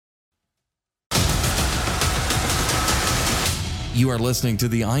You are listening to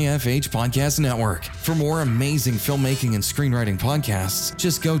the IFH Podcast Network. For more amazing filmmaking and screenwriting podcasts,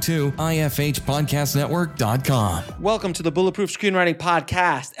 just go to ifhpodcastnetwork.com. Welcome to the Bulletproof Screenwriting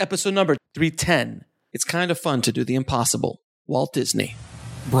Podcast, episode number 310. It's kind of fun to do the impossible. Walt Disney.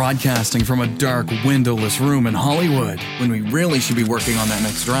 Broadcasting from a dark, windowless room in Hollywood when we really should be working on that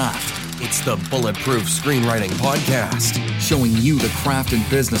next draft. It's the Bulletproof Screenwriting Podcast, showing you the craft and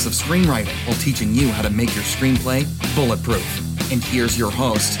business of screenwriting while teaching you how to make your screenplay bulletproof. And here's your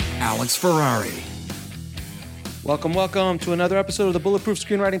host, Alex Ferrari. Welcome to another episode of the Bulletproof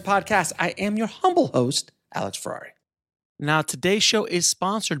Screenwriting Podcast. I am your humble host, Alex Ferrari. Now, today's show is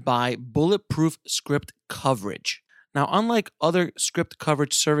sponsored by Bulletproof Script Coverage. Now, unlike other script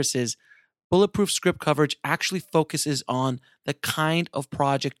coverage services, Bulletproof Script Coverage actually focuses on the kind of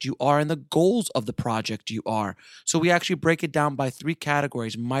project you are and the goals of the project you are. So we actually break it down by three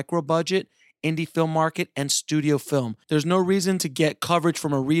categories: micro budget, indie film market, and studio film. There's no reason to get coverage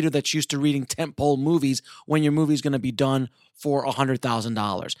from a reader that's used to reading tentpole movies when your movie's going to be done for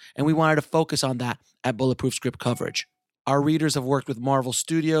 $100,000. And we wanted to focus on that at Bulletproof Script Coverage. Our readers have worked with Marvel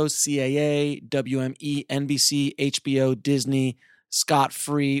Studios, CAA, WME, NBC, HBO, Disney, Scott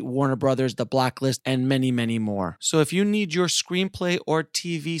Free, Warner Brothers, The Blacklist, and many, many more. So if you need your screenplay or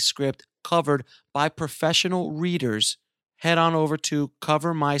TV script covered by professional readers, head on over to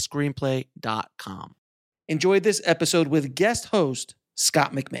covermyscreenplay.com. Enjoy this episode with guest host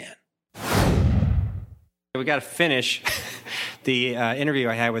Scott McMahon. We got to finish the interview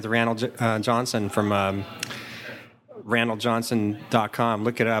I had with Randall Jahnson from randalljohnson.com.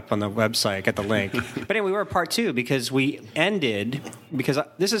 Look it up on the website. Get the link. But anyway, we were at part two because we ended, because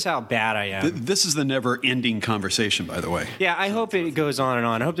this is how bad I am. This is the never-ending conversation, by the way. Yeah, I hope it goes on and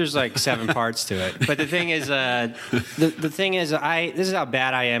on. I hope there's like 7 parts to it. But the thing is, this is how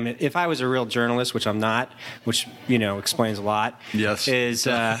bad I am. If I was a real journalist, which I'm not, which explains a lot. Yes. Is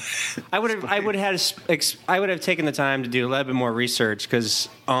I would have taken the time to do a little bit more research because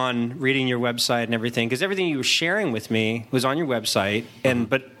on reading your website and everything, because everything you were sharing with me was on your website, and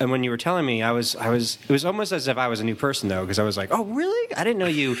when you were telling me, it was almost as if I was a new person though, because I was like, oh really? I didn't know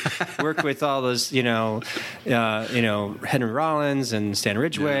you worked with all those Henry Rollins and Stan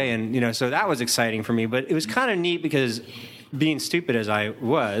Ridgway, and so that was exciting for me. But it was kind of neat because being stupid as I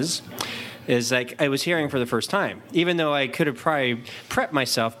was, is like I was hearing for the first time, even though I could have probably prepped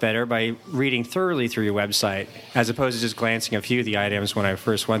myself better by reading thoroughly through your website, as opposed to just glancing a few of the items when I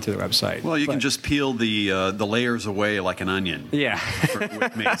first went through the website. Well, you can just peel the layers away like an onion. Yeah.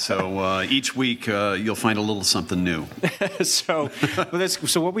 With me. So each week you'll find a little something new. So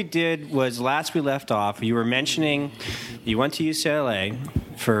what we did was, last we left off, you were mentioning you went to UCLA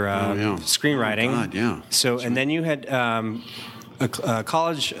for screenwriting. Oh, God, yeah. So, and then you had a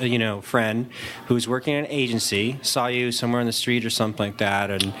college, friend who was working in an agency saw you somewhere on the street or something like that,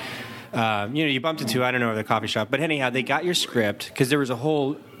 and you bumped into, I don't know, the coffee shop. But anyhow, they got your script because there was a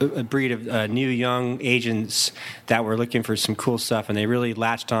whole breed of new young agents that were looking for some cool stuff, and they really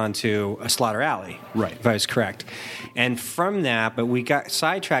latched on to a Slaughter Alley, right? If I was correct. And from that, but we got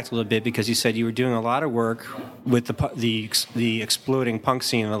sidetracked a little bit because you said you were doing a lot of work with the exploding punk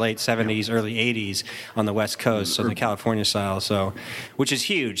scene in the late 70s, early 80s on the West Coast, so the California style, so which is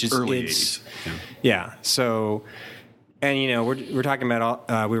huge. Early 80s. Yeah. So. And we're talking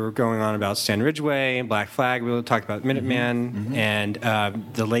about we were going on about Stan Ridgway, Black Flag. We talked about Minuteman and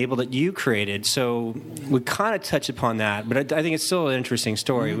the label that you created. So we kind of touched upon that, but I think it's still an interesting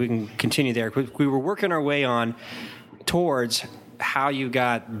story. We can continue there. We were working our way on towards how you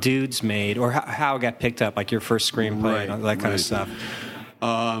got Dudes made, or how it got picked up, like your first screenplay and all that kind of stuff.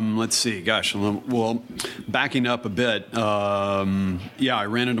 Let's see. Gosh, well, backing up a bit, I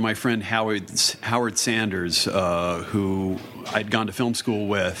ran into my friend Howard Sanders, who I'd gone to film school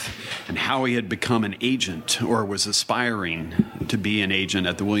with, and Howie had become an agent, or was aspiring to be an agent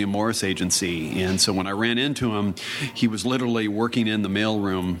at the William Morris Agency. And so when I ran into him, he was literally working in the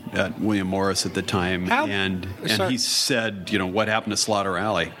mailroom at William Morris at the time. And he said, what happened to Slaughter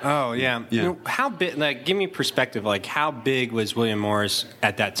Alley? Oh, yeah. How big, give me perspective, how big was William Morris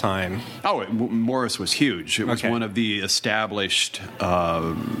at that time? Oh, Morris was huge. It was one of the established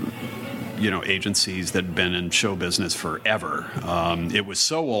agencies that had been in show business forever. It was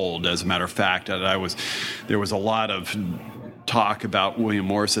so old, as a matter of fact, that there was a lot of talk about William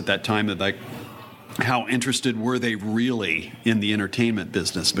Morris at that time, that how interested were they really in the entertainment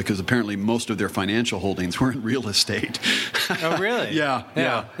business, because apparently most of their financial holdings were in real estate. Oh, really? Yeah.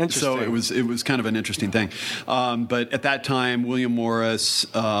 Interesting. So it was kind of an interesting thing. But at that time, William Morris,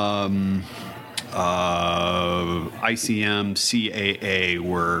 ICM, CAA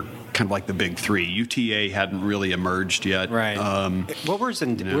were kind of like the big three. UTA hadn't really emerged yet. Right.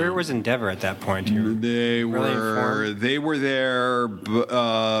 Where was Endeavor at that point? They were there.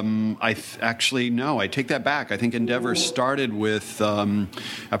 I take that back. I think Endeavor started with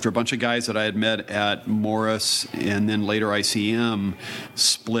after a bunch of guys that I had met at Morris and then later ICM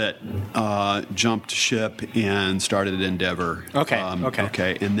split, jumped ship and started at Endeavor.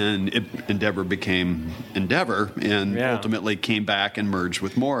 Okay. And then Endeavor became Endeavor and ultimately came back and merged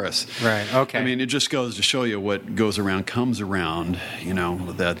with Morris. Right. Okay. I mean, it just goes to show you what goes around comes around. You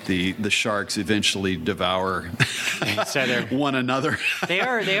know, that the sharks eventually devour one another. They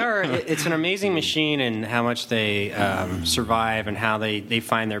are. It's an amazing machine in how much they survive and how they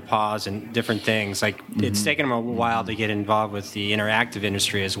find their paws and different things. Like it's taken them a while to get involved with the interactive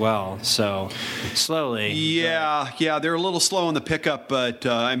industry as well. So slowly. Yeah, they're a little slow on the pickup, but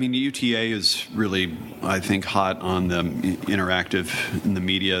I mean, UTA is really, I think, hot on the interactive in the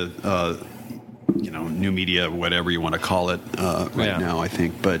media. New media, whatever you want to call it, now, I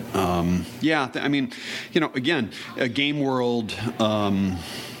think. But I mean, again, a game world.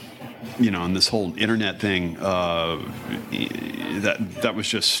 And this whole internet thing, that was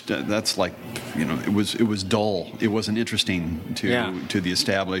just that's like, it was dull. It wasn't interesting to the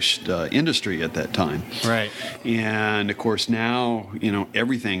established industry at that time. Right. And of course now,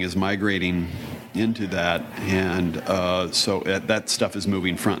 everything is migrating into that, and so that stuff is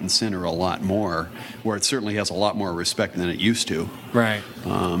moving front and center a lot more, where it certainly has a lot more respect than it used to. Right.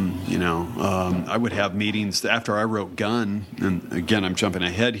 I would have meetings after I wrote Gun, and again, I'm jumping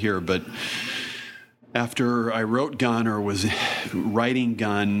ahead here, but after I wrote Gun or was writing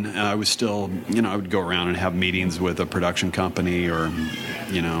Gun, I was still, I would go around and have meetings with a production company or,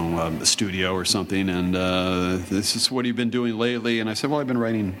 a studio or something. And this is what you've been doing lately. And I said, well, I've been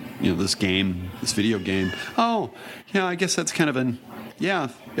writing, this video game. Oh, yeah, I guess that's kind of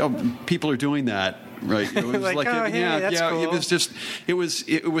people are doing that. Right. It was that's cool.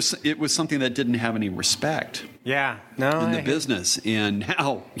 It was something that didn't have any respect. Yeah. In the business, and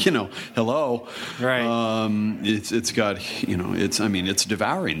now hello. Right. It's got it's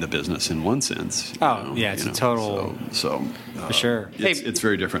devouring the business in one sense. Oh yeah, it's a total. So for sure. It's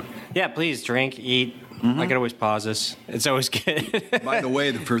very different. Yeah, please drink, eat. I can always pause this. It's always good. By the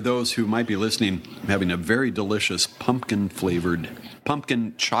way, for those who might be listening, I'm having a very delicious pumpkin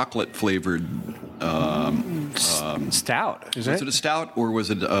chocolate flavored stout. Was it a stout or was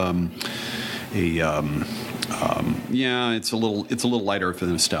it it's a little lighter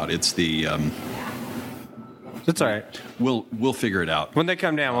than a stout. It's the. That's all right. We'll figure it out when they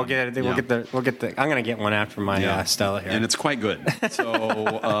come down. We'll get it. We'll get the. I'm gonna get one after my Stella here, and it's quite good.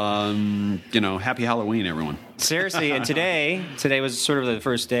 So happy Halloween, everyone. Seriously, and today was sort of the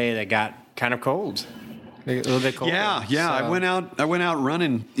first day that got kind of cold. A little bit colder. Yeah. So. I went out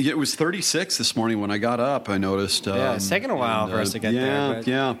running. It was 36 this morning when I got up. I noticed. It's taken a while for us to get there. But.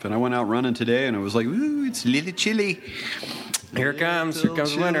 Yeah. But I went out running today, and it was like, ooh, it's a little chilly. Here comes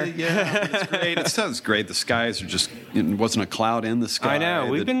winter. Yeah, it's great. It's great. The skies are just. It wasn't a cloud in the sky. I know.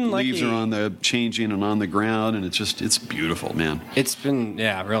 We've been lucky. Leaves are on the changing and on the ground, and it's beautiful, man. It's been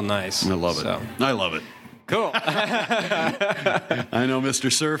real nice. I love it. I love it. Cool. I know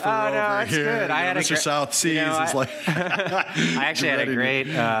Mr. Surfer over here. Good. I had Mr. South Seas is like. I actually had a great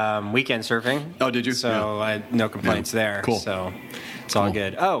weekend surfing. Oh, did you? So I had no complaints there. Cool. So it's all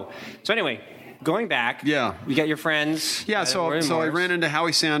good. Oh, so anyway. Going back, you got your friends. Yeah, so I ran into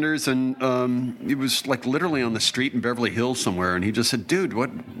Howie Sanders, and it was like literally on the street in Beverly Hills somewhere, and he just said, "Dude, what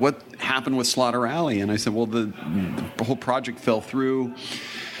happened with Slaughter Alley?" And I said, "Well, the whole project fell through.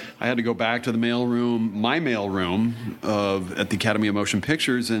 I had to go back to my mailroom at the Academy of Motion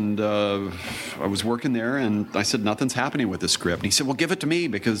Pictures, and I was working there, and I said, nothing's happening with this script. And he said, well, give it to me,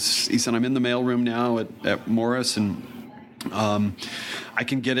 because he said, I'm in the mailroom now at Morris, and I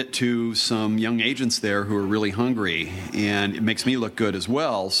can get it to some young agents there who are really hungry, and it makes me look good as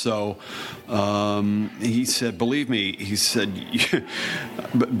well. So he said, believe me, he said,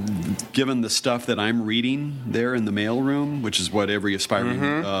 given the stuff that I'm reading there in the mailroom, which is what every aspiring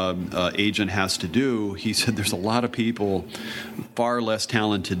agent has to do, he said, there's a lot of people far less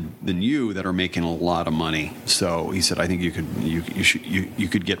talented than you that are making a lot of money. So he said, I think you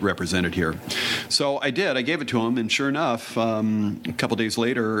could get represented here. So I did. I gave it to him, and sure enough, a couple days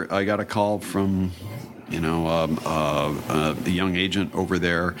later, I got a call from the young agent over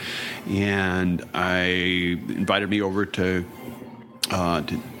there, and invited me over to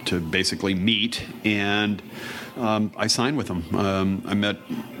basically meet, and I signed with him. I met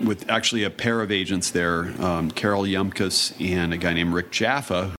with actually a pair of agents there, Carol Yumkus and a guy named Rick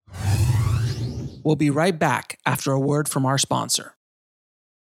Jaffa. We'll be right back after a word from our sponsor.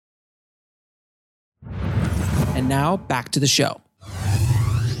 And now back to the show.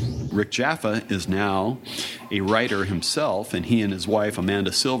 Rick Jaffa is now a writer himself, and he and his wife,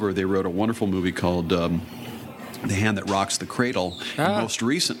 Amanda Silver, they wrote a wonderful movie called The Hand That Rocks the Cradle. And most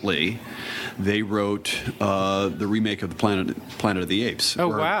recently, they wrote the remake of the Planet of the Apes.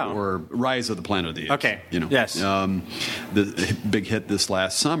 Or Rise of the Planet of the Apes. Okay. Yes. The big hit this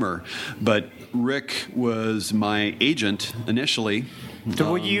last summer. But Rick was my agent initially.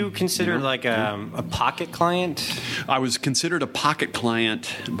 So were you considered like a pocket client? I was considered a pocket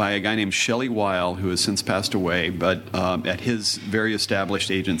client by a guy named Shelley Weil, who has since passed away, but at his very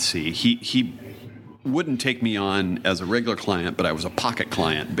established agency. He wouldn't take me on as a regular client, but I was a pocket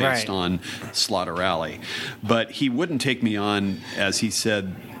client based on Slaughter Alley. But he wouldn't take me on, as he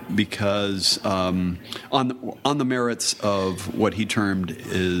said, because on the merits of what he termed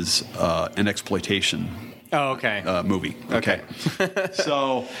is an exploitation. Oh, okay. Movie. Okay.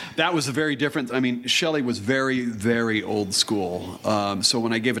 So that was a very different. I mean, Shelley was very, very old school. So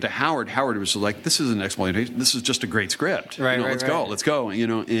when I gave it to Howard was like, "This isn't an exploitation. This is just a great script. Let's go."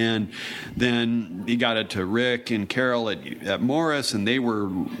 And then he got it to Rick and Carol at Morris, and they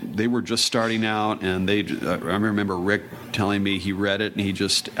were just starting out. And I remember Rick telling me he read it, and he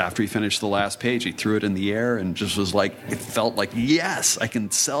just, after he finished the last page, he threw it in the air and just was like, it felt like, yes, I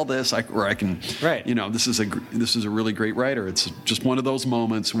can sell this, I can, this is a really great writer. It's just one of those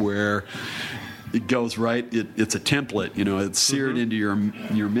moments where it goes right. It's a template, it's seared into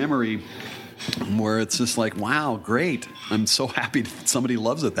your memory, where it's just like, wow, great. I'm so happy that somebody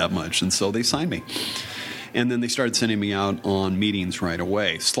loves it that much. And so they signed me. And then they started sending me out on meetings right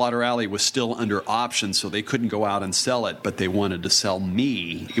away. Slaughter Alley was still under option, so they couldn't go out and sell it, but they wanted to sell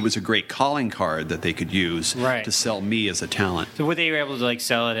me. It was a great calling card that they could use to sell me as a talent. So were they able to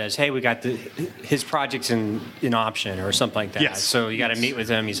sell it as, hey, we got his project's in option or something like that? Yes. So you got to meet with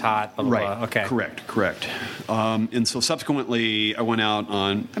him. He's hot. Blah, blah, blah. Okay. Correct. And so subsequently, I went out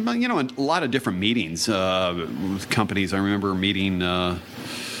on a lot of different meetings with companies. I remember meeting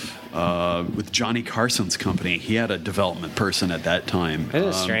with Johnny Carson's company. He had a development person at that time. That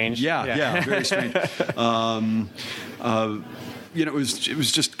is strange. Yeah, very strange. It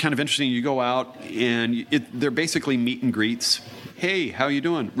was just kind of interesting. You go out and they're basically meet and greets. Hey, how you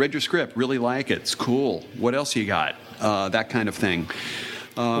doing? Read your script. Really like it. It's cool. What else you got? That kind of thing.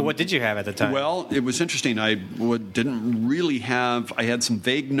 What did you have at the time? Well, it was interesting. I didn't really have. I had some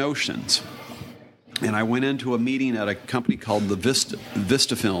vague notions. And I went into a meeting at a company called the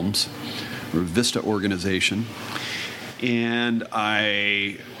Vista Films, or Vista Organization. And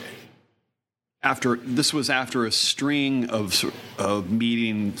this was after a string of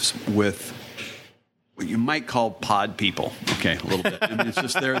meetings with what you might call pod people. Okay, a little bit. I mean, it's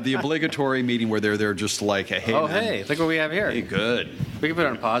just the obligatory meeting where they're just like, hey, man, hey, look what we have here. Hey, good. We can put it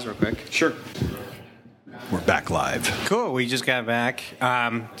on pause real quick. Sure. We're back live. Cool. We just got back.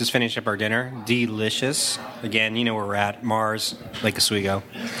 Just finished up our dinner. Delicious. Again, you know where we're at. Mars, Lake Oswego.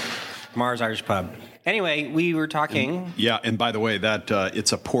 Mars Irish Pub. Anyway, we were talking. And by the way, that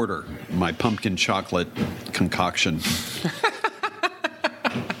it's a porter. My pumpkin chocolate concoction.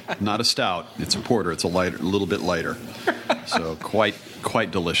 Not a stout. It's a porter. It's a little bit lighter. So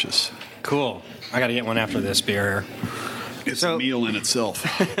quite delicious. Cool. I got to get one after this beer. It's a meal in itself.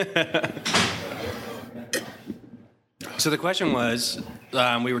 So the question was,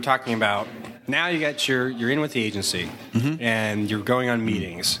 we were talking about, now you're in with the agency, and you're going on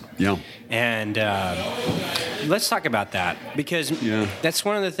meetings. Yeah. And let's talk about that, because that's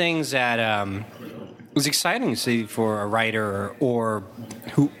one of the things that was exciting to see for a writer or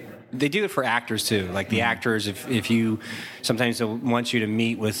who. They do it for actors too. Like the actors, if you sometimes they'll want you to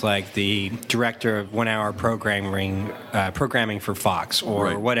meet with like the director of 1 hour programming for Fox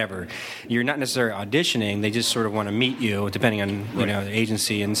or whatever. You're not necessarily auditioning. They just sort of want to meet you, depending on the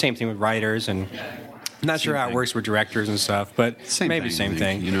agency. And same thing with writers and. Not sure how it works with directors and stuff, but maybe same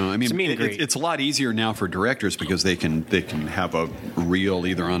thing. I mean, it's a lot easier now for directors because they can have a reel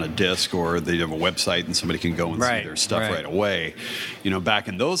either on a disc or they have a website and somebody can go and see their stuff right away. Back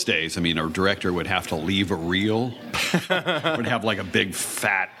in those days, I mean, a director would have to leave a reel, would have like a big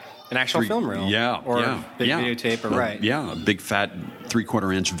fat. An actual film reel. Or a big videotape, a big fat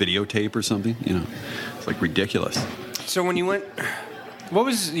 3/4-inch videotape or something. It's like ridiculous. So when you went. What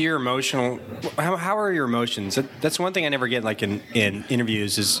was your emotional? How are your emotions? That's one thing I never get like in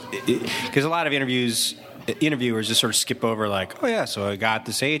interviews is because a lot of interviewers just sort of skip over like, oh yeah, so I got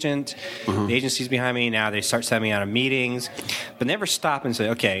this agent, the agency's behind me, now they start sending me out of meetings, but never stop and say,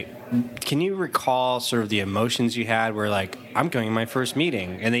 okay, can you recall sort of the emotions you had where like, I'm going to my first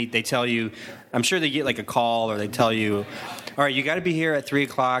meeting, and they tell you, I'm sure they get like a call or they tell you, all right, you got to be here at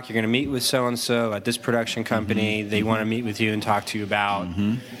 3:00. You're going to meet with so-and-so at this production company. They want to meet with you and talk to you about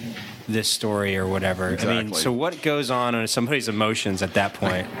this story or whatever. Exactly. I mean, so what goes on somebody's emotions at that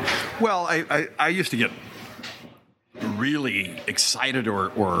point? Well, I used to get really excited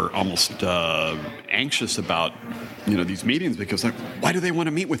or almost anxious about these meetings because why do they want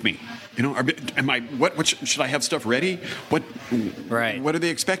to meet with me? Should I have stuff ready? What are they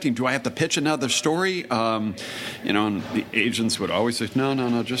expecting? Do I have to pitch another story? And the agents would always say,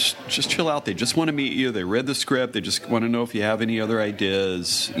 no, just chill out. They just want to meet you. They read the script. They just want to know if you have any other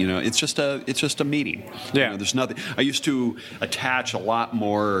ideas. It's just a meeting. Yeah. There's nothing. I used to attach a lot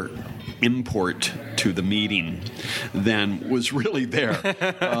more import to the meeting than was really there.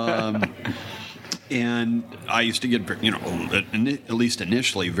 And I used to get, at least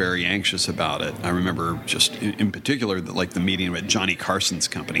initially, very anxious about it. I remember just in particular, the meeting at Johnny Carson's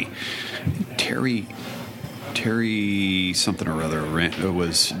company. Terry something or other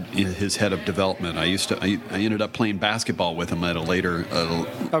was his head of development. I ended up playing basketball with him at a later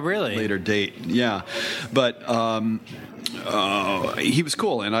later date. Yeah, but he was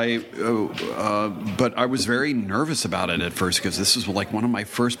cool, and but I was very nervous about it at first because this was like one of my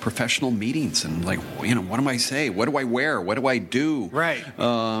first professional meetings, and what do I say? What do I wear? What do I do? Right.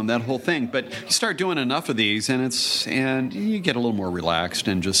 That whole thing. But you start doing enough of these, and you get a little more relaxed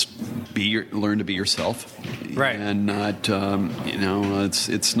and just learn to be yourself. Right. And not,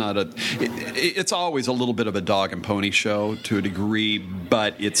 it's not it's always a little bit of a dog and pony show to a degree,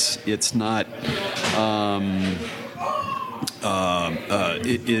 but it's not.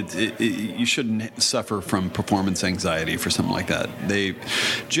 You shouldn't suffer from performance anxiety for something like that. They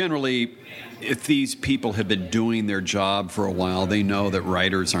generally, if these people have been doing their job for a while, they know that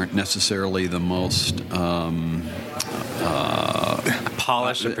writers aren't necessarily the most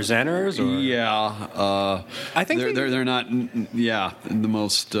polished presenters. Or? Yeah, I think they're not. Yeah, the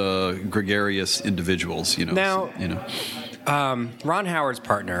most gregarious individuals. Now, so, Ron Howard's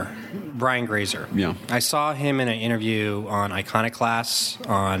partner, Brian Grazer. Yeah. I saw him in an interview on Iconoclast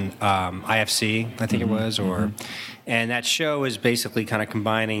on IFC, I think it was, and that show is basically kind of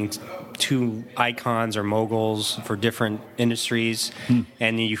combining two icons or moguls for different industries,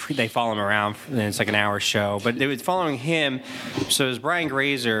 and they follow him around, and it's like an hour show. But they were following him, so it was Brian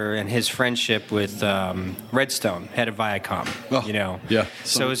Grazer and his friendship with Redstone, head of Viacom. Oh, yeah.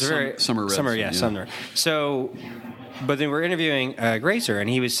 So it was Summer. So. But then we're interviewing Grazer, and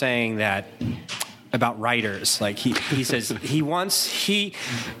he was saying that about writers. Like he says he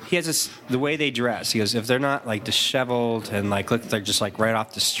has the way they dress. He goes, if they're not like disheveled and look, they're just right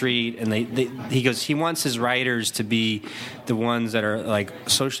off the street. And he goes, he wants his writers to be the ones that are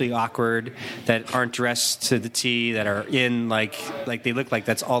socially awkward, that aren't dressed to the T, that are in like they look like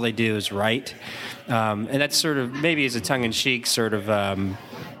that's all they do is write. And that's sort of maybe as a tongue-in-cheek sort of.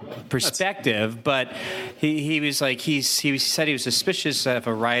 Perspective, but he was like he said he was suspicious of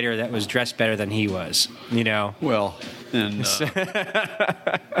a writer that was dressed better than he was. Well, and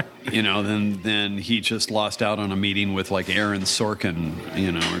then he just lost out on a meeting with Aaron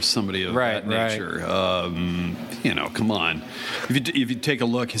Sorkin, or somebody of that nature. Come on, if you take a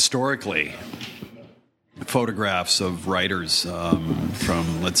look historically. Photographs of writers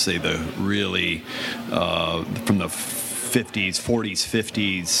from, let's say, the really from the 50s, 40s,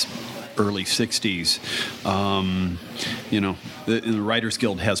 50s, early 60s. The Writers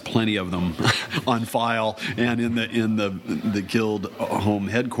Guild has plenty of them on file, and in the guild home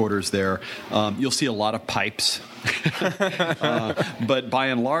headquarters there, you'll see a lot of pipes. But by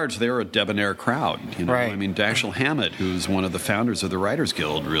and large, they're a debonair crowd. Right. I mean, Dashiell Hammett, who's one of the founders of the Writers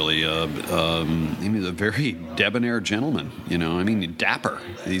Guild, really, he's a very debonair gentleman. Dapper.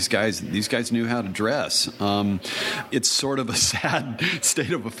 These guys knew how to dress. It's sort of a sad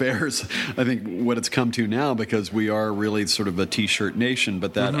state of affairs, I think, what it's come to now, because we are really sort of a T-shirt nation.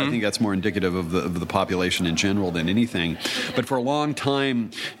 But that I think that's more indicative of the population in general than anything. But for a long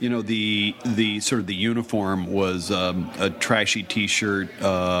time, the sort of the uniform was a trashy T-shirt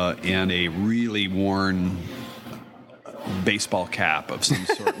and a really worn baseball cap of some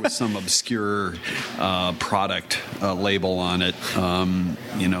sort with some obscure product label on it, and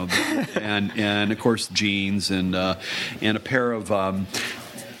of course jeans and a pair of some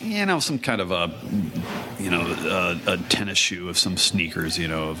kind of a tennis shoe of some sneakers,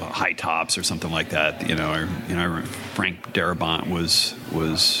 of high tops or something like that. Frank Darabont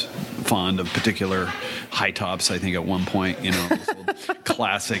was fond of particular high tops, I think, at one point, those old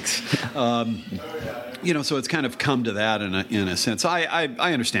classics. So it's kind of come to that in a sense. I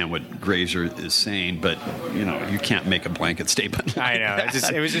understand what Grazer is saying, but you can't make a blanket statement. I know.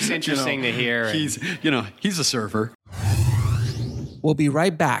 It was just interesting to hear. He's a surfer. We'll be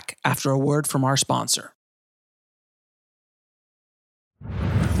right back after a word from our sponsor.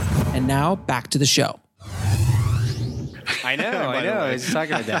 And now, back to the show. I know. He's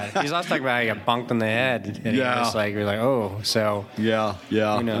talking about that. He's also talking about how he got bonked on the head. And Yeah. It's like, you're like, oh, so. Yeah.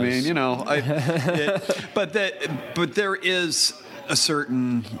 Who knows? I mean, but there is a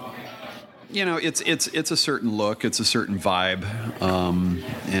certain, it's a certain look, it's a certain vibe,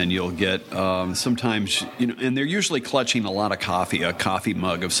 and you'll get sometimes, and they're usually clutching a lot of coffee, a coffee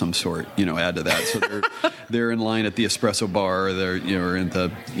mug of some sort, add to that. So they're in line at the espresso bar. They're or in the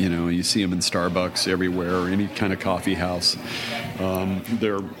you see them in Starbucks everywhere or any kind of coffee house.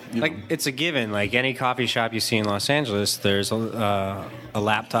 They're like it's a given. Like any coffee shop you see in Los Angeles, there's a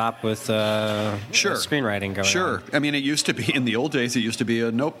laptop with screenwriting going on. Sure. I mean, it used to be in the old days. It used to be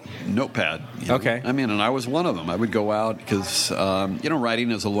a notepad. Okay. I mean, and I was one of them. I would go out because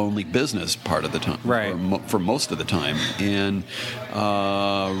writing is a lonely business part of the time, right? For most of the time, and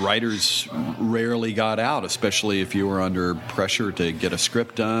writers rarely got out, especially if you were under pressure to get a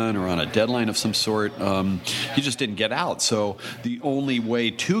script done or on a deadline of some sort. You just didn't get out. So the only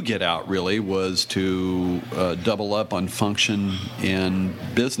way to get out really was to double up on function and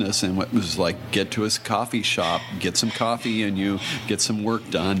business, and what was like get to a coffee shop, get some coffee, and you get some work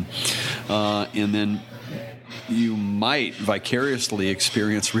done, and then you might vicariously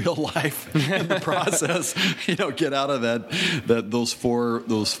experience real life in the process. Get out of those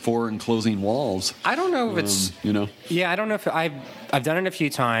four enclosing walls. I don't know if it's Yeah, I don't know if I've done it a few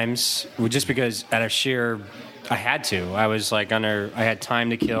times, just because out of sheer. I had to. I was like I had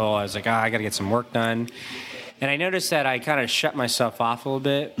time to kill. I was like, I got to get some work done. And I noticed that I kind of shut myself off a little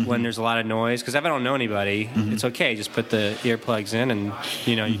bit when there's a lot of noise. Because if I don't know anybody, it's okay. Just put the earplugs in and,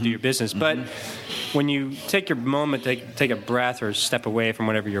 you do your business. But when you take your moment, take a breath or step away from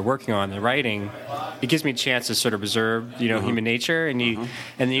whatever you're working on, the writing, it gives me a chance to sort of observe, human nature. And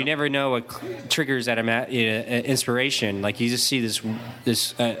you never know what triggers that inspiration. Like you just see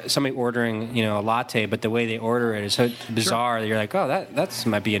this somebody ordering, a latte, but the way they order it is so bizarre that you're like, oh, that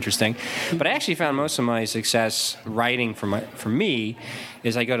might be interesting. But I actually found most of my success writing for me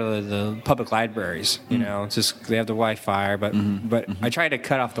is I go to the public libraries. It's just they have the Wi-Fi, but I try to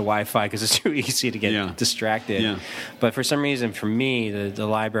cut off the Wi-Fi because it's too easy to get distracted. Yeah. But for some reason, for me, the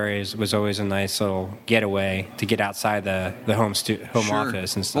library was always a nice little getaway to get outside the home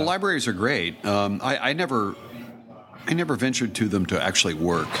office and stuff. Well, libraries are great. I never ventured to them to actually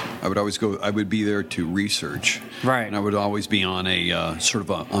work. I would always go. I would be there to research, right? And I would always be on a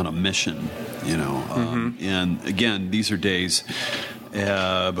on a mission, And again, these are days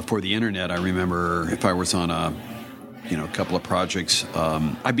before the internet. I remember if I was on a couple of projects,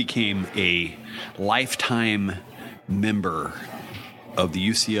 I became a lifetime member of the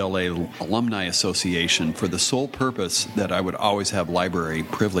UCLA Alumni Association for the sole purpose that I would always have library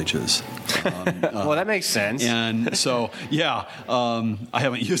privileges. Well, that makes sense. And so, I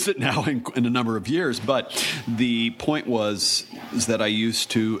haven't used it now in a number of years, but the point is that I used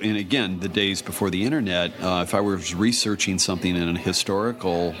to, and again, the days before the internet, if I was researching something in a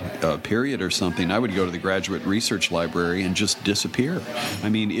historical period or something, I would go to the graduate research library and just disappear. I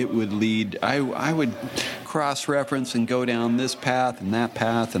mean, it would lead, I would cross-reference and go down this path and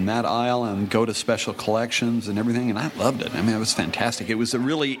that aisle and go to special collections and everything, and I loved it. I mean, it was fantastic. It was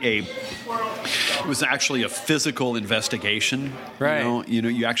it was actually a physical investigation. Right.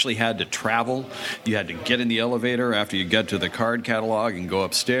 You actually had to travel. You had to get in the elevator after you got to the card catalog and go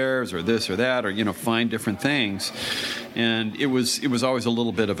upstairs or this or that or find different things. And it was always a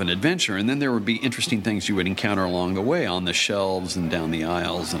little bit of an adventure. And then there would be interesting things you would encounter along the way on the shelves and down the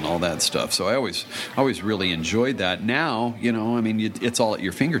aisles and all that stuff. So I always really enjoyed that. Now, it's all at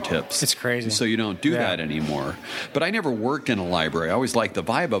your fingertips. It's crazy. So you don't do that anymore. But I never worked in a library. I always liked the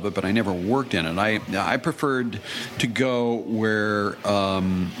vibe of it, but I never worked in it. I preferred to go where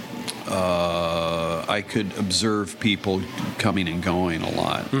I could observe people coming and going a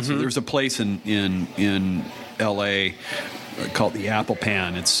lot. Mm-hmm. So there's a place in L.A. called the Apple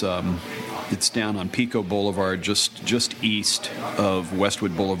Pan. It's down on Pico Boulevard, just east of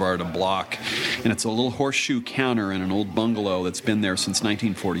Westwood Boulevard, a block, and it's a little horseshoe counter in an old bungalow that's been there since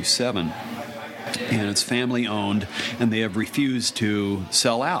 1947. And it's family owned, and they have refused to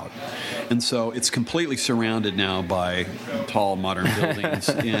sell out. And so it's completely surrounded now by tall modern buildings.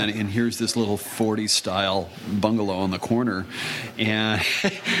 and here's this little 40s style bungalow on the corner. And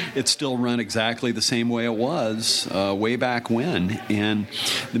it's still run exactly the same way it was way back when. And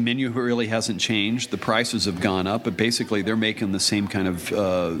the menu really hasn't changed. The prices have gone up, but basically they're making the same kind of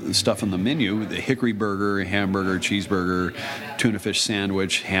stuff on the menu: the hickory burger, hamburger, cheeseburger, tuna fish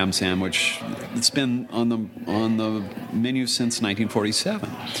sandwich, ham sandwich. It's been on the menu since 1947.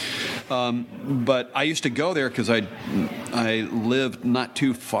 But I used to go there because I lived not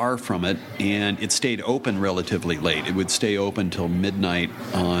too far from it, and it stayed open relatively late. It would stay open till midnight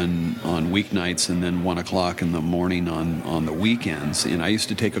on weeknights, and then 1 o'clock in the morning on the weekends. And I used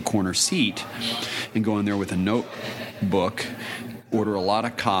to take a corner seat and go in there with a notebook, order a lot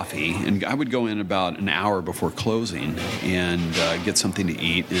of coffee, and I would go in about an hour before closing and get something to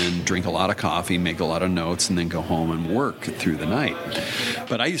eat and drink a lot of coffee, make a lot of notes, and then go home and work through the night.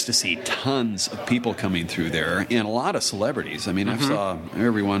 But I used to see tons of people coming through there, and a lot of celebrities. I mean, I saw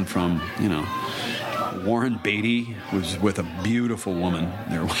everyone from, Warren Beatty was with a beautiful woman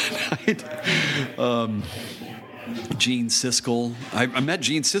there one night. Gene Siskel. I met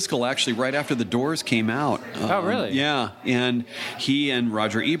Gene Siskel actually right after The Doors came out. Oh, really? Yeah, and he and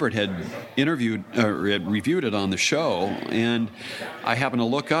Roger Ebert had reviewed it on the show, and I happened to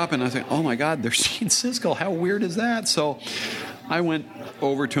look up and I was like, oh my God, there's Gene Siskel. How weird is that? So I went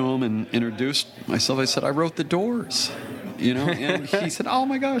over to him and introduced myself. I said, I wrote The Doors. And he said, oh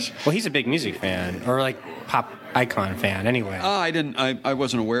my gosh. Well, he's a big music fan, or like pop icon fan anyway. I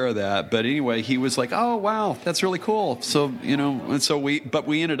wasn't aware of that, but anyway, he was like, oh wow, that's really cool. So and so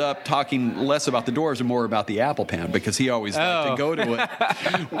we ended up talking less about the Doors and more about the Apple Pan, because he always liked to go to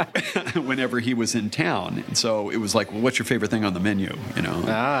it whenever he was in town. And so it was like, well, what's your favorite thing on the menu?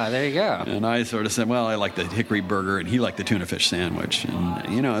 There you go. And I sort of said, well, I like the hickory burger, and he liked the tuna fish sandwich.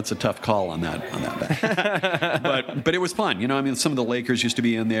 And it's a tough call on that but it was fun. Some of the Lakers used to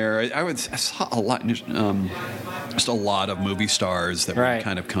be in there. I saw a lot. Just a lot of movie stars that would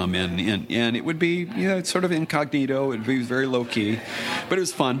kind of come in, and it would be sort of incognito. It would be very low key, but it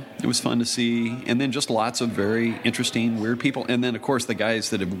was fun. It was fun to see, and then just lots of very interesting, weird people. And then of course the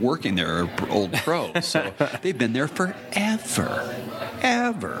guys that are working there are old pros, so they've been there forever.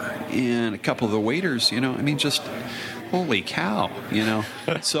 And a couple of the waiters, just holy cow,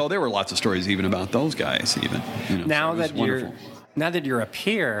 So there were lots of stories even about those guys. Now that you're up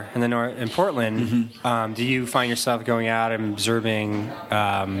here in Portland, do you find yourself going out and observing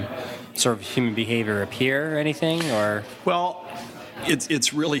sort of human behavior up here or anything? Or well,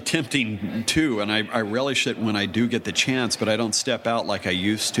 it's really tempting too, and I relish it when I do get the chance, but I don't step out like I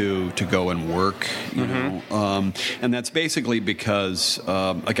used to go and work. And that's basically because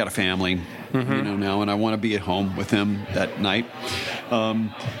I got a family, now, and I want to be at home with them at night.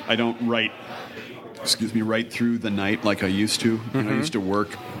 I don't write through the night like I used to. I used to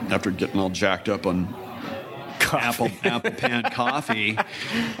work after getting all jacked up on Apple Pan coffee.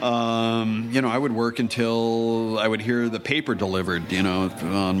 I would work until I would hear the paper delivered,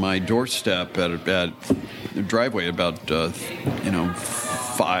 on my doorstep at the driveway about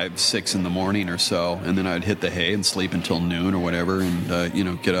 5, 6 in the morning or so, and then I'd hit the hay and sleep until noon or whatever,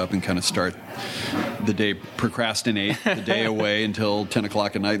 and get up and kind of start the day, procrastinate the day away until 10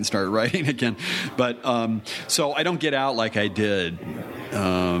 o'clock at night and start writing again. But so I don't get out like I did,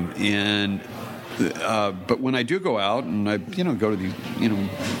 but when I do go out and I, go to these,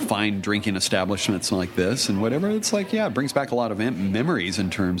 fine drinking establishments like this and whatever, it's like, it brings back a lot of memories in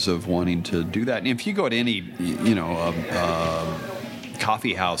terms of wanting to do that. And if you go to any,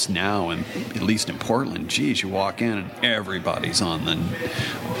 coffee house now, and at least in Portland, geez, you walk in and everybody's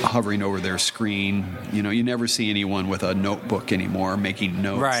hovering over their screen. You never see anyone with a notebook anymore making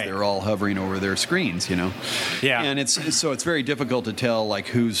notes. Right. They're all hovering over their screens. Yeah. And it's very difficult to tell like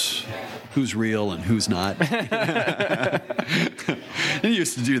who's real and who's not. I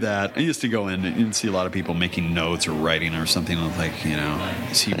used to do that. I used to go in and see a lot of people making notes or writing or something like,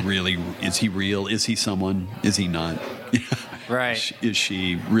 is he real? Is he someone? Is he not? Right. Is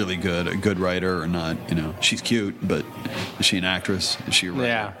she really good, a good writer or not? She's cute, but is she an actress? Is she a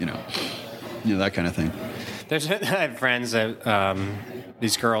writer? Yeah. That kind of thing. I have friends that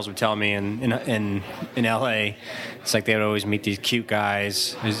these girls would tell me in LA, it's like they would always meet these cute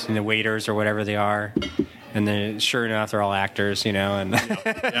guys, the waiters or whatever they are. And then, sure enough, they're all actors, and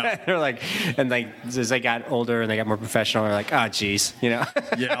they're like, and like as they got older and they got more professional, they're like, oh, geez, Yeah.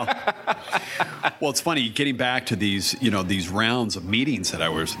 Well, it's funny getting back to these, these rounds of meetings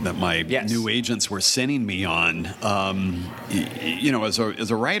that my new agents were sending me on. As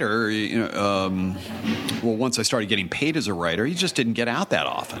a writer, well, once I started getting paid as a writer, you just didn't get out that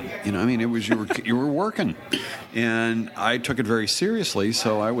often. It was you were working, and I took it very seriously.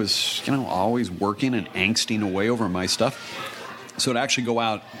 So I was, always working and angsting away over my stuff. So to actually go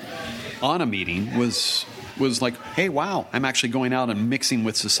out on a meeting was like, hey, wow, I'm actually going out and mixing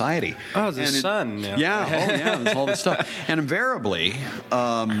with society. Oh, the sun. There's all this stuff. And invariably,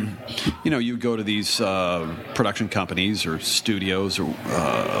 you go to these production companies or studios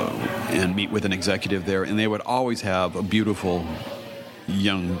and meet with an executive there, and they would always have a beautiful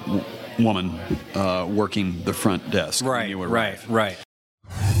young woman working the front desk. Right.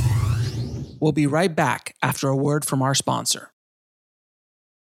 We'll be right back after a word from our sponsor.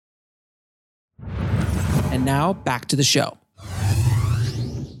 And now, back to the show.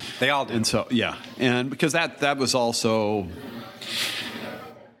 They all do. And so, and because that was also,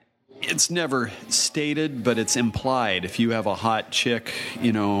 it's never stated, but it's implied. If you have a hot chick,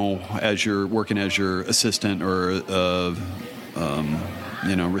 as you're working as your assistant or,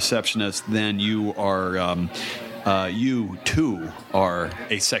 receptionist, then you are... you too are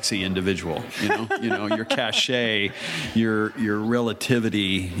a sexy individual. Your cachet, your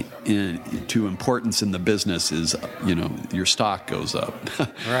relativity to importance in the business is, your stock goes up.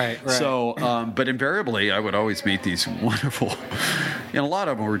 Right. So, but invariably, I would always meet these wonderful, and a lot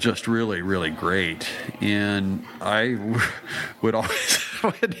of them were just really, really great. And I would always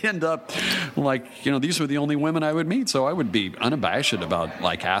would end up like, these were the only women I would meet. So I would be unabashed about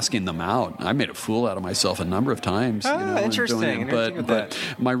like asking them out. I made a fool out of myself a number of times. Interesting. But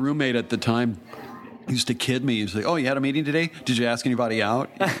my roommate at the time used to kid me. He's like, "Oh, you had a meeting today? Did you ask anybody out?"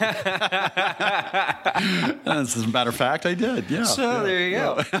 As a matter of fact, I did. Yeah. So there you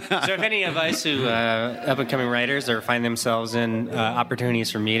go. So if any advice to up-and-coming writers or find themselves in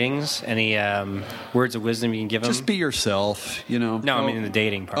opportunities for meetings, any words of wisdom you can give them? Just be yourself. No, I mean in the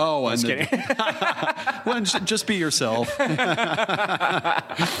dating part. Oh, I'm just kidding. Well, just be yourself.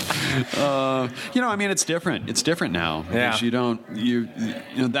 It's different. It's different now because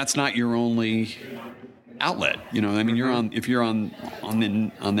that's not your only outlet. If you're on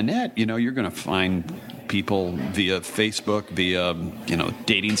the net, you're going to find people via Facebook, via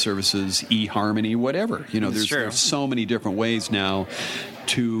dating services, eHarmony, whatever. There's so many different ways now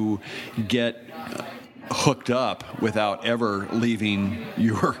to get hooked up without ever leaving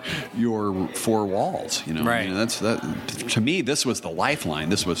your four walls. Right. To me, this was the lifeline.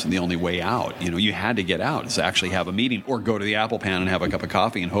 This was the only way out. You had to get out, is to actually have a meeting or go to the Apple Pan and have a cup of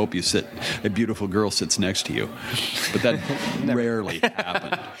coffee and hope a beautiful girl sits next to you. But that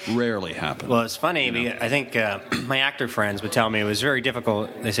rarely happened. Well, it's funny. I think my actor friends would tell me it was very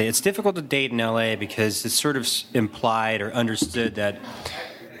difficult. They say it's difficult to date in LA because it's sort of implied or understood that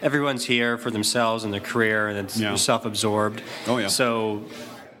everyone's here for themselves and their career, and it's self-absorbed. Oh yeah. So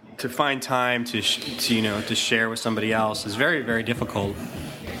to find time to share with somebody else is very, very difficult,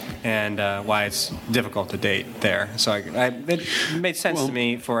 and why it's difficult to date there. So it made sense to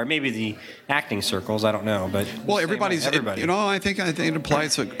me for maybe the acting circles. I don't know, but everybody. I think it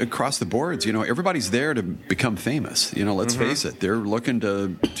applies across the boards. Everybody's there to become famous. Let's face it. They're looking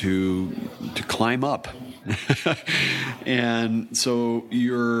to climb up. And so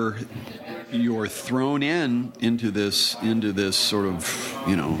you're thrown into this sort of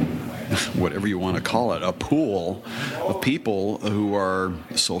whatever you want to call it, a pool of people who are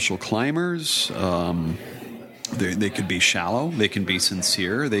social climbers. They could be shallow, they can be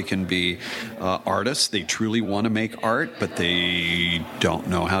sincere, they can be artists. They truly want to make art, but they don't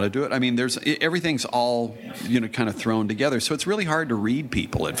know how to do it. Everything's all kind of thrown together. So it's really hard to read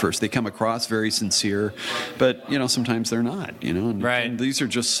people at first. They come across very sincere, but sometimes they're not. Right. And these are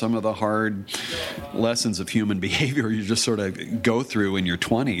just some of the hard lessons of human behavior you just sort of go through in your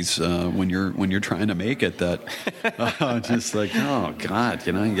 20s when you're trying to make it. That just like, oh God,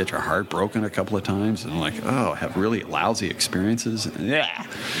 you get your heart broken a couple of times, and like, oh. Have really lousy experiences,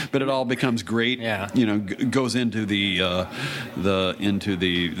 but it all becomes great. Goes into the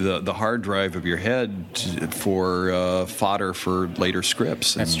hard drive of your head for fodder for later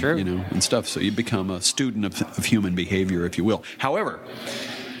scripts. That's true. And stuff. So you become a student of human behavior, if you will. However,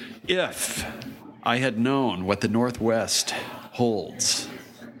 if I had known what the Northwest holds,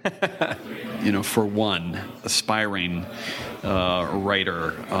 for one aspiring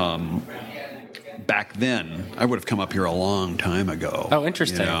writer. Back then, I would have come up here a long time ago. Oh,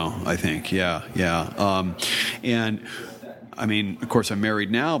 interesting. I think, yeah. And of course, I'm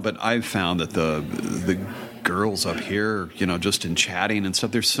married now, but I've found that the girls up here, just in chatting and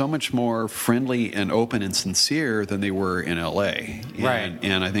stuff. They're so much more friendly and open and sincere than they were in L.A. Right.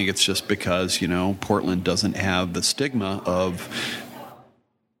 And I think it's just because, Portland doesn't have the stigma of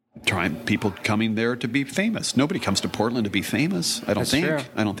people coming there to be famous. Nobody comes to Portland to be famous. I don't think. True.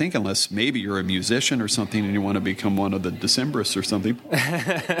 I don't think, unless maybe you're a musician or something and you want to become one of the Decemberists or something.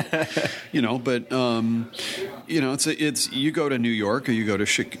 But it's you go to New York or you go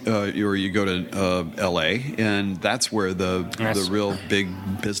to L.A. and that's where the real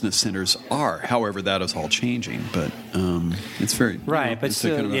big business centers are. However, that is all changing, but it's very right. But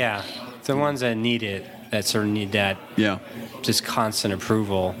still, the ones that need it. That sort of need that, just constant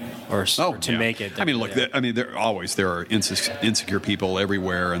approval, to make it. I mean, look, there are insecure people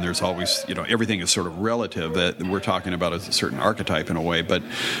everywhere, and there's always, everything is sort of relative. That we're talking about a certain archetype in a way, but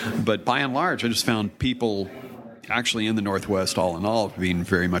by and large, I just found people actually in the Northwest, all in all, being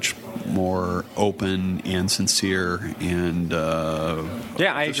very much more open and sincere, and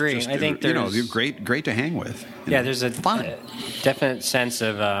I agree. I think they're great to hang with. There's a definite sense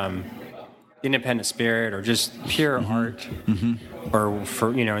of. Independent spirit or just pure art, or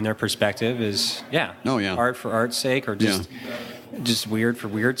for in their perspective is art for art's sake, or just weird for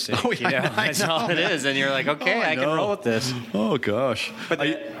weird's sake. That's all it is, and you're like, okay, I can roll with this. Oh gosh, but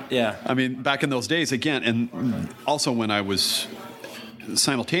I mean, back in those days, again, and also when I was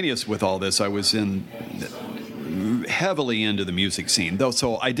simultaneous with all this, I was heavily into the music scene, though,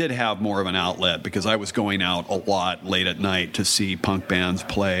 so I did have more of an outlet because I was going out a lot late at night to see punk bands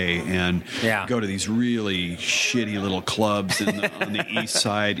play and go to these really shitty little clubs on the east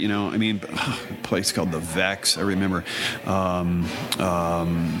side. A place called the Vex. I remember there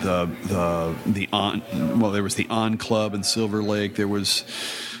was the On Club in Silver Lake. There was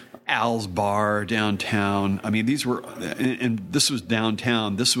Al's Bar downtown. I mean, these were, and this was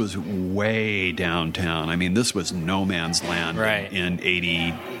downtown. This was way downtown. I mean, this was no man's land in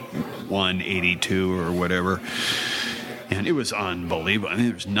 81, 82 or whatever. And it was unbelievable. I mean,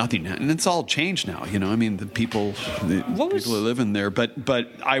 there's nothing, and it's all changed now. The people are living there. But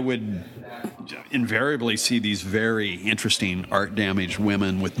I would invariably see these very interesting art-damaged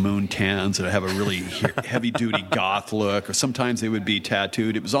women with moon tans that have a really heavy-duty goth look, or sometimes they would be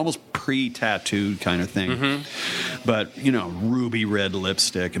tattooed. It was almost pre-tattooed kind of thing. But, ruby red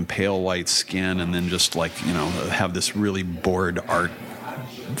lipstick and pale white skin, and then just have this really bored art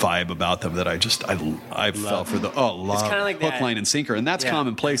vibe about them that I fell for love. It's kind of like hook, line, and sinker, and that's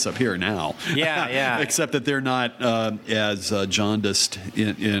commonplace up here now. Except that they're not as jaundiced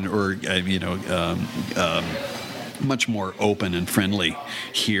much more open and friendly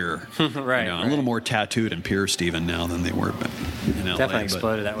here. Right. A little more tattooed and pierced even now than they were. But definitely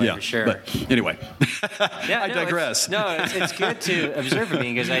exploded that way for sure. But anyway, I digress. It's good to observe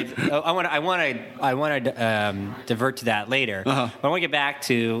me because I want to divert to that later. But I want to get back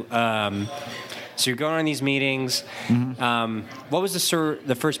to. So you're going on these meetings. What was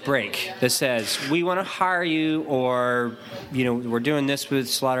the first break that says we want to hire you, or we're doing this with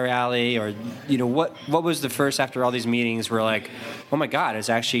Slaughter Alley, or what was the first after all these meetings? We're like, oh my God, it's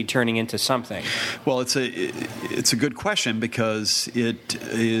actually turning into something. Well, it's a good question because it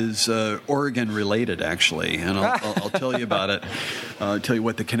is Oregon related actually, and I'll tell you about it. Tell you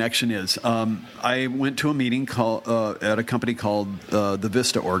what the connection is. I went to a meeting at a company called the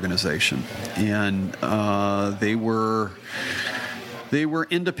Vista Organization, and they were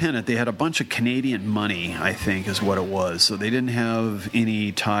independent. They had a bunch of Canadian money, I think, is what it was. So they didn't have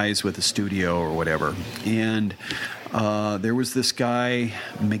any ties with the studio or whatever. And there was this guy,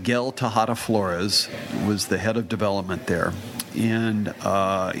 Miguel Tejada Flores, was the head of development there. And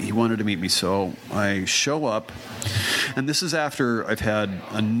he wanted to meet me, so I show up. And this is after I've had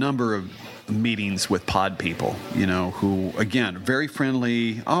a number of meetings with pod people, who, again, very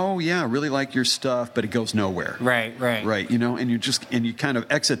friendly. Oh, yeah, really like your stuff, but it goes nowhere. Right. And you kind of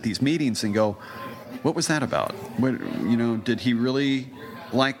exit these meetings and go, what was that about? What, did he really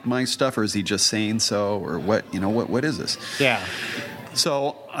like my stuff, or is he just saying so, or what? What is this? Yeah.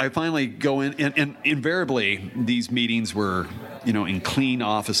 So I finally go in, and invariably these meetings were, in clean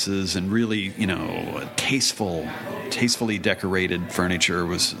offices and really, tastefully decorated furniture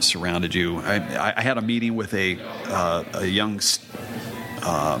was surrounded you. I had a meeting with a young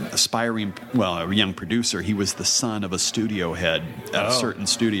a young producer. He was the son of a studio head at a certain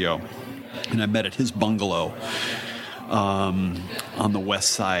studio, and I met at his bungalow on the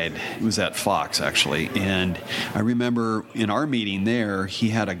west side. It was at Fox, actually. And I remember in our meeting there, he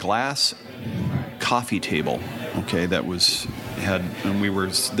had a glass coffee table, that was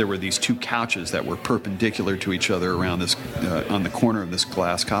there were these two couches that were perpendicular to each other around this on the corner of this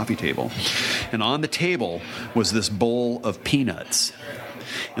glass coffee table, and on the table was this bowl of peanuts.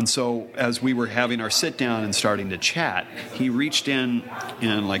 And so as we were having our sit down and starting to chat, he reached in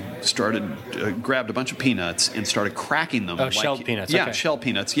and grabbed a bunch of peanuts and started cracking them. Oh, shelled peanuts. Yeah, okay. shelled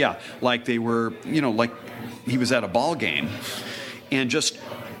peanuts. Yeah, like they were, like he was at a ball game, and just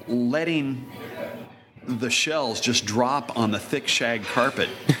letting the shells just drop on the thick shag carpet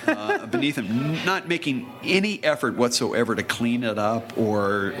beneath him, not making any effort whatsoever to clean it up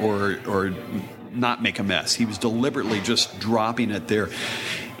or not make a mess. He was deliberately just dropping it there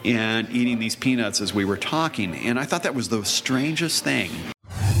and eating these peanuts as we were talking. And I thought that was the strangest thing.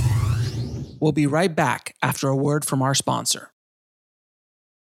 We'll be right back after a word from our sponsor.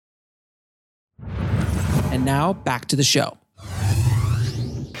 And now back to the show.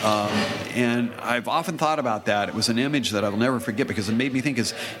 And I've often thought about that. It was an image that I'll never forget because it made me think,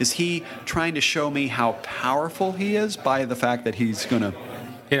 is he trying to show me how powerful he is by the fact that he's going to...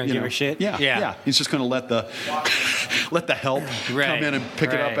 He don't give a shit? Yeah. He's just going to let the help come in and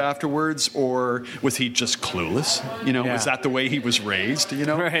pick it up afterwards, or was he just clueless? Was that the way he was raised? I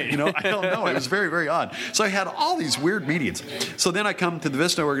don't know. It was very, very odd. So I had all these weird meetings. So then I come to the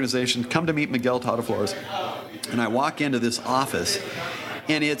Vista organization, come to meet Miguel Tadaflores, and I walk into this office,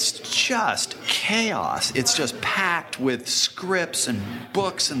 and it's just chaos. It's just packed with scripts and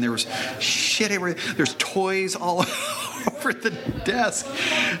books, and there's shit everywhere. There's toys all over the desk.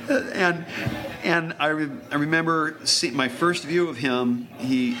 And I remember seeing my first view of him.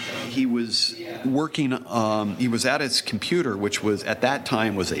 He was working. He was at his computer, which was at that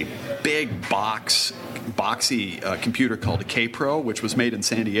time was a big boxy computer called a K-Pro, which was made in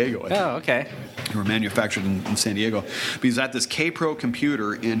San Diego. Oh, okay. They were manufactured in San Diego. But he's at this K-Pro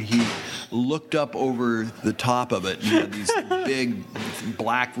computer, and he looked up over the top of it, and he had these big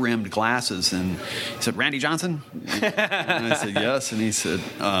black-rimmed glasses, and he said, "Randy Johnson?" And I said, "Yes." And he said,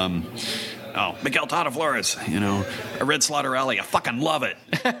 Miguel Tadaflores, a Red Slaughter Alley. I fucking love it.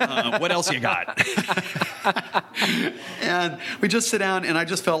 What else you got? And we just sit down, and I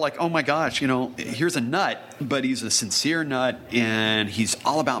just felt like, oh my gosh, here's a nut, but he's a sincere nut, and he's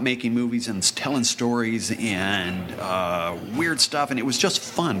all about making movies and telling stories and weird stuff, and it was just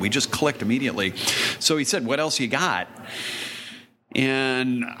fun. We just clicked immediately. So he said, "What else you got?"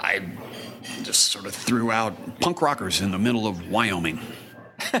 And I just sort of threw out punk rockers in the middle of Wyoming.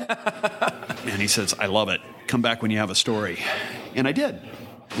 And he says, "I love it. Come back when you have a story." And I did.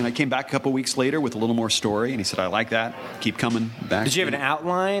 And I came back a couple weeks later with a little more story, and he said, "I like that. Keep coming back." Did you have an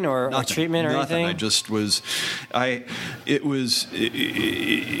outline or a treatment or nothing. anything? I just was. It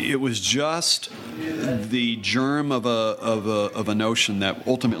was just the germ of a notion that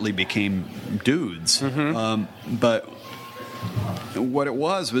ultimately became Dudes. Mm-hmm. But what it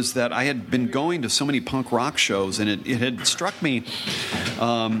was that I had been going to so many punk rock shows, and it had struck me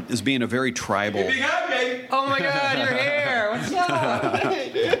as being a very tribal. Oh my God, you're here! What's up?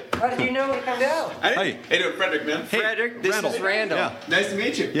 How did you know to come down? Hey, doing Frederick, man. Hey, Frederick, this is Randall. Yeah. Nice to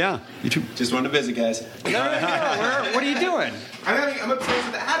meet you. Yeah, you too. Just wanted to visit, guys. No. What are you doing? I'm upstairs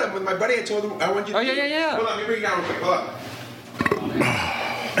with Adam with my buddy. I told him I want you to. Oh, yeah. Hold on, let me bring you down real quick. Hold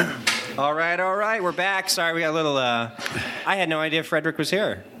on. All right. We're back. Sorry, we got a little. I had no idea Frederick was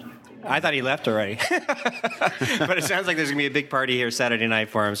here. I thought he left already. But it sounds like there's going to be a big party here Saturday night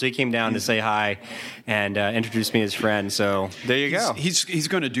for him. So he came down to say hi and introduce me as friend. So there you go. He's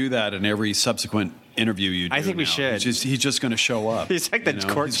going to do that in every substitute interview you do. I think we should. He's just going to show up. He's like the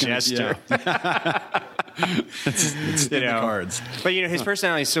court jester. It's in the cards. But his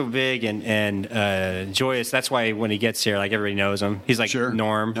personality is so big and joyous. That's why when he gets here, like everybody knows him. He's like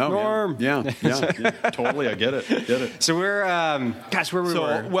Norm. Oh, Norm. Yeah, totally. I get it. So we're, where we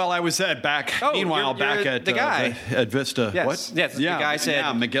were. Well, I was back. Meanwhile, back at the guy at Vista. Yes. What? Yes. The guy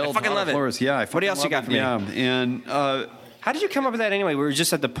said, Miguel. I fucking love it. Yeah. What else you got for me? Yeah, and. How did you come up with that anyway? We were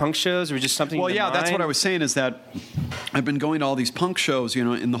just at the punk shows? Or just something? Well, yeah, mind? that's what I was saying. Is that I've been going to all these punk shows,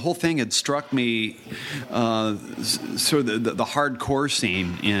 and the whole thing had struck me, sort of the hardcore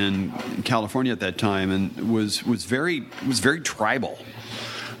scene in California at that time, and was very tribal.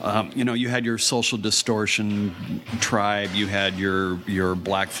 You had your Social Distortion tribe, you had your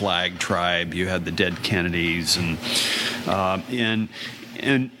Black Flag tribe, you had the Dead Kennedys,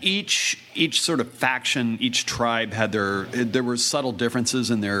 and each each sort of faction, each tribe had there were subtle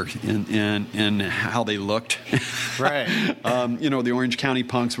differences in their in how they looked. Right. The Orange County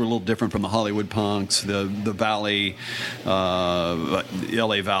punks were a little different from the Hollywood punks. The Valley,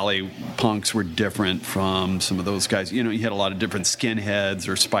 LA Valley punks were different from some of those guys. You had a lot of different skinheads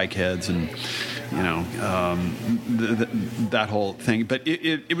or spike heads, and that whole thing. But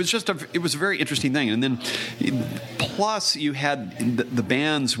it was just it was a very interesting thing. And then plus you had the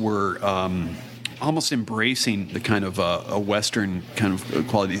bands were almost embracing the kind of a Western kind of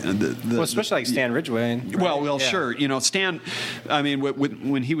quality. Especially like Stan Ridgway. Well, yeah. Sure. Stan, I mean,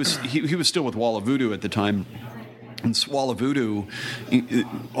 when he was still with Wall of Voodoo at the time. And Wall of Voodoo,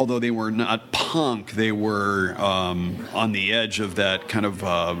 although they were not punk, they were on the edge of that kind of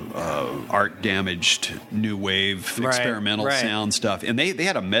art-damaged new wave experimental sound stuff. And they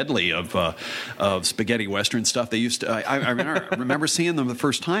had a medley of spaghetti western stuff. They used to. I remember seeing them the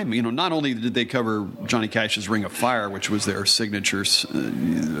first time. Not only did they cover Johnny Cash's "Ring of Fire," which was their signature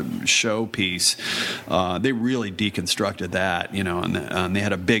show piece, they really deconstructed that. And they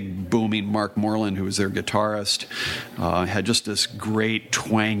had a big booming Mark Moreland, who was their guitarist. Had just this great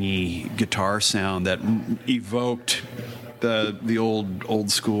twangy guitar sound that evoked the old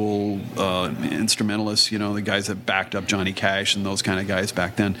school instrumentalists, the guys that backed up Johnny Cash and those kind of guys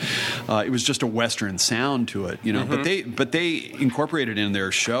back then. It was just a Western sound to it, Mm-hmm. But they incorporated in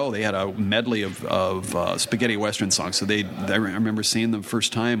their show. They had a medley of spaghetti Western songs. So I remember seeing them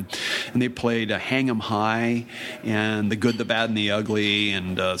first time, and they played "Hang 'Em High" and "The Good, the Bad, and the Ugly"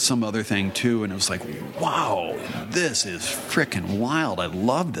 and some other thing too. And it was like, wow, this is frickin' wild. I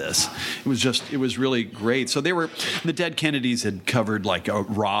love this. It was really great. So the Dead Kennedys had covered like a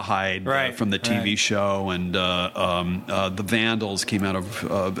Rawhide from the TV show, and the Vandals came out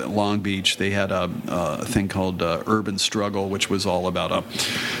of Long Beach. They had a thing called Urban Struggle, which was all about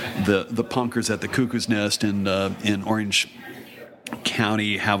the punkers at the Cuckoo's Nest in Orange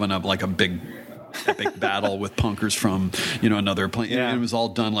County having a big epic battle with punkers from another place. Yeah. It was all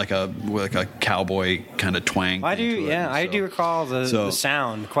done like a cowboy kind of twang. I do recall the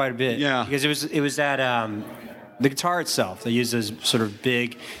sound quite a bit. Yeah, because it was that. The guitar itself, they use those sort of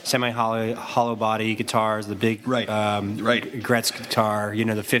big, semi-hollow body guitars, the big Gretsch guitar, the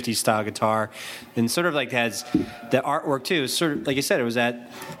 50s style guitar, and sort of like has the artwork too. Sort of like you said, it was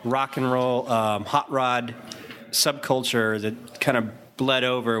that rock and roll, hot rod subculture that kind of bled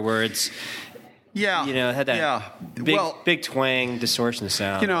over, where it's. Yeah, it had that big twang distortion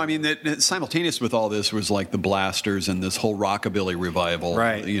sound. Simultaneous with all this was like the Blasters and this whole rockabilly revival,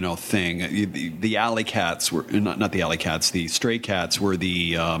 thing. The Alley Cats were not the Alley Cats. The Stray Cats were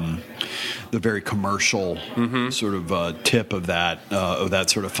the very commercial sort of tip of that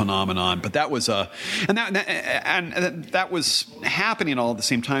sort of phenomenon. But that was and that was happening all at the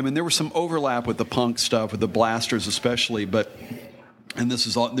same time. And there was some overlap with the punk stuff, with the Blasters especially, but. And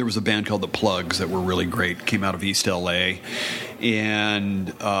there was a band called the Plugs that were really great. Came out of East LA,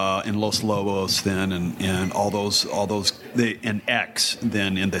 and Los Lobos then, and all those and X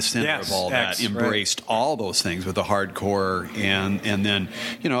then in the center of all that embraced all those things with the hardcore, and then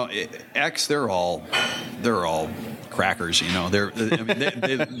X they're all crackers,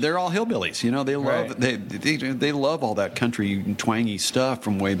 they're all hillbillies, they love all that country twangy stuff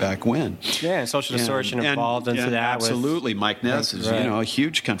from way back when. Yeah, and Social Distortion involved into that. Absolutely, Mike Ness is a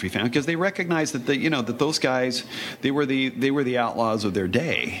huge country fan, because they recognize that that those guys they were the outlaws of their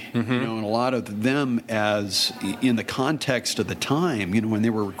day, and a lot of them, as in the context of the time, when they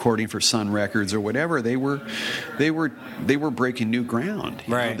were recording for Sun Records or whatever, they were breaking new ground.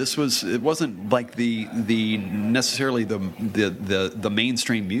 Right. It wasn't like the necessarily the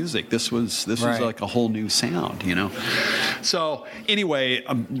mainstream music. This was like a whole new sound, So anyway,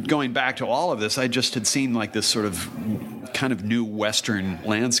 going back to all of this, I just had seen like this sort of kind of new Western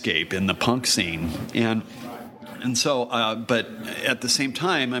landscape in the punk scene, and so, but at the same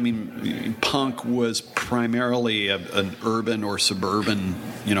time, I mean, punk was primarily an urban or suburban,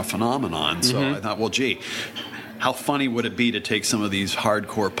 phenomenon. So I thought, well, gee. How funny would it be to take some of these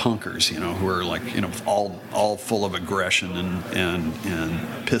hardcore punkers, who are like, all full of aggression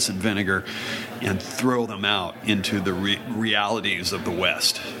and piss and vinegar, and throw them out into the realities of the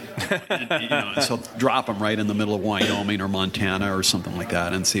West. And so drop them right in the middle of Wyoming or Montana or something like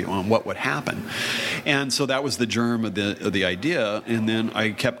that, and see what would happen. And so that was the germ of the idea. And then I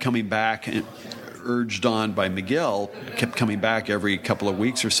kept coming back urged on by Miguel, kept coming back every couple of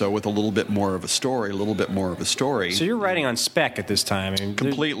weeks or so with a little bit more of a story, So you're writing on spec at this time. I mean,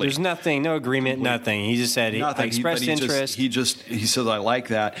 Completely. There's nothing, no agreement, nothing. He just said, I expressed interest. He said, I like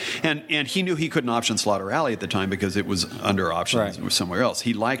that. And he knew he couldn't option Slaughter Alley at the time because it was under options. It was somewhere else.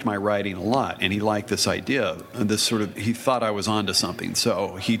 He liked my writing a lot, and he liked this idea. This sort of, he thought I was onto something.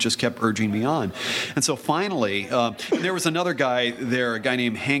 So he just kept urging me on. And so finally, there was another guy there, a guy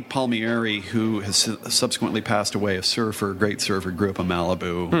named Hank Palmieri, who has subsequently passed away, a surfer, great surfer, grew up in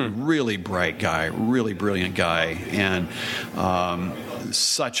Malibu, really bright guy, really brilliant guy, and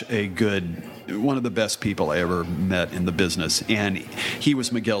such a good, one of the best people I ever met in the business. And he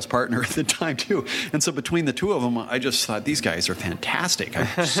was Miguel's partner at the time, too. And so between the two of them, I just thought, these guys are fantastic.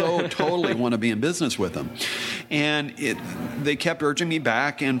 I so totally want to be in business with them. And they kept urging me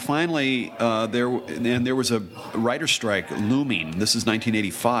back. And finally, there was a writer's strike looming. This is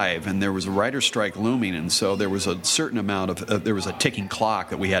 1985, and there was a writer's strike looming. And so there was a certain amount of, there was a ticking clock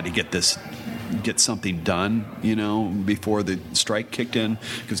that we had to get something done, before the strike kicked in,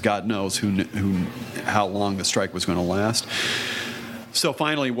 because God knows how long the strike was going to last. So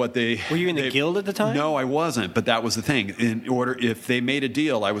finally, were you in the guild at the time? No, I wasn't. But that was the thing. If they made a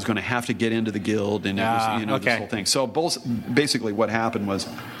deal, I was going to have to get into the guild, and it was this whole thing. So basically, what happened was,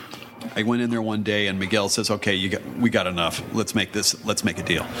 I went in there one day, and Miguel says, "Okay, we got enough. Let's make a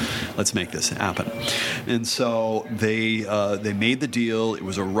deal. Let's make this happen." And so they made the deal. It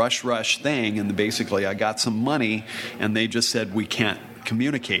was a rush thing, and basically I got some money, and they just said, "We can't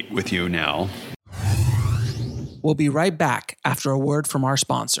communicate with you now." We'll be right back after a word from our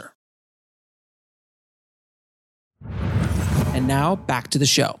sponsor. And now back to the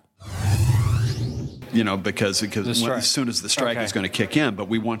show. Because as soon as the strike is going to kick in, but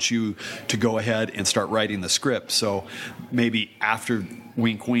we want you to go ahead and start writing the script. So maybe after,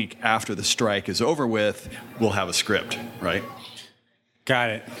 wink, wink, after the strike is over with, we'll have a script, right?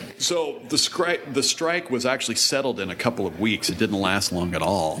 Got it. So the strike was actually settled in a couple of weeks. It didn't last long at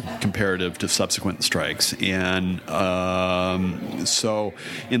all, comparative to subsequent strikes. And so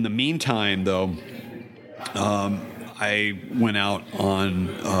in the meantime, though, I went out on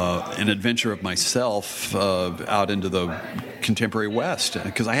an adventure of myself out into the contemporary West,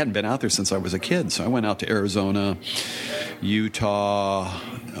 because I hadn't been out there since I was a kid. So I went out to Arizona, Utah,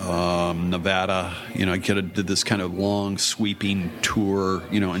 Nevada. I did this kind of long sweeping tour,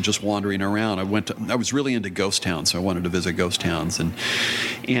 and just wandering around. I was really into ghost towns, so I wanted to visit ghost towns, and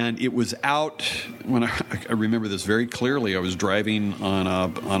it was out when I remember this very clearly. I was driving on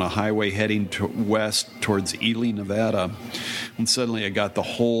a highway heading west towards Ely, Nevada, and suddenly I got the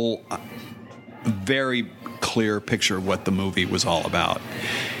whole very clear picture of what the movie was all about.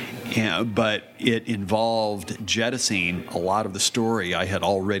 Yeah, but it involved jettisoning a lot of the story I had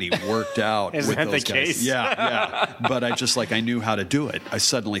already worked out with that those the guys. Case? Yeah. But I knew how to do it. I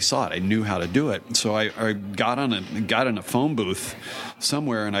suddenly saw it. I knew how to do it. So I got in a phone booth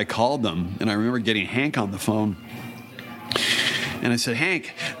somewhere, and I called them. And I remember getting Hank on the phone. And I said,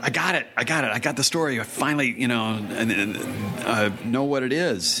 "Hank, I got it. I got the story. I finally, I know what it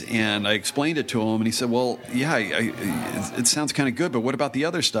is." And I explained it to him, and he said, "Well, yeah, it sounds kind of good, but what about the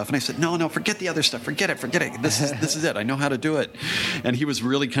other stuff?" And I said, "No, forget the other stuff. Forget it. This is it. I know how to do it." And he was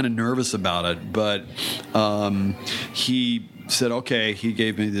really kind of nervous about it, but he said, okay, he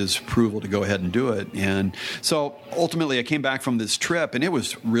gave me his approval to go ahead and do it. And so ultimately I came back from this trip, and it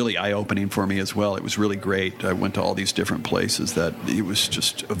was really eye-opening for me as well. It was really great. I went to all these different places that it was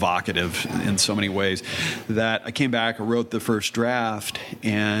just evocative in so many ways that I came back, I wrote the first draft,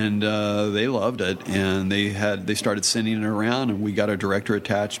 and they loved it. And they started sending it around, and we got a director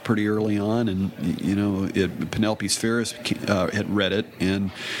attached pretty early on. And, Penelope Spheris had read it,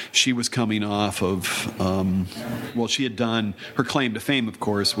 and she was coming off of, she had done, her claim to fame, of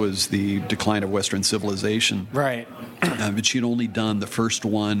course, was the decline of Western civilization. Right. But she had only done the first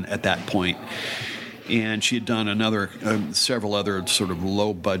one at that point. And she had done several other sort of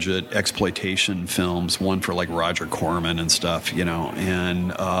low-budget exploitation films, one for like Roger Corman and stuff, And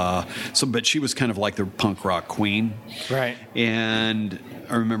but she was kind of like the punk rock queen. Right. And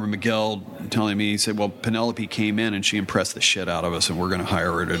I remember Miguel telling me, he said, "Well, Penelope came in and she impressed the shit out of us, and we're going to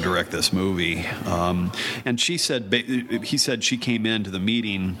hire her to direct this movie." And he said she came into the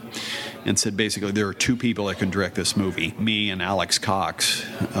meeting and said basically there are two people that can direct this movie, me and Alex Cox,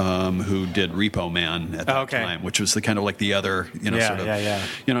 who did Repo Man at that time, which was the kind of like the other,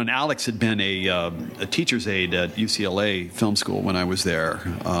 And Alex had been a teacher's aide at UCLA Film School when I was there.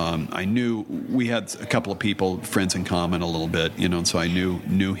 I knew we had a couple of people, friends in common a little bit, and so I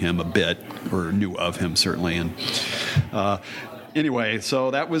knew him a bit, or knew of him certainly, and anyway,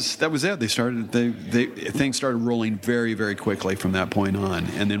 so that was it. Things started rolling very, very quickly from that point on.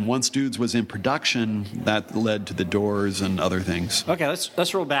 And then once Dudes was in production, that led to The Doors and other things. Okay,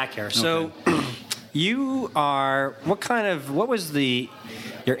 let's roll back here. So you are what was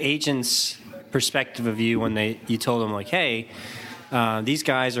your agent's perspective of you when you told them, like, hey, these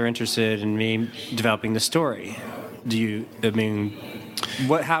guys are interested in me developing the story?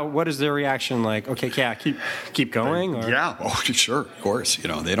 What is their reaction like? Okay, yeah, keep going? Or? Yeah, sure, of course.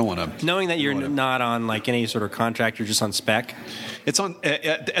 They don't want to... Knowing that you're not on like any sort of contract, you're just on spec? It's on...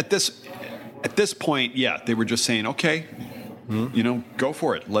 At this point, yeah, they were just saying, okay, go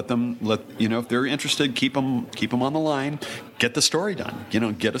for it. If they're interested, keep them on the line. Get the story done.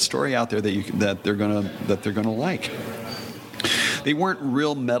 Get a story out there that they're gonna like. They weren't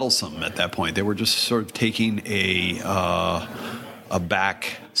real meddlesome at that point. They were just sort of taking a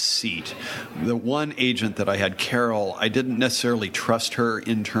back seat. The one agent that I had, Carol, I didn't necessarily trust her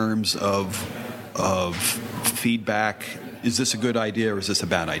in terms of feedback. Is this a good idea or is this a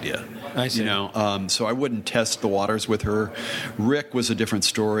bad idea? I see. So I wouldn't test the waters with her. Rick was a different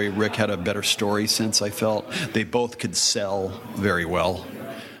story. Rick had a better story sense, I felt. They both could sell very well.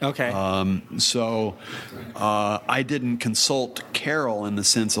 Okay. So I didn't consult Carol in the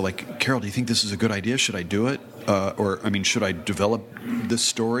sense of like, Carol, do you think this is a good idea? Should I do it? Should I develop this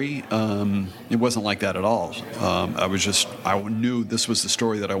story? It wasn't like that at all. I knew this was the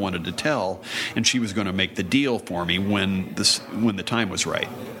story that I wanted to tell, and she was going to make the deal for me when the time was right.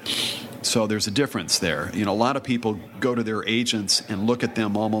 So there's a difference there. A lot of people go to their agents and look at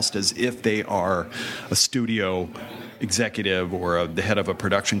them almost as if they are a studio executive or the head of a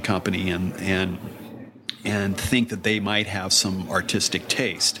production company and think that they might have some artistic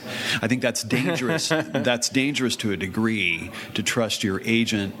taste. I think that's dangerous. That's dangerous to a degree, to trust your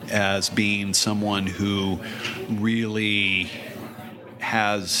agent as being someone who really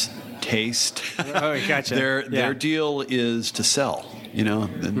has taste. Oh, gotcha. Their deal is to sell,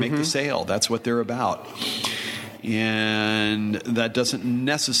 and make the sale. That's what they're about. And that doesn't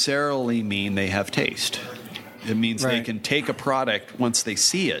necessarily mean they have taste. It means they can take a product once they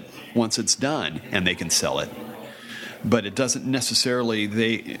see it, once it's done, and they can sell it. But it doesn't necessarily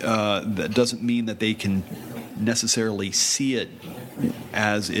that doesn't mean that they can necessarily see it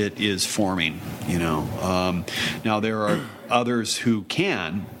as it is forming. Now there are others who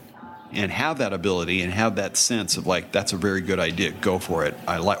can and have that ability and have that sense of like, that's a very good idea, go for it.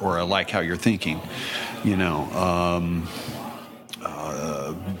 I like how you're thinking.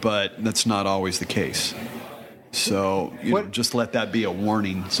 But that's not always the case. So just let that be a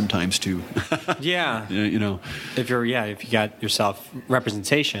warning sometimes too. Yeah. If you got yourself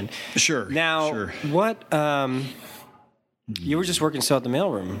representation. Sure. Now, what? You were just working still at the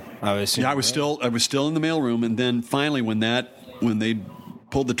mailroom, I was assuming. Yeah, I was still in the mailroom, and then finally when they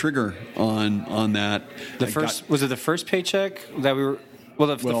pulled the trigger on that, was it the first paycheck that we were?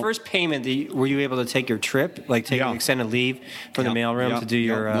 Well, the first payment, were you able to take your trip, like take an extended leave from the mailroom to do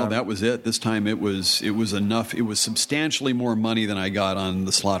your? No, that was it. This time it was enough. It was substantially more money than I got on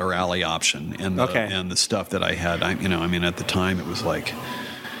the Slaughter Alley option and the stuff that I had. At the time it was like,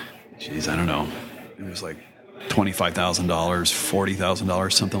 geez, I don't know, it was like $25,000,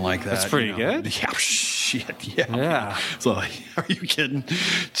 $40,000, something like that. That's pretty good. Yeah, shit. Yeah. So, are you kidding?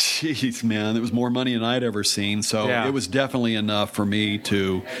 Jeez, man, it was more money than I'd ever seen. So it was definitely enough for me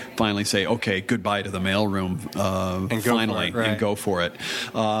to finally say, okay, goodbye to the mailroom, and go for it.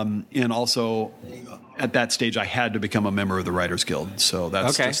 And also, at that stage, I had to become a member of the Writers Guild. So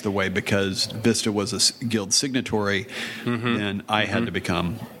that's just the way, because Vista was a guild signatory, and I had to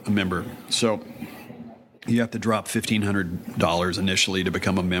become a member. So you have to drop $1,500 initially to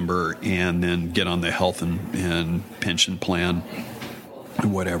become a member, and then get on the health and pension plan,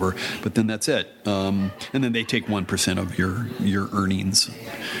 whatever. But then that's it. And then they take 1% of your earnings,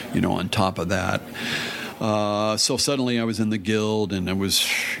 on top of that. So suddenly I was in the guild, and it was,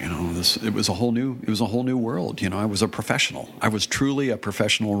 it was a whole new world. I was a professional. I was truly a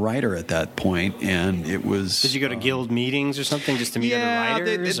professional writer at that point, and it was. Did you go to guild meetings or something just to meet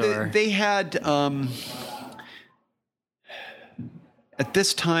other writers? They had. At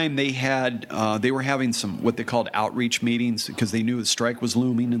this time, they were having some what they called outreach meetings, because they knew the strike was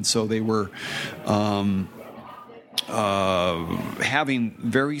looming, and so they were having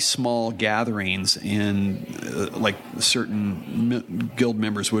very small gatherings, and like certain guild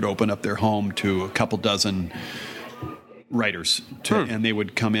members would open up their home to a couple dozen writers, and they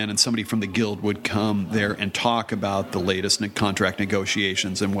would come in, and somebody from the guild would come there and talk about the latest contract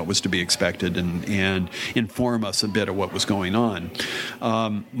negotiations and what was to be expected, and inform us a bit of what was going on.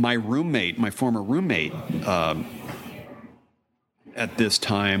 My former roommate, at this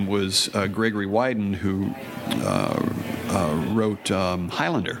time was Gregory Wyden, who wrote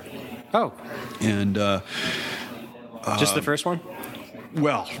Highlander. Oh. And just the first one?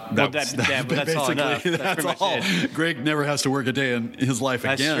 Well, that's all enough. That's all. Greg never has to work a day in his life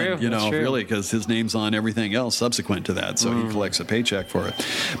again, true. really, because his name's on everything else subsequent to that, so he collects a paycheck for it.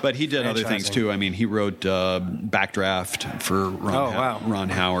 But he did other things too. I mean, he wrote Backdraft for Ron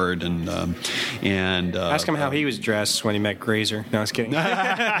Howard, and ask him how he was dressed when he met Grazer. No, I was kidding.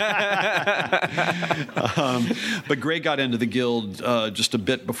 But Greg got into the Guild just a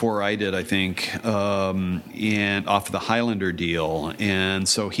bit before I did, I think, and off the Highlander deal. And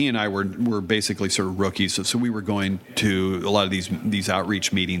so he and I were basically sort of rookies. So we were going to a lot of these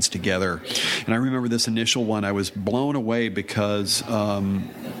outreach meetings together. And I remember this initial one, I was blown away because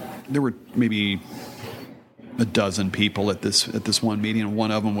there were maybe a dozen people at this one meeting, and one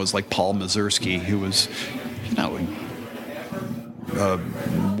of them was like Paul Mazursky, who was, a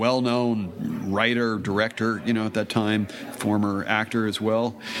well-known writer, director, at that time, former actor as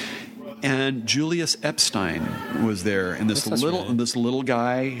well. And Julius Epstein was there, and this little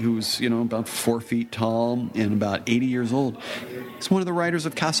guy who's about 4 feet tall and about 80 years old. He's one of the writers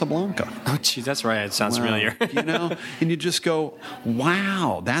of Casablanca. Oh, geez, that's right. It sounds familiar. And you just go,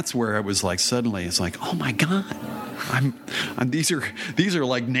 wow. That's where I was like, suddenly, it's like, oh my God, these are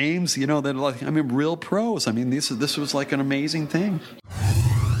like names, that like real pros. I mean, this was like an amazing thing.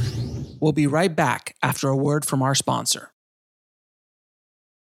 We'll be right back after a word from our sponsor.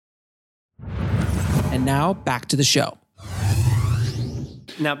 And now, back to the show.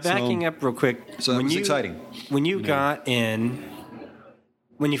 Now, backing up real quick. So that was exciting. When you got in,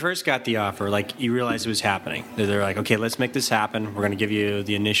 when you first got the offer, like, you realized it was happening. They're like, okay, let's make this happen. We're going to give you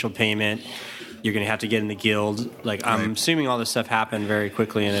the initial payment. You're going to have to get in the Guild. Like, I'm assuming all this stuff happened very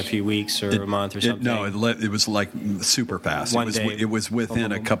quickly in a few weeks or a month or something. It was like super fast. One day. It was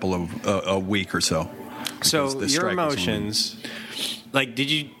within a couple of a week or so. So your emotions, like,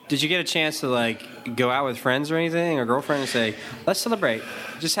 did you get a chance to like go out with friends or anything, or girlfriend, and say, let's celebrate?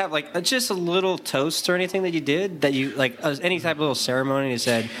 Just have like just a little toast or anything that you did, that you like any type of little ceremony that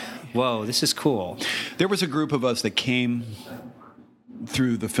said, whoa, this is cool. There was a group of us that came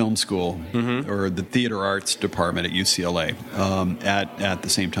through the film school or the theater arts department at UCLA at the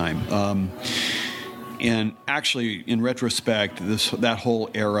same time. And actually, in retrospect, that whole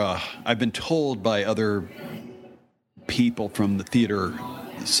era, I've been told by other people from the theater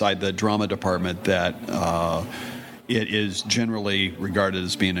side, the drama department, that it is generally regarded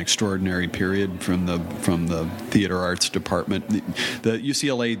as being an extraordinary period from the theater arts department. The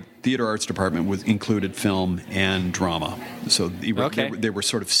UCLA theater arts department included film and drama, so they were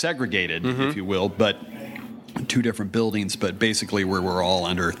sort of segregated, if you will, but two different buildings, but basically we're all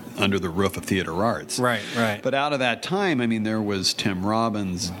under the roof of theater arts. Right. But out of that time, there was Tim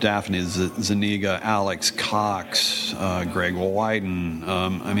Robbins, Daphne Zuniga, Alex Cox, Greg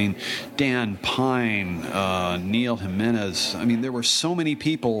Wyden, Dan Pine, Neil Jimenez. There were so many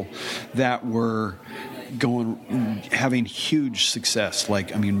people that were having huge success,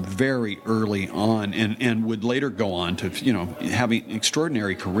 very early on, and would later go on to, having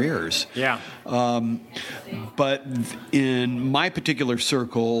extraordinary careers. Yeah. But in my particular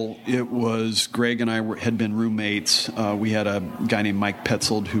circle, it was Greg and I had been roommates. We had a guy named Mike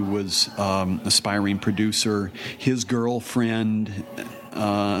Petzold who was aspiring producer. His girlfriend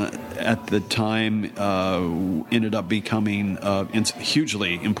at the time ended up becoming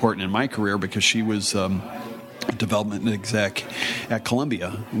hugely important in my career, because she was development exec at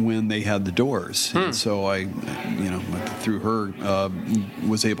Columbia when they had the Doors. And so I, through her,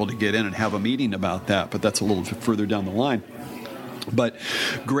 was able to get in and have a meeting about that, but that's a little further down the line. But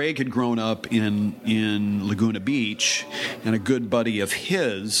Greg had grown up in Laguna Beach, and a good buddy of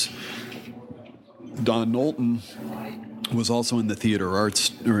his, Don Knowlton, was also in the theater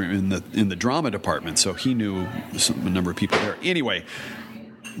arts, or in the drama department, so he knew a number of people there. Anyway,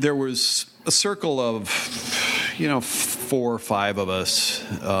 there was a circle of 4 or 5 of us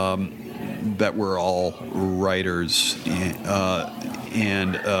that were all writers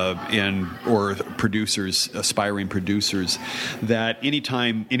and or producers, aspiring producers, that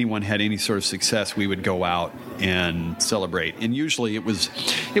anytime anyone had any sort of success, we would go out and celebrate. And usually it was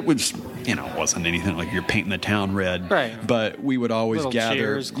it wasn't anything like you're painting the town red, right? But we would always little gather.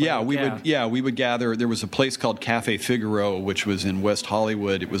 Cheers, we would gather. There was a place called Cafe Figaro, which was in West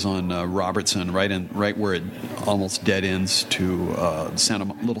Hollywood. It was on Robertson, right where it almost dead ends to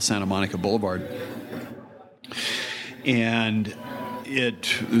Little Santa Monica Boulevard. And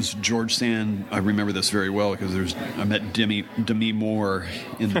it was George Sand. I remember this very well because I met Demi Moore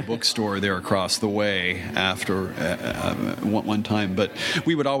in the bookstore there across the way after one time. But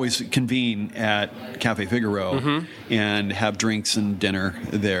we would always convene at Cafe Figaro and have drinks and dinner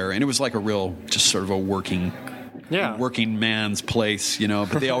there, and it was like a real, just sort of a working man's place,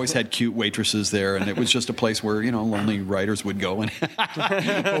 but they always had cute waitresses there, and it was just a place where, lonely writers would go and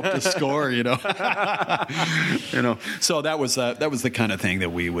hope to score, So that was the kind of thing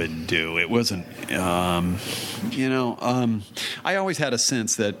that we would do. It wasn't, I always had a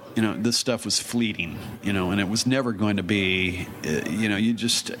sense that, this stuff was fleeting, and it was never going to be,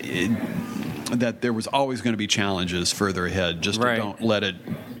 that there was always going to be challenges further ahead, just to don't let it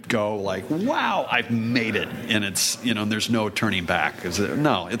go like, wow, I've made it, and it's, there's no turning back.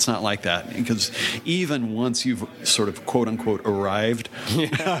 No, it's not like that, because even once you've sort of quote unquote arrived,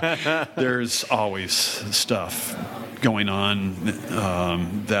 there's always stuff going on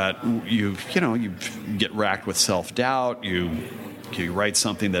that you get racked with self-doubt. You write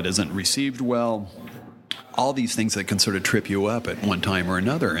something that isn't received well. All these things that can sort of trip you up at one time or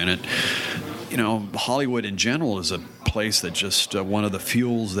another, and it. Hollywood in general is a place that just one of the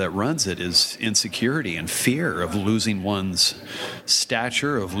fuels that runs it is insecurity and fear of losing one's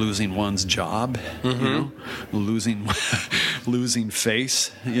stature, of losing one's job, losing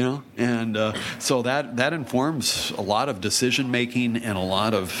face, and so that informs a lot of decision making and a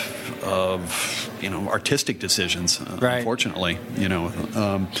lot of artistic decisions, unfortunately,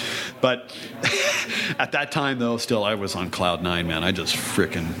 but at that time though, still I was on cloud nine, man. I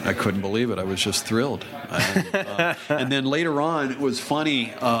couldn't believe it. I was just thrilled. And then later on, it was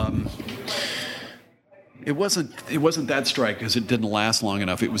funny. It wasn't that strike, because it didn't last long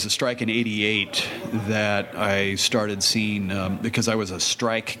enough. It was a strike in '88 that I started seeing, because I was a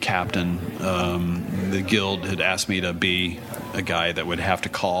strike captain. The guild had asked me to be a guy that would have to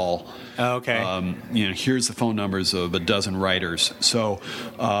call. Oh, okay. Here's the phone numbers of a dozen writers. So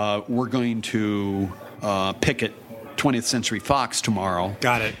we're going to picket 20th Century Fox tomorrow.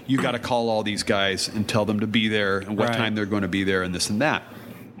 Got it. You got to call all these guys and tell them to be there and what time they're going to be there and this and that.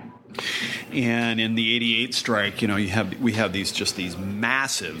 And in the '88 strike, we have these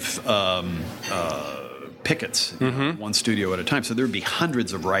massive pickets, one studio at a time. So there'd be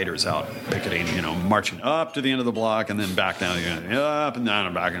hundreds of writers out picketing, marching up to the end of the block and then back down, up and down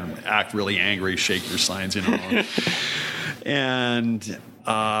and back, and act really angry, shake your signs, And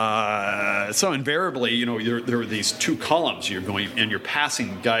so invariably, there are these two columns you're going, and you're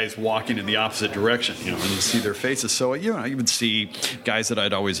passing guys walking in the opposite direction, and you see their faces. So, you would see guys that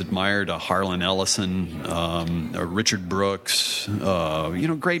I'd always admired, Harlan Ellison, Richard Brooks,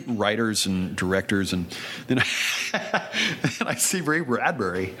 great writers and directors. And then I see Ray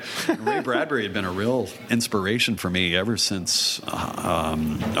Bradbury. Ray Bradbury had been a real inspiration for me ever since, it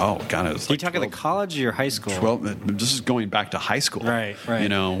was you talking like college or high school? This is going back to high school. Right.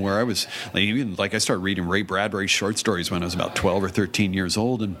 Where I was, I started reading Ray Bradbury short stories when I was about 12 or 13 years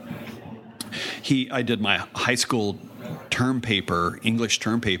old, and I did my high school English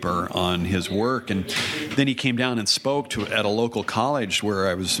term paper on his work, and then he came down and spoke at a local college where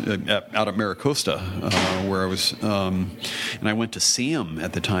I was out at Maricosta, where I was, and I went to see him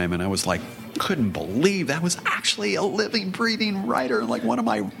at the time, and I was like, couldn't believe that was actually a living, breathing writer, like one of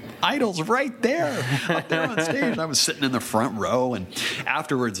my idols right there, up there on stage. And I was sitting in the front row, and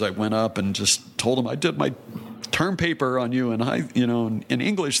afterwards I went up and just told him I did my term paper on you in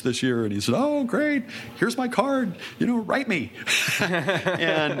English this year, and he said, "Oh, great! Here's my card. Write me."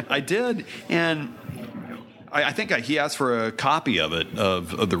 And I did, and I think he asked for a copy of it,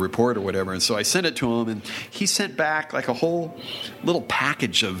 of the report or whatever, and so I sent it to him, and he sent back like a whole little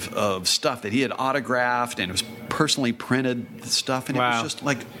package of stuff that he had autographed, and it was personally printed stuff, and It was just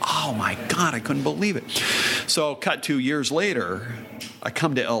like, oh my God, I couldn't believe it. So cut 2 years later, I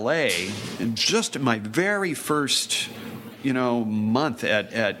come to L.A., and just in my very first, month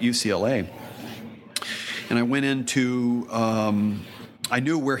at UCLA, and I went into... I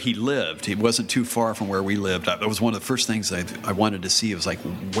knew where he lived. He wasn't too far from where we lived. That was one of the first things I wanted to see. It was like,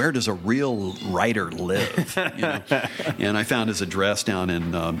 where does a real writer live? And I found his address down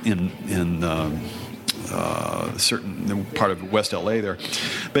in a certain part of West LA there.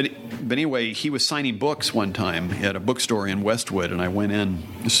 But anyway, he was signing books one time at a bookstore in Westwood, and I went in.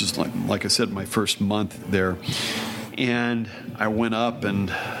 This is like I said, my first month there. And I went up,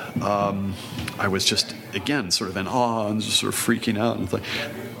 and I was just, again, sort of in awe and just sort of freaking out. And,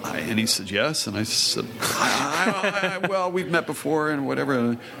 and he said, yes. And I said, well, we've met before and whatever.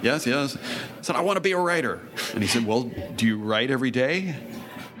 And, yes. I said, I want to be a writer. And he said, well, do you write every day?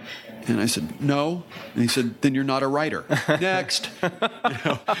 And I said, no. And he said, then you're not a writer. Next. And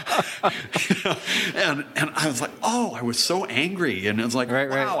I was like, oh, I was so angry. And I was like,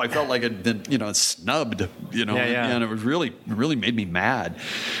 wow, I felt like I'd been, snubbed, and it was really made me mad.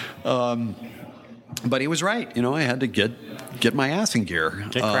 But he was right. I had to get my ass in gear.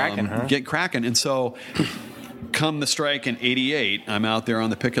 Get cracking, huh? Get cracking. And so come the strike in 88, I'm out there on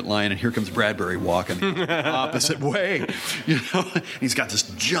the picket line, and here comes Bradbury walking the opposite way. He's got this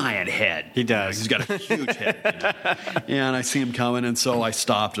giant head. He does. He's got a huge head. And I see him coming, and so I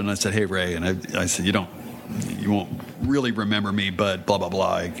stopped and I said, hey, Ray, and I said, you won't really remember me, but blah, blah,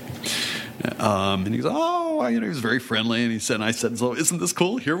 blah. And he goes, oh, he was very friendly. And I said, so isn't this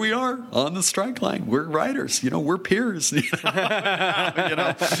cool? Here we are on the strike line. We're writers, we're peers. But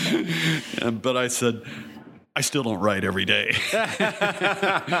I said, I still don't write every day. So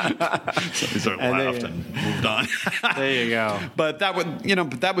he sort of laughed and moved on. There you go. But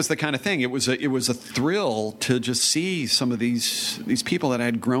that was the kind of thing. It was a thrill to just see some of these people that I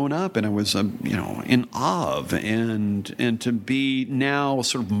had grown up, and I was in awe of, and to be now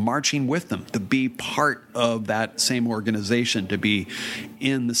sort of marching with them, to be part of that same organization, to be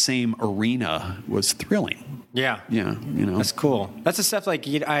in the same arena was thrilling. Yeah. Yeah. That's cool. That's the stuff like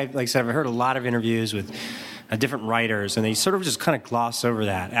I said, I've heard a lot of interviews with different writers, and they sort of just kind of gloss over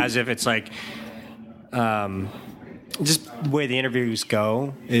that as if it's like just the way the interviews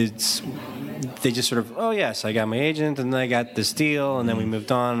go. They just sort of, oh yes, I got my agent, and then I got this deal, and then we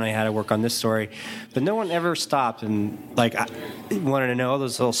moved on, and I had to work on this story. But no one ever stopped and I wanted to know all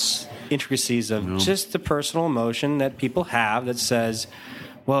those little intricacies of just the personal emotion that people have that says,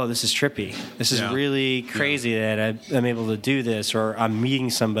 whoa, this is trippy. This is really crazy that I'm able to do this, or I'm meeting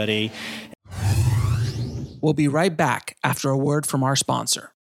somebody. We'll be right back after a word from our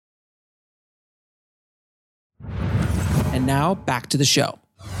sponsor. And now back to the show.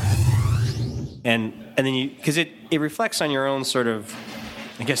 And then because it reflects on your own sort of,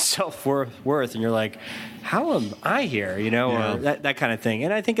 I guess, self-worth, and you're like, how am I here? Or that kind of thing.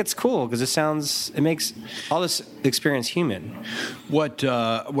 And I think it's cool because it makes all this experience human. What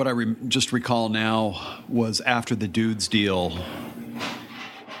I just recall now was after the Dudes deal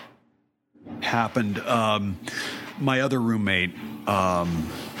happened, my other roommate,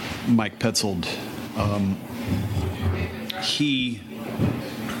 Mike Petzold, he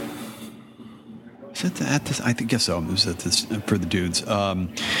I guess so. It was at this for the Dudes.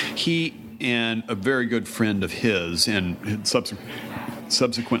 He and a very good friend of his, and had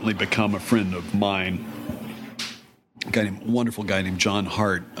subsequently become a friend of mine, wonderful guy named John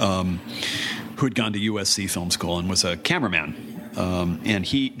Hart, who had gone to USC Film School and was a cameraman. And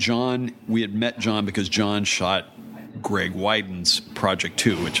we had met John because John shot Greg Wyden's Project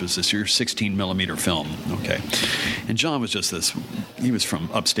 2, which was this year's 16-millimeter film. Okay. And John was just he was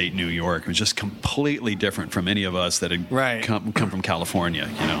from upstate New York. It was just completely different from any of us that had come from California,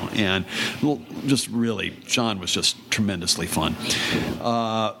 And just really, John was just tremendously fun.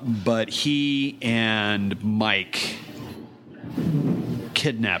 But he and Mike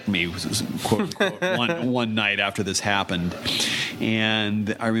kidnapped me, quote unquote, one night after this happened.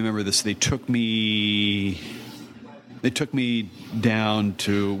 And I remember this. They took me down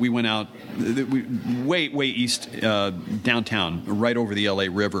to, we went out way east, downtown, right over the LA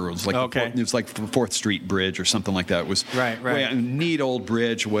River. It was like it was like the 4th Street Bridge or something like that. It was a neat old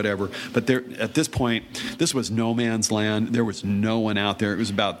bridge or whatever. But at this point, this was no man's land. There was no one out there. It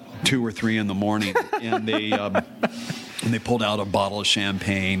was about 2 or 3 in the morning, and they pulled out a bottle of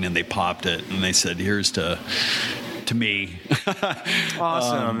champagne and they popped it, and they said, "Here's to me."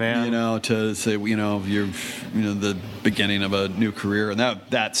 Awesome, man. To say, you're, the beginning of a new career, and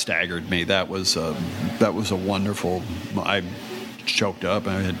that staggered me. That was a wonderful. I choked up,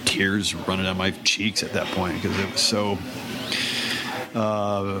 and I had tears running down my cheeks at that point because it was so.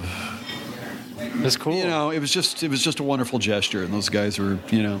 That's cool. It was just a wonderful gesture, and those guys were,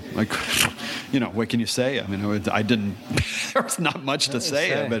 like, what can you say? I mean, I didn't. There was not much to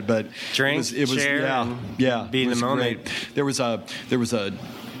say, but drink, it was share, be in the moment. Great. There was a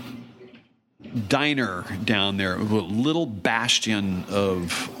diner down there, a little bastion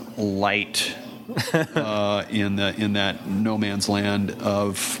of light. In that no man's land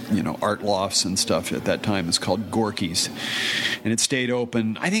of art lofts and stuff at that time. It's called Gorky's, and it stayed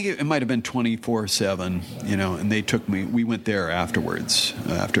open. I think it might have been 24/7. And they took me. We went there afterwards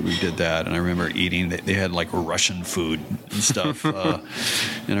after we did that, and I remember eating. They had like Russian food and stuff, and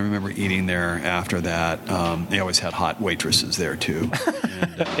I remember eating there after that. They always had hot waitresses there too.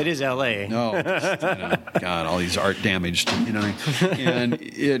 And, it is LA. No, God, all these art damaged, and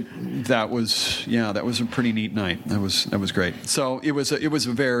that was a pretty neat night. That was great. So it was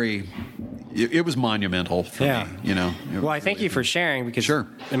monumental for me, Well, I thank you for sharing because Sure.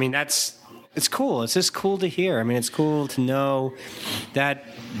 I mean it's cool. It's just cool to hear. I mean, it's cool to know that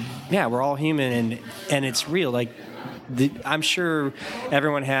we're all human and it's real. Like I'm sure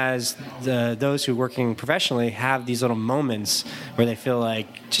everyone has those who are working professionally have these little moments where they feel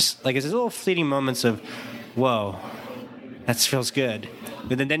like just like it's little fleeting moments of, whoa, that feels good.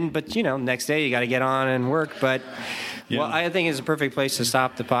 But then next day you got to get on and work. But well, I think it's a perfect place to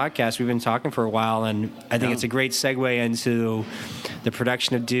stop the podcast. We've been talking for a while, and I think it's a great segue into the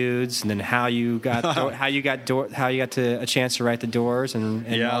production of Dudes, and then how you got to a chance to write the doors and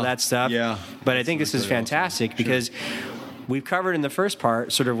all that stuff. Yeah. But I think this is fantastic because we've covered in the first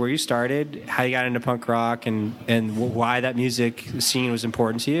part sort of where you started, how you got into punk rock, and why that music scene was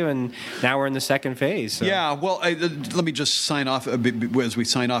important to you, and now we're in the second phase. So. Yeah, well, let me just sign off as we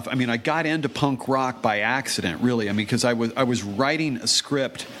sign off. I mean, I got into punk rock by accident, really. I mean, because I was writing a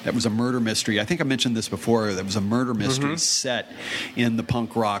script that was a murder mystery. I think I mentioned this before. That was a murder mystery set in the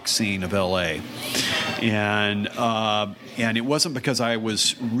punk rock scene of L.A. And it wasn't because I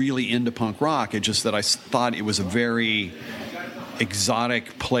was really into punk rock. It's just that I thought it was a very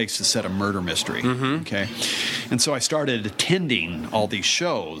exotic place to set a murder mystery. Okay, and so I started attending all these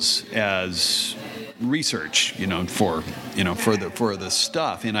shows as research, for the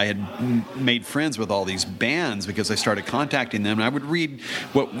stuff, and I had made friends with all these bands because I started contacting them, and I would read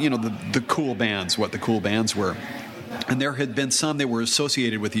what the cool bands, what the cool bands were. And there had been some that were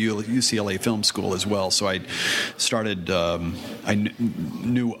associated with the UCLA Film School as well. So I started,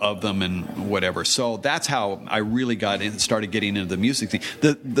 knew of them and whatever. So that's how I really started getting into the music thing.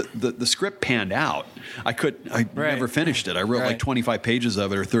 The script panned out. I never finished it. I wrote like 25 pages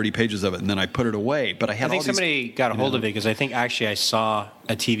of it or 30 pages of it, and then I put it away. But I think somebody got a hold of it because I think actually I saw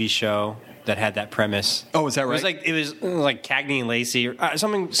a TV show that had that premise. Oh, is that right? It was like Cagney and Lacey or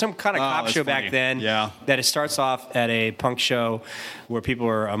some kind of cop show funny. back then. Yeah. That it starts off at a punk show where people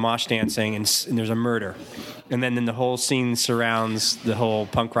are mosh dancing and there's a murder, and then the whole scene surrounds the whole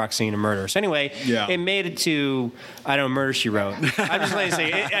punk rock scene of murder. So anyway, it made it to Murder She Wrote. I'm just going to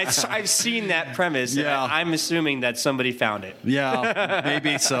say I've seen that premise. Yeah. And I'm assuming that somebody found it. Yeah,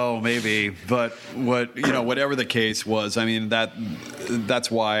 maybe so, maybe. But whatever the case was, I mean that's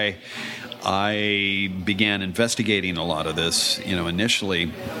why I began investigating a lot of this,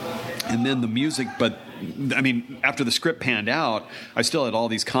 initially, and then the music. But I mean, after the script panned out, I still had all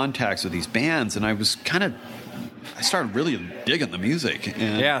these contacts with these bands, and I started really digging the music,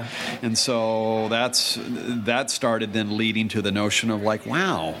 and so that started then leading to the notion of like,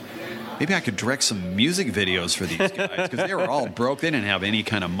 wow, maybe I could direct some music videos for these guys because they were all broke. They didn't have any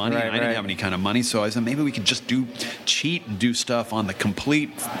kind of money. I didn't have any kind of money. So I said, maybe we could just cheat and do stuff on the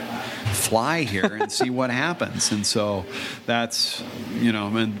complete fly here and see what happens. And so that's,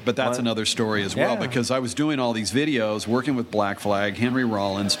 but that's another story as well, because I was doing all these videos, working with Black Flag, Henry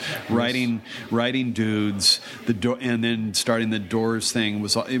Rollins, writing Dudes, and then starting the Doors thing.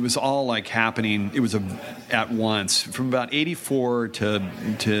 It was all like happening. It was at once from about 84 to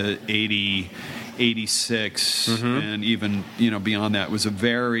 86, and even beyond that. It was a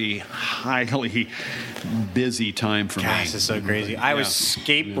very highly busy time for me. This is so crazy. I was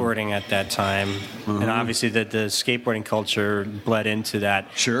skateboarding at that time, and obviously the skateboarding culture bled into that.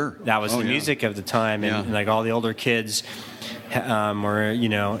 Sure, that was the music of the time, and like all the older kids were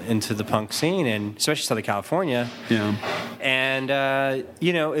into the punk scene, and especially Southern California. Yeah, and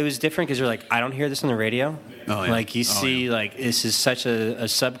it was different because you're like, I don't hear this on the radio. Oh, yeah. Like you see, like this is such a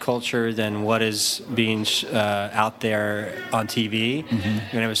subculture than what is being out there on TV,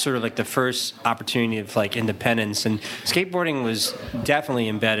 and it was sort of like the first opportunity of like independence. And skateboarding was definitely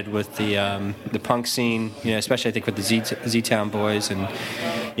embedded with the punk scene, especially I think with the Z-Town boys and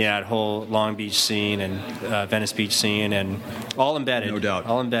that whole Long Beach scene and Venice Beach scene, and all embedded, no doubt,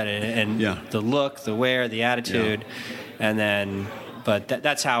 all embedded, and the look, the wear, the attitude, and then. But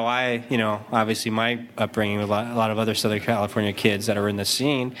that's how I, obviously my upbringing with a lot of other Southern California kids that are in the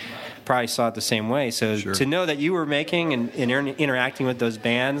scene probably saw it the same way. So to know that you were making and interacting with those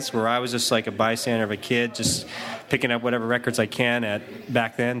bands where I was just like a bystander of a kid just picking up whatever records I can at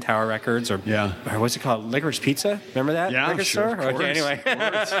back then, Tower Records or what's it called? Licorice Pizza? Remember that record store? Okay, anyway.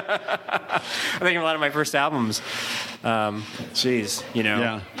 I think a lot of my first albums, the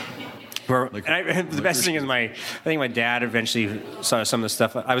best thing is I think my dad eventually saw some of the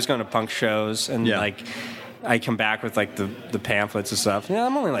stuff. I was going to punk shows and I come back with like the pamphlets and stuff.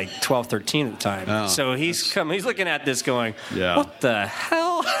 I'm only like 12, 13 at the time. So he's looking at this going, what the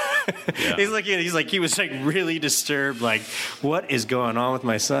hell? Yeah. He was like really disturbed. Like, what is going on with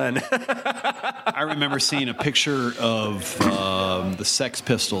my son? I remember seeing a picture of the Sex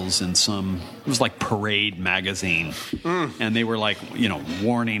Pistols in it was like Parade magazine, and they were like,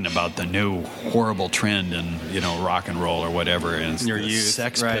 warning about the new horrible trend in rock and roll or whatever, and it's Your the youth,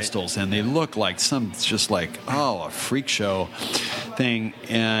 Sex right. Pistols, and they look like a freak show thing,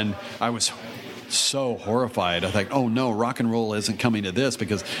 and I was so horrified. I thought, oh no, rock and roll isn't coming to this,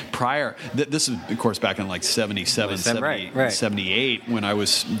 because this is of course back in like 77, 78, when I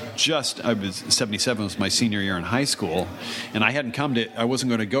was 77 was my senior year in high school, and I wasn't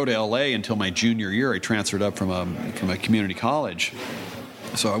going to go to LA until my junior year. I transferred up from a community college.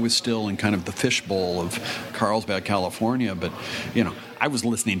 So I was still in kind of the fishbowl of Carlsbad, California, but I was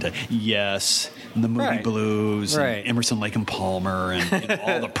listening to Yes and the Movie Blues and Emerson, Lake and Palmer and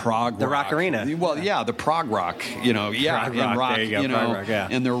all the prog rock. The rock arena. Well, yeah, the prog rock, Prog rock, there you go, prog rock, yeah.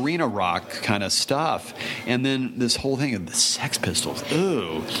 And the arena rock kind of stuff. And then this whole thing of the Sex Pistols,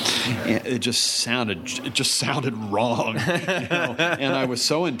 ooh, it just sounded wrong. And I was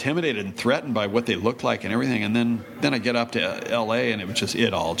so intimidated and threatened by what they looked like and everything. And then I get up to LA, and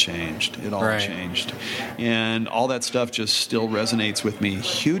it all changed. It all changed. And all that stuff just still resonates with me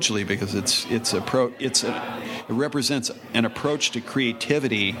hugely, because it represents an approach to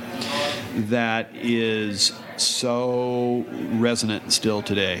creativity that is so resonant still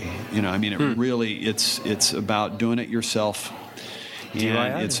today. It really it's about doing it yourself.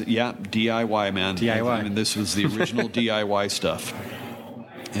 DIY? DIY, man. DIY. This was the original DIY stuff.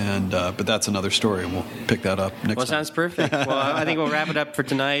 And but that's another story. We'll pick that up next time. Sounds perfect. Well, I think we'll wrap it up for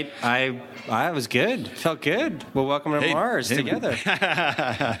tonight. I was good. Felt good. Well, welcome to Mars together.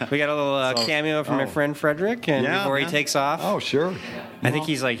 We got a little cameo from my friend Frederick, and before he takes off. Oh, sure. I think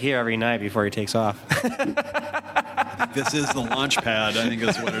he's like here every night before he takes off. This is the launch pad. I think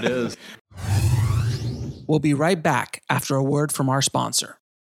that's what it is. We'll be right back after a word from our sponsor.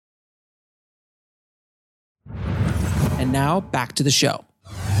 And now back to the show.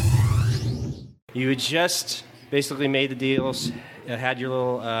 You had just basically made the deals, had your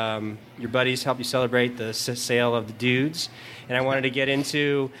little your buddies help you celebrate the sale of the Dudes, and I wanted to get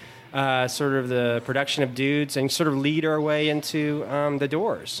into sort of the production of Dudes and sort of lead our way into The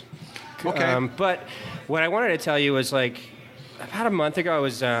Doors. Okay. But what I wanted to tell you was, like, about a month ago, I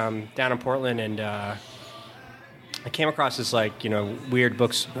was down in Portland, and I came across this weird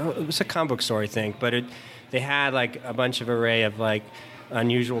books. It was a comic book store, I think, but they had like a bunch of array of like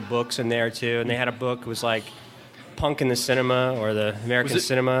unusual books in there too, and they had a book. It was like Punk in the Cinema, or the American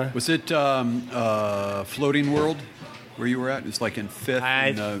Cinema. Was it Floating World, where you were at? It's like in Fifth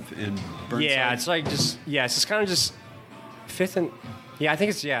in Burnside. Yeah, it's like it's just kind of just Fifth and I think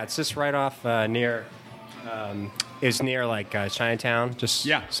it's just right off near. It was near like Chinatown. So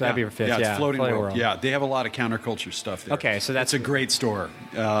that'd be Fifth. Yeah, it's Floating World. Yeah, they have a lot of counterculture stuff there. Okay, so that's a great store,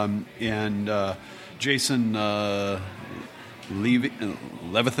 and Jason.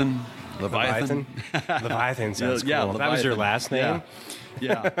 Leviathan sounds cool. Yeah, that was your last name?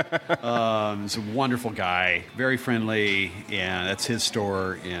 Yeah. He's a wonderful guy, very friendly, and that's his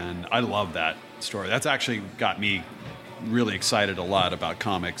store, and I love that store. That's actually got me really excited a lot about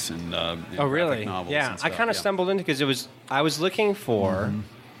comics and really? novels. Yeah, and stuff. I kind of stumbled into, because I was looking for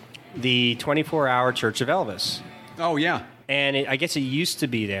the 24-hour Church of Elvis. Oh, yeah. And I guess it used to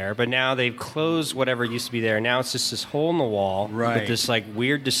be there, but now they've closed whatever used to be there. Now it's just this hole in the wall with this like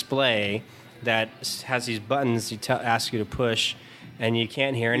weird display that has these buttons ask you to push, and you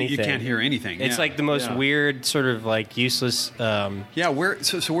can't hear anything. You can't hear anything. It's like the most weird, sort of like useless. Where?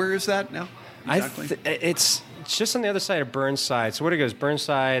 So where is that now? Exactly. It's just on the other side of Burnside. So where it goes?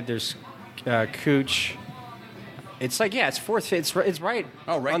 Burnside. There's Cooch. It's like it's Fourth. It's right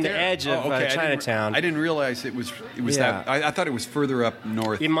on the edge of Chinatown. I didn't realize it was that. I thought it was further up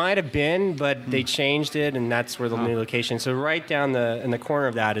north. It might have been, but they changed it, and that's where the new location. So right down in the corner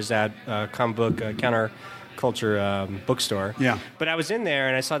of that is that comic book counterculture bookstore. Yeah. But I was in there,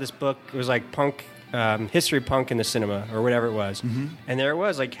 and I saw this book. It was like punk history of punk in the cinema, or whatever it was. Mm-hmm. And there it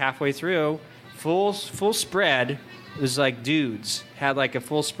was, like halfway through, full spread. It was like Dudes had like a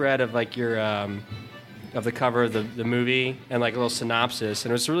full spread of like your. Of the cover of the movie, and like a little synopsis,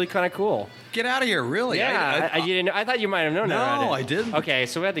 and it was really kind of cool. Get out of here, really? Yeah, I didn't. I thought you might have known that. No, I didn't. Okay,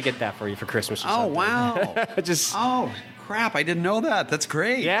 so we had to get that for you for Christmas. Or something. Wow! Oh crap! I didn't know that. That's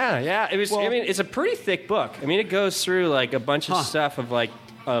great. Yeah. It was. Well, I mean, it's a pretty thick book. I mean, it goes through like a bunch of stuff of like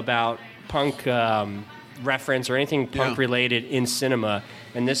about punk reference or anything punk related in cinema,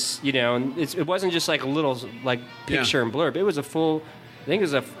 and this, it wasn't just like a little like picture and blurb. It was a full. I think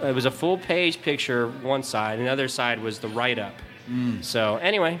it was a full page picture one side, and the other side was the write-up. So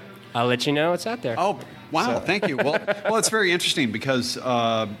anyway, I'll let you know it's out there. Oh, wow. Thank you. Well, it's very interesting because,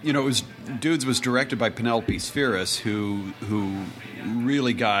 Dudes was directed by Penelope Spheris, who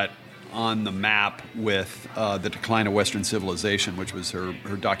really got on the map with The Decline of Western Civilization, which was her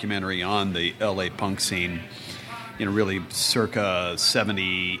documentary on the L.A. punk scene, really circa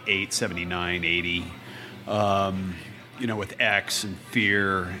 78, 79, 80, with X and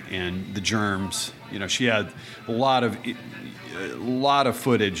Fear and The Germs. She had a lot of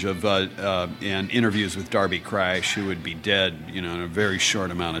footage of and interviews with Darby Crash, who would be dead, in a very short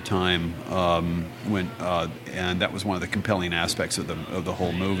amount of time. And that was one of the compelling aspects of the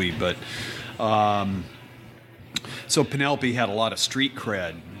whole movie. But so Penelope had a lot of street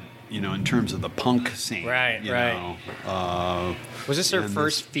cred, in terms of the punk scene. Right. Was this her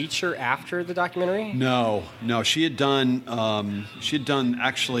first feature after the documentary? No. She had done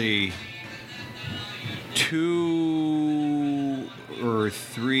actually 2 or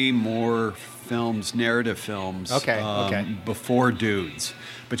 3 more films, narrative films, before Dudes.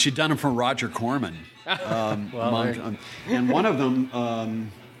 But she'd done them for Roger Corman. And one of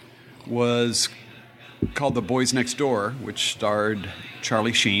them was called The Boys Next Door, which starred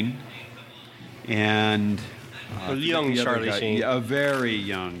Charlie Sheen and a young Charlie Sheen. Yeah, a very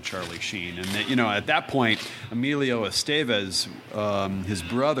young Charlie Sheen. And at that point, Emilio Estevez, his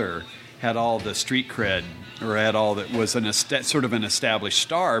brother, had all the street cred, or had all that was sort of an established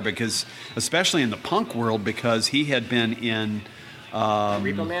star, because, especially in the punk world, because he had been in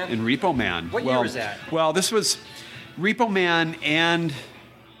Repo Man. In Repo Man. What year was that? Well, this was Repo Man and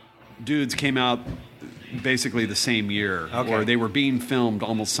Dudes came out basically the same year, or they were being filmed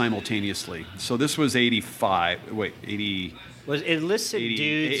almost simultaneously. So this was 85. Wait, 80. Was it listed 80,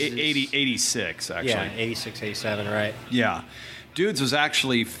 Dudes? 86, actually. Yeah, 86, 87, right. Yeah. Dudes was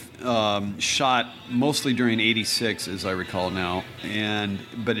actually shot mostly during 86, as I recall now,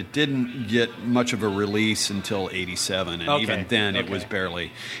 but it didn't get much of a release until 87, and even then it was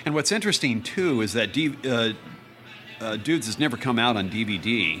barely. And what's interesting, too, is that Dudes has never come out on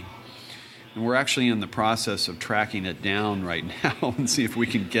DVD, and we're actually in the process of tracking it down right now and see if we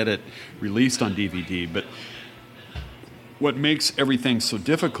can get it released on DVD. But what makes everything so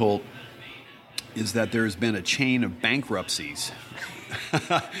difficult is that there's been a chain of bankruptcies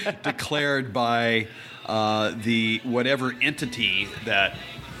declared by the whatever entity that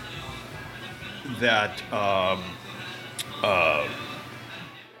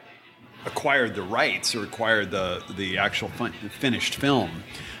acquired the rights or acquired the actual finished film,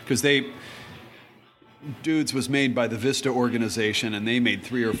 because Dudes was made by the Vista organization, and they made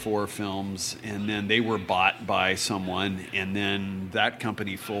 3 or 4 films, and then they were bought by someone, and then that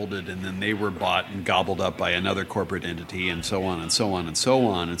company folded, and then they were bought and gobbled up by another corporate entity, and so on and so on and so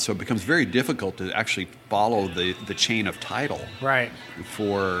on. And so it becomes very difficult to actually follow the chain of title. Right.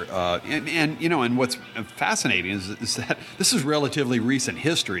 For and what's fascinating is that this is relatively recent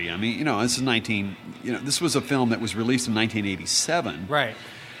history. I mean, this is this was a film that was released in 1987. Right.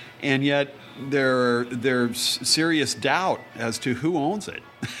 And yet there's serious doubt as to who owns it.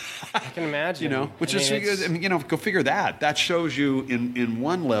 I can imagine. Go figure that. That shows you in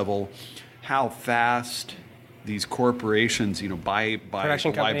one level how fast these corporations, buy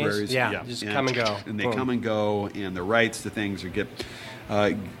production libraries. Companies, just come and go. And they come and go, and the rights to things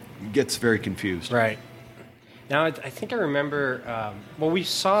gets very confused. Right. Now, I think I remember, we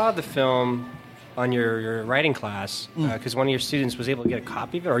saw the film on your writing class, because one of your students was able to get a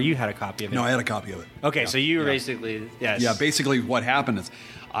copy of it, or you had a copy of it? No, I had a copy of it. Okay, so you were basically, yes. Yeah, basically what happened is,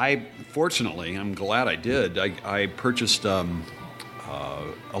 I'm glad I did, I purchased a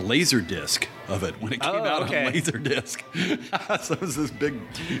laser disc of it when it came out on laser disc. So it was this big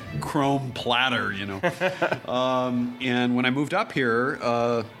chrome platter, and when I moved up here,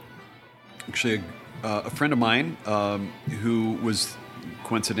 actually a friend of mine who was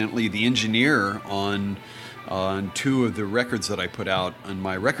coincidentally the engineer on 2 of the records that I put out on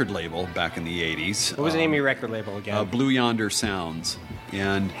my record label back in the 80s. What was the name of your record label again? Blue Yonder Sounds.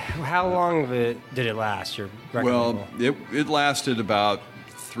 And how long did it last, your record label? It lasted about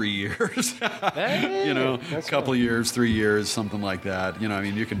 3 years. A couple of years, 3 years, something like that.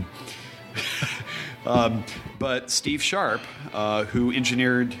 You can... but Steve Sharp, who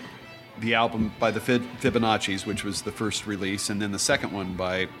engineered the album by the Fibonacci's, which was the first release, and then the second one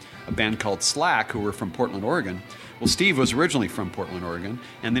by a band called Slack, who were from Portland, Oregon. Well, Steve was originally from Portland, Oregon,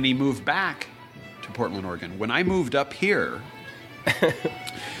 and then he moved back to Portland, Oregon. When I moved up here,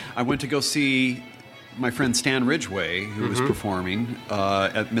 I went to go see my friend Stan Ridgway, who was performing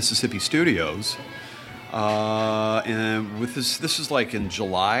at Mississippi Studios. And with this is like in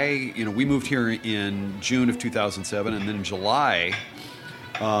July. We moved here in June of 2007, and then in July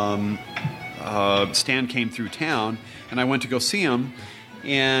Stan came through town, and I went to go see him.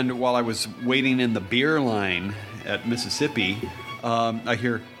 And while I was waiting in the beer line at Mississippi, I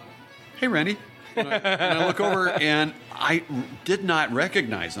hear, "Hey, Randy." And I look over, and I did not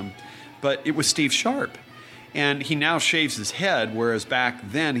recognize him, but it was Steve Sharp. And he now shaves his head, whereas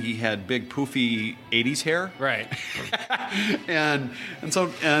back then he had big, poofy 80s hair. Right. and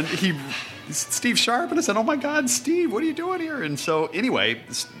he, Steve Sharp, and I said, "Oh my God, Steve, what are you doing here?" And so anyway,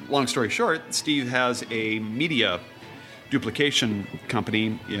 long story short, Steve has a media duplication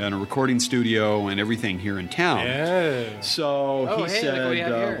company and a recording studio and everything here in town. Yeah. So he said, look what we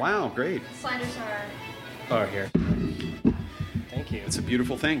have here. "Wow, great." Sliders are... Oh, here. Thank you. It's a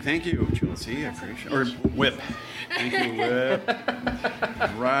beautiful thing. Thank you, Chelsea. I appreciate it. Or Whip. Thank you, Whip.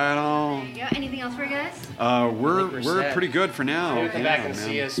 Right on. There you go. Anything else for you guys? We're pretty good for now. Maybe come back and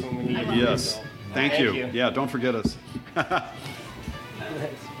see us when we need to. Yes. Thank you. Yeah, don't forget us.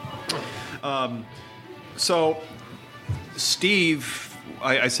 So, Steve,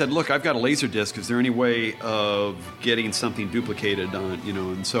 I said, "Look, I've got a laser disc. Is there any way of getting something duplicated on,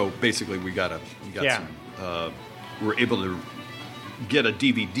 And so basically, we got some. We're able to get a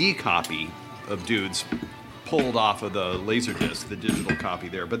DVD copy of Dudes pulled off of the laser disc, the digital copy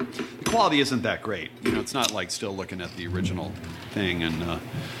there, but the quality isn't that great. It's not like still looking at the original thing. And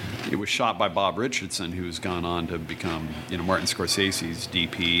it was shot by Bob Richardson, who's gone on to become, Martin Scorsese's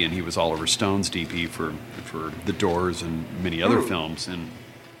DP, and he was Oliver Stone's DP for The Doors and many other films. And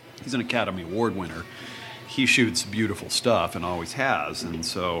he's an Academy Award winner. He shoots beautiful stuff and always has. And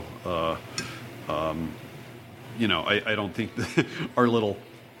so, I don't think that our little,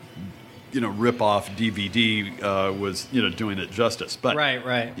 rip-off DVD was, doing it justice. But,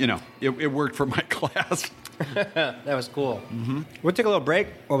 Right. It worked for my class. That was cool. Mm-hmm. We'll take a little break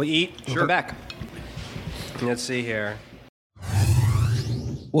while we eat. We'll come back. Let's see here.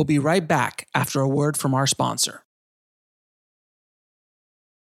 We'll be right back after a word from our sponsor.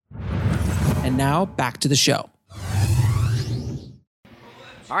 And now, back to the show.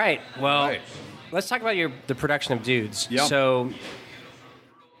 All right. Well, let's talk about the production of Dudes. Yep. So,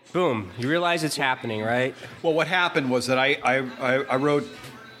 boom, you realize it's happening, right? Well, what happened was that I wrote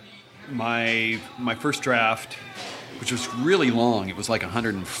my first draft, which was really long. It was like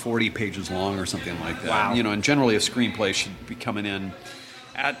 140 pages long or something like that. Wow. And generally a screenplay should be coming in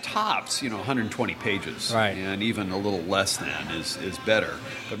at tops, 120 pages. Right. And even a little less than is better.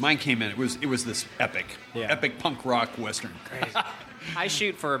 But mine came in, it was this epic punk rock western. Crazy. I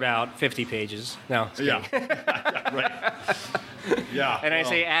shoot for about 50 pages. No. Yeah. Right. Yeah. And I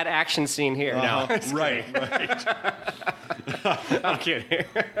say add action scene here. No. Right. I'm kidding.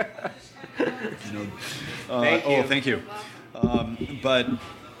 Thank you. But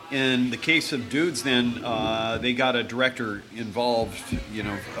in the case of Dudes, then they got a director involved.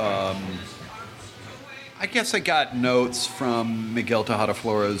 I guess I got notes from Miguel Tejada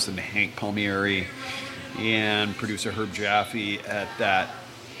Flores and Hank Palmieri and producer Herb Jaffe at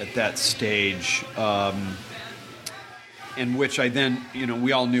that stage. In which I then,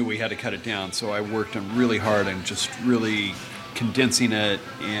 we all knew we had to cut it down, so I worked really hard and just really condensing it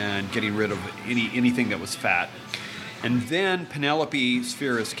and getting rid of anything that was fat. And then Penelope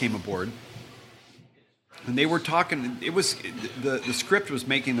Spheris came aboard, and they were talking. It was the script was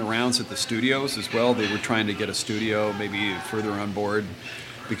making the rounds at the studios as well. They were trying to get a studio maybe further on board.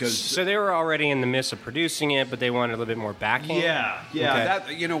 So they were already in the midst of producing it, but they wanted a little bit more backing? Yeah. Okay. That,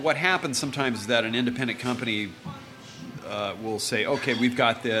 what happens sometimes is that an independent company will say, "Okay, we've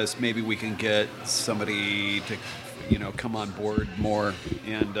got this. Maybe we can get somebody to, come on board more."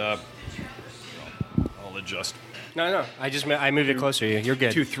 And I'll adjust. No. I moved it closer to you. You're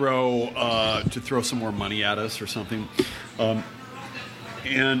good. To throw some more money at us or something. And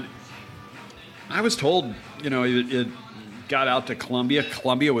I was told, it got out to Columbia.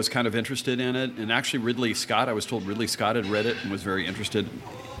 Columbia was kind of interested in it, and actually I was told Ridley Scott had read it and was very interested,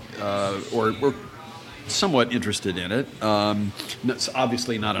 or somewhat interested in it. It's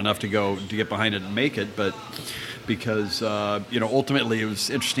obviously not enough to get behind it and make it, but because ultimately it was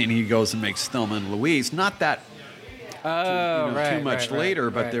interesting. He goes and makes Thelma and Louise. Not that too much later,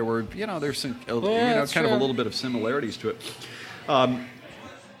 but there were there's some kind of a little bit of similarities to it. But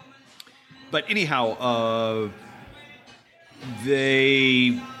anyhow,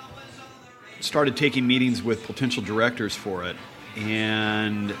 they started taking meetings with potential directors for it,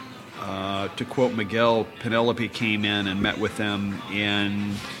 and to quote Miguel, Penelope came in and met with them,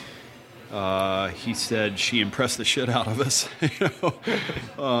 and he said she impressed the shit out of us,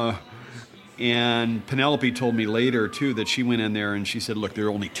 And Penelope told me later, too, that she went in there and she said, look, there are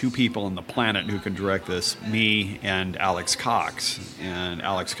only 2 people on the planet who can direct this, me and Alex Cox. And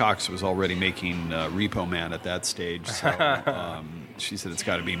Alex Cox was already making Repo Man at that stage. So she said, it's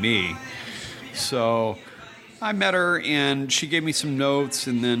got to be me. So I met her, and she gave me some notes,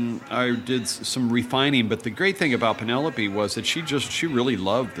 and then I did some refining. But the great thing about Penelope was that she really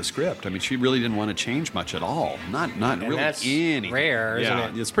loved the script. I mean, she really didn't want to change much at all. Not really that's anything. rare, isn't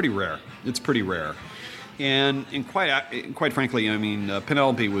it? It's pretty rare. It's pretty rare. And quite frankly, I mean,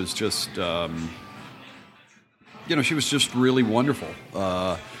 Penelope was just, she was just really wonderful.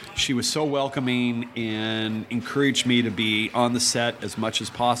 She was so welcoming and encouraged me to be on the set as much as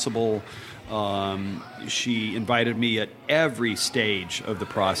possible. She invited me at every stage of the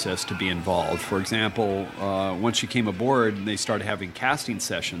process to be involved. For example, once she came aboard and they started having casting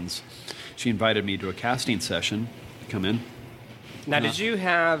sessions, she invited me to a casting session to come in. Now, did you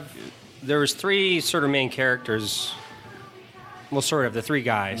have... There was 3 sort of main characters. Well, sort of, the 3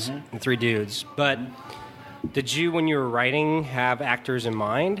 guys and 3 dudes. But did you, when you were writing, have actors in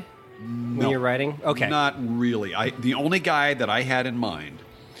mind when you were writing? Okay. Not really. The only guy that I had in mind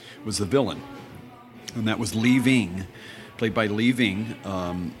was the villain, and that was Lee Ving, played by Lee Ving.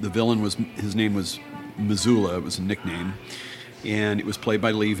 The villain his name was Missoula. It was a nickname, and it was played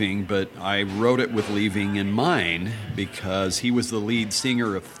by Lee Ving. But I wrote it with Lee Ving in mind because he was the lead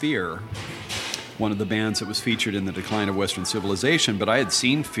singer of Fear, one of the bands that was featured in The Decline of Western Civilization. But I had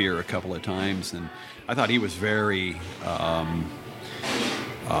seen Fear a couple of times, and I thought he was very,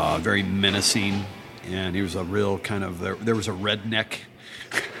 very menacing, and he was a real kind of there was a redneck.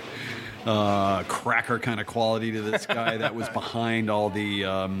 Cracker kind of quality to this guy that was behind all the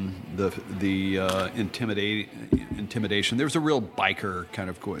intimidation. There was a real biker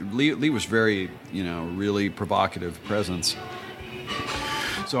kind of. Lee was very, really provocative presence.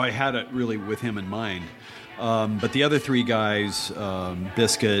 So I had it really with him in mind. But the other 3 guys,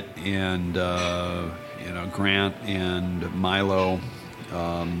 Biscuit and Grant and Milo,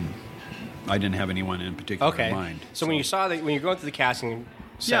 I didn't have anyone in particular in mind. So when you saw that, when you're going through the casting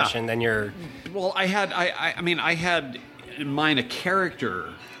session, then you're... Well, I had in mind a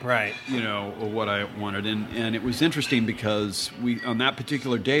character, right? What I wanted, and it was interesting because on that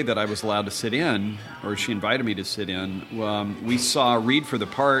particular day that I was allowed to sit in, or she invited me to sit in, we saw read for the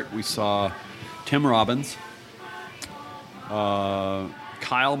part. We saw Tim Robbins,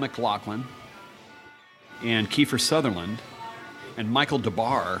 Kyle MacLachlan, and Kiefer Sutherland, and Michael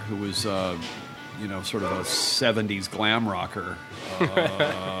DeBar, who was sort of a 70s glam rocker, into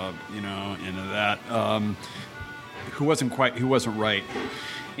that, who wasn't right.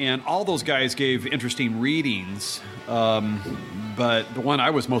 And all those guys gave interesting readings, but the one I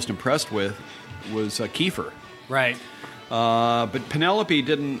was most impressed with was Kiefer. Right. But Penelope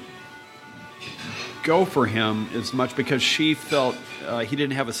didn't go for him as much because she felt he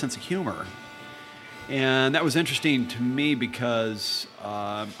didn't have a sense of humor. And that was interesting to me because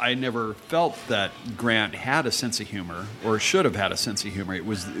I never felt that Grant had a sense of humor or should have had a sense of humor. It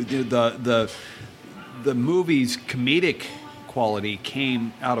was the movie's comedic quality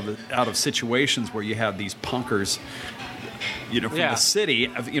came out of situations where you have these punkers, from the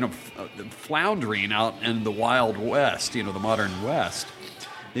city, floundering out in the Wild West, the modern West,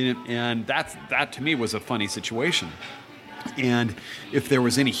 and that to me was a funny situation. And if there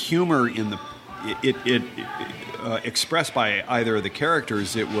was any humor in it expressed by either of the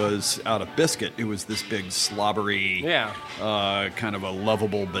characters, it was out of Biscuit. It was this big slobbery, kind of a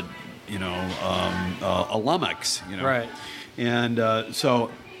lovable but a lummox, right? And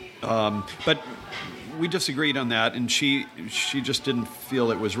but we disagreed on that, and she just didn't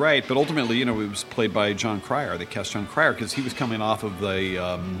feel it was right. But ultimately, it was played by John Cryer. They cast John Cryer because he was coming off of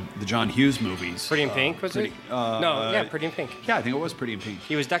the John Hughes movies. Pretty in Pink, was it? No, Pretty in Pink. Yeah, I think it was Pretty in Pink.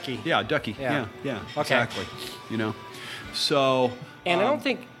 He was Ducky. Yeah, Ducky. Yeah, Okay. Exactly. So. And I don't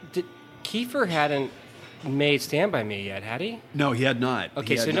think Kiefer hadn't made Stand By Me yet, had he? No, he had not.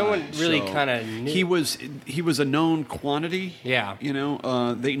 Okay, so no one really kind of knew. He was a known quantity. Yeah.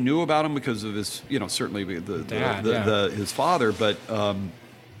 They knew about him because of his, certainly his father, but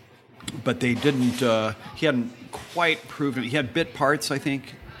they didn't. He hadn't quite proven. He had bit parts, I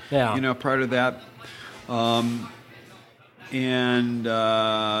think. Yeah. Prior to that. And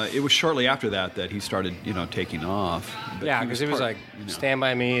it was shortly after that he started, taking off. But because it was like Stand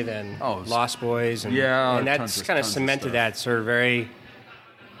By Me, then Lost Boys, and that's kind of cemented that sort of very,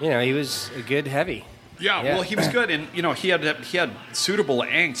 he was a good heavy. Yeah, well, he was good, and he had suitable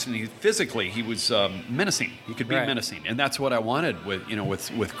angst, and he was menacing. He could be menacing, and that's what I wanted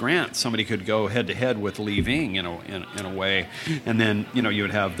with Grant. Somebody could go head to head with Lee Ving in a way, and then you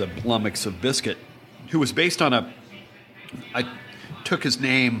would have the lummox of Biscuit, who was based on I took his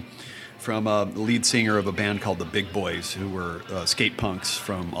name from the lead singer of a band called the Big Boys, who were skate punks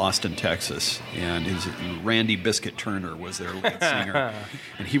from Austin, Texas, and Randy Biscuit Turner was their lead singer,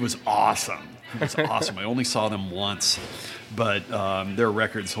 and he was awesome. He was awesome. I only saw them once, but their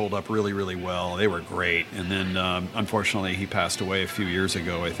records hold up really, really well. They were great. And then, unfortunately, he passed away a few years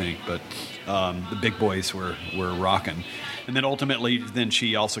ago, I think. But the Big Boys were rocking. And then ultimately,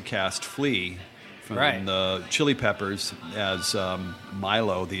 she also cast Flea from the Chili Peppers as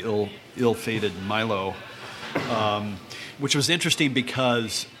Milo, the ill-fated Milo, which was interesting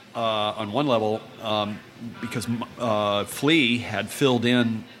because on one level, because Flea had filled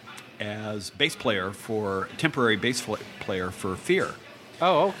in as temporary bass player for Fear.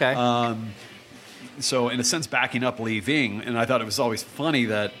 Oh, okay. So in a sense, backing up Lee Ving, and I thought it was always funny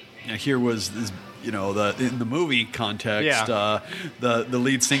that here was this, in the movie context, the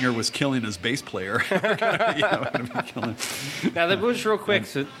lead singer was killing his bass player. Now that was real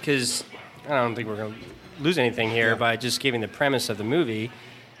quick, because I don't think we're going to lose anything here by just giving the premise of the movie,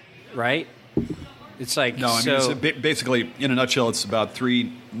 right? It's like basically, in a nutshell, it's about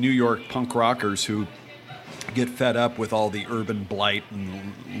 3 New York punk rockers who get fed up with all the urban blight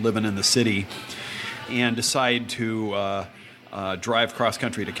and living in the city, and decide to drive cross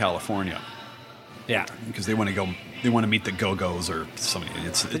country to California. Yeah, because they want to go. They want to meet the Go-Go's or something.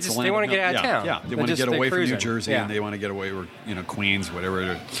 They want to get out of town. Yeah, they want to get away from New Jersey, and they want to get away, Queens,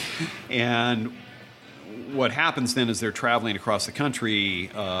 whatever. And what happens then is they're traveling across the country,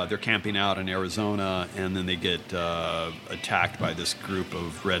 they're camping out in Arizona, and then they get attacked by this group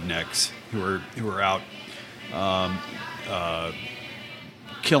of rednecks who are out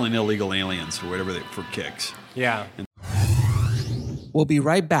killing illegal aliens or whatever for kicks. Yeah. We'll be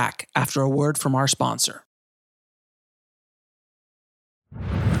right back after a word from our sponsor.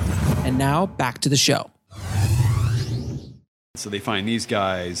 And now back to the show. So they find these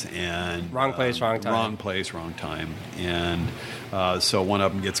guys and... Wrong place, wrong time. Wrong place, wrong time. And so one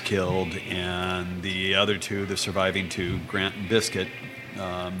of them gets killed, and the other two, the surviving 2, Grant and Biscuit,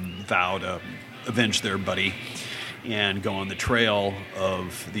 vow to avenge their buddy and go on the trail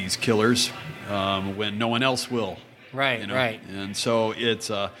of these killers when no one else will. Right, right. And so it's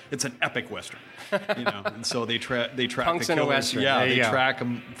an epic Western. And so they track Punks the in a killers. Western. Yeah, they track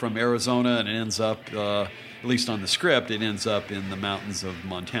them from Arizona, and it ends up, at least on the script, it ends up in the mountains of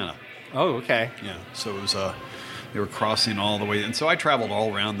Montana. Oh, okay. Yeah, so it was they were crossing all the way, and so I traveled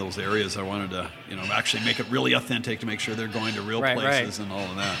all around those areas. I wanted to, actually make it really authentic to make sure they're going to real places and all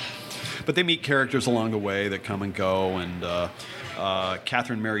of that. But they meet characters along the way that come and go, and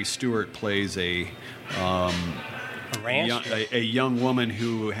Catherine Mary Stewart plays a young woman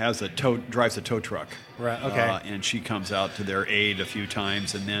who drives a tow truck. Right. Okay. And she comes out to their aid a few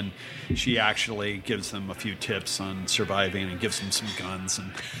times, and then she actually gives them a few tips on surviving and gives them some guns.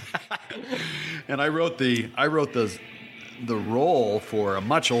 And I wrote the role for a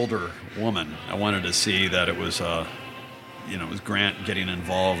much older woman. I wanted to see that it was it was Grant getting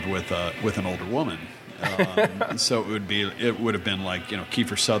involved with an older woman. So it would have been like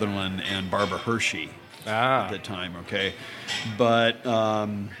Kiefer Sutherland and Barbara Hershey. At the time, okay, but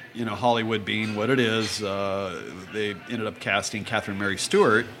Hollywood being what it is, they ended up casting Catherine Mary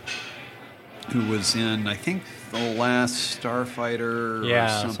Stewart, who was in, I think, The Last Starfighter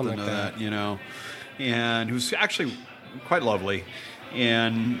or something like that, and who's actually quite lovely,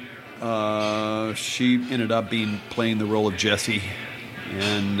 and she ended up playing the role of Jessie,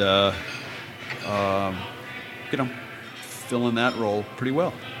 and filling that role pretty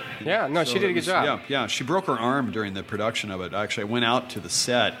well. Yeah, no, she did a good job. Yeah. She broke her arm during the production of it. Actually, I went out to the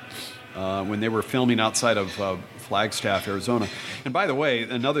set when they were filming outside of Flagstaff, Arizona. And by the way,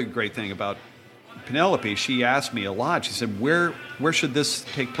 another great thing about Penelope, she asked me a lot. She said, where should this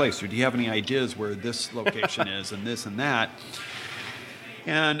take place? Or do you have any ideas where this location is and this and that?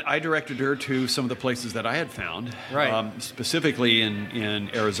 And I directed her to some of the places that I had found, specifically in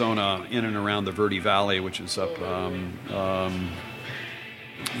Arizona, in and around the Verde Valley, which is up...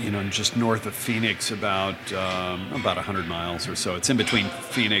 just north of Phoenix, about 100 miles or so. It's in between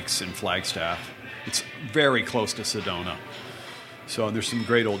Phoenix and Flagstaff. It's very close to Sedona. So there's some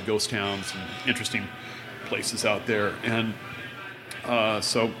great old ghost towns and interesting places out there. And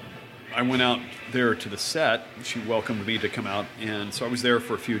so I went out there to the set. She welcomed me to come out, and so I was there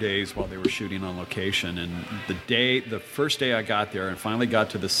for a few days while they were shooting on location. And the first day I got there and finally got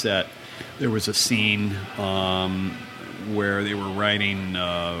to the set, there was a scene where they were riding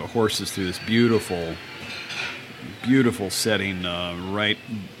horses through this beautiful setting, right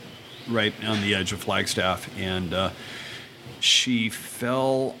on the edge of Flagstaff, and she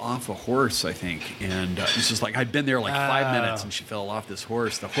fell off a horse, I think, and it was just like I'd been there like 5 minutes, and she fell off this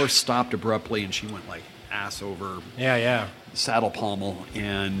horse. The horse stopped abruptly, and she went like ass over saddle pommel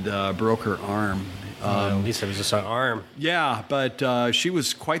and broke her arm. At least it was just an arm. Yeah, but she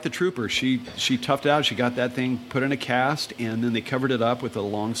was quite the trooper. She toughed out. She got that thing put in a cast, and then they covered it up with a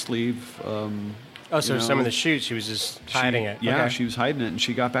long sleeve. So some of the shoots, she was just hiding it. Yeah, okay. She was hiding it, and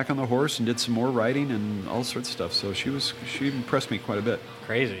she got back on the horse and did some more riding and all sorts of stuff. So she impressed me quite a bit.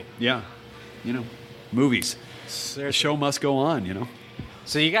 Crazy. Yeah, movies. Seriously. The show must go on.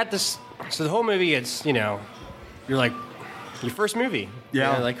 So you got this. So the whole movie, it's you're like your first movie.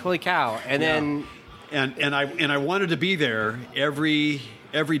 Yeah. Like holy cow, and then. And I wanted to be there every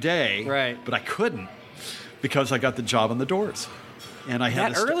day. Right. But I couldn't because I got the job on the Doors. And I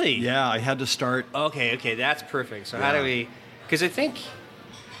had that early. Yeah, I had to start. Okay, that's perfect. So how do we? Because I think,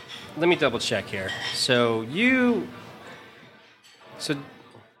 let me double check here. So you're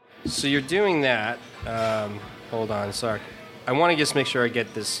doing that. Hold on, sorry. I want to just make sure I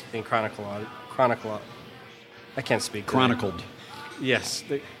get this in chronicle. I can't speak. Today. Chronicled. Yes,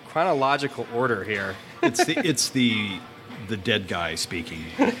 the chronological order here. It's the dead guy speaking.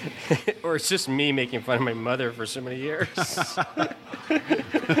 Or it's just me making fun of my mother for so many years.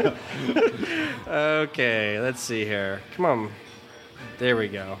 Okay, let's see here. Come on. There we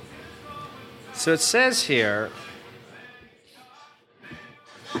go. So it says here,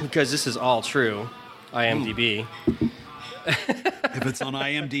 because this is all true, IMDb. If it's on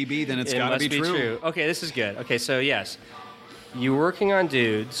IMDb, then it's got to must be true. Okay, this is good. Okay, so yes, you're working on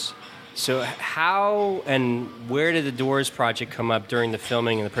Dudes. So how and where did the Doors project come up during the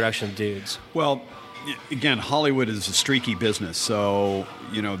filming and the production of Dudes? Well, again, Hollywood is a streaky business, so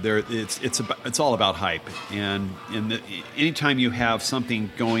it's all about hype. And anytime you have something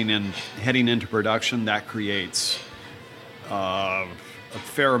going and heading into production, that creates a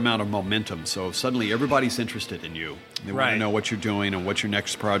fair amount of momentum. So suddenly everybody's interested in you. They want to know what you're doing and what your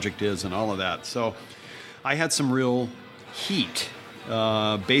next project is and all of that. So I had some real heat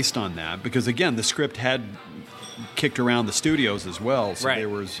based on that, because again, the script had kicked around the studios as well, so there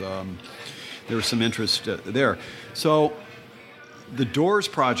was some interest there. So the Doors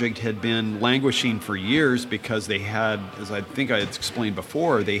project had been languishing for years because they had, as I think I had explained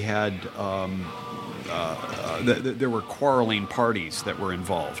before, they had there were quarreling parties that were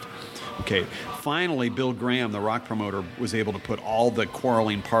involved. Okay, finally, Bill Graham, the rock promoter, was able to put all the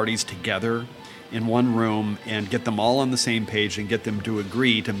quarreling parties together in one room and get them all on the same page and get them to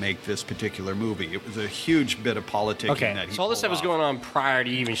agree to make this particular movie. It was a huge bit of politicking that he so all this stuff was going on prior to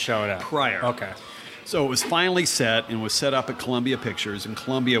even showing up? Prior. Okay. So it was finally set and was set up at Columbia Pictures, and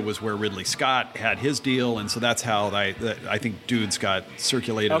Columbia was where Ridley Scott had his deal, and so that's how I think Dudes got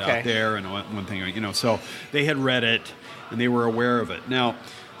circulated out there, and one thing, so they had read it and they were aware of it. Now,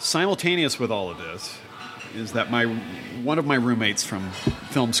 simultaneous with all of this is that one of my roommates from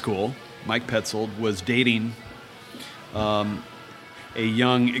film school, Mike Petzold, was dating a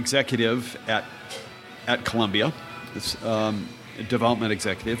young executive at Columbia, this development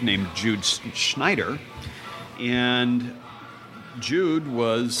executive named Jude Schneider, and Jude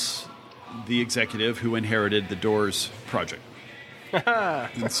was the executive who inherited the Doors project.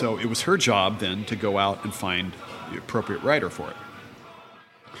 And so it was her job then to go out and find the appropriate writer for it.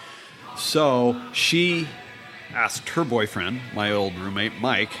 So she asked her boyfriend, my old roommate,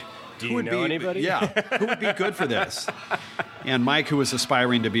 Mike, Do you know anybody? Yeah, who would be good for this? And Mike, who was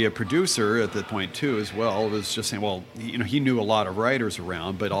aspiring to be a producer at that point too, as well, was just saying, well, he knew a lot of writers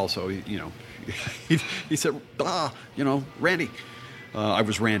around, but also, he said, Randy. I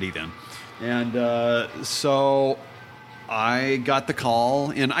was Randy then, and so I got the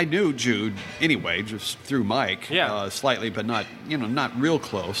call, and I knew Jude anyway, just through Mike, slightly, but not real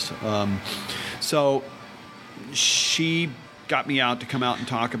close. So she got me out to come out and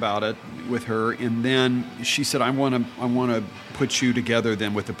talk about it with her, and then she said, I want to put you together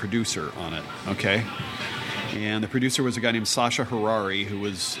then with a producer on it, okay? And the producer was a guy named Sasha Harari, who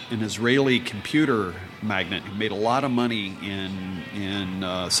was an Israeli computer magnate who made a lot of money in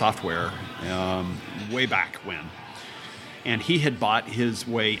software way back when. And he had bought his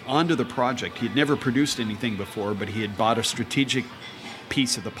way onto the project. He had never produced anything before, but he had bought a strategic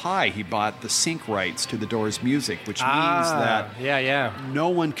piece of the pie. He bought the sync rights to the Doors music, which means that no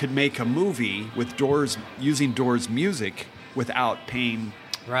one could make a movie with Doors using Doors music without paying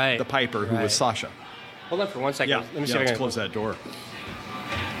the piper, who was Sasha. Hold on for 1 second. Yeah, Let me see if I let's can close that door.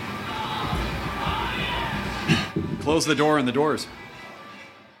 Close the door on the Doors.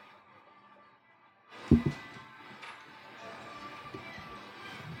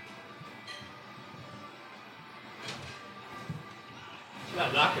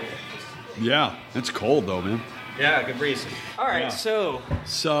 Not knocking it. Yeah, it's cold though, man. Yeah, good breeze. All right, Yeah.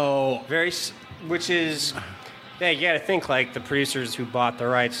 so which is, yeah, you got to think like the producers who bought the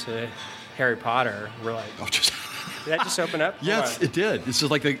rights to Harry Potter were like, did that just open up? Yes, it did. It's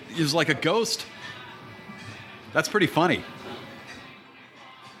just like it was like a ghost. That's pretty funny.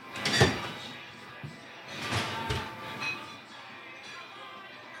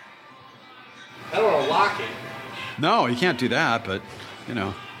 I don't want to lock it. No, you can't do that, but you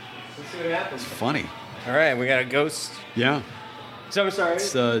know, Let's see what happens. it's funny. All right, we got a ghost. Yeah. So I'm sorry.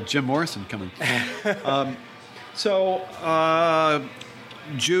 It's Jim Morrison coming.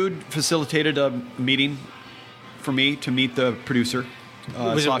 Jude facilitated a meeting for me to meet the producer.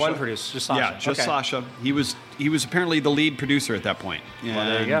 Was Sasha. it one producer? Just Sasha? Yeah, just Okay. Sasha. He was apparently the lead producer at that point. And, Well,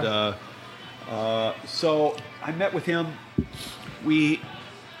 there you go. So I met with him. We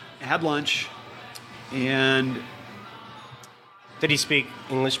had lunch, and Did he speak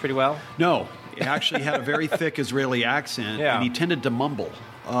English pretty well? no, he actually had a very thick Israeli accent, Yeah. and he tended to mumble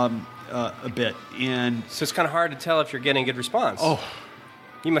a bit. And So it's kind of hard to tell if you're getting a good response. oh.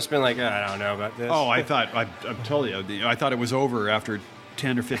 You must have been like, I don't know about this. Oh, I told you, I thought it was over after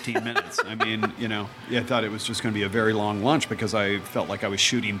 10 or 15 minutes. I mean, I thought it was just going to be a very long lunch because I felt like I was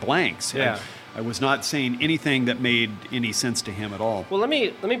shooting blanks. Yeah. I was not saying anything that made any sense to him at all. Well, let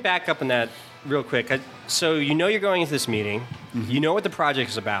me back up on that real quick. So you're going into this meeting. Mm-hmm. You know what the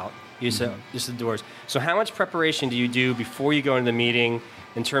project is about. You said this is the Doors. So how much preparation do you do before you go into the meeting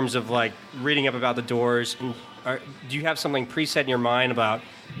in terms of like reading up about the Doors? And do you have something preset in your mind about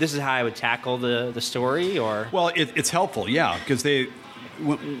this is how I would tackle the story? Or Well, it's helpful, yeah, because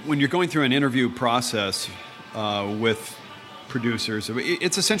when you're going through an interview process with producers,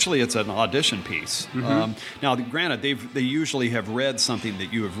 it's an audition piece. Mm-hmm. Now, granted, they usually have read something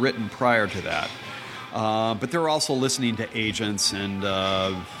that you have written prior to that, but they're also listening to agents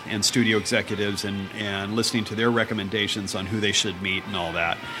and studio executives and listening to their recommendations on who they should meet and all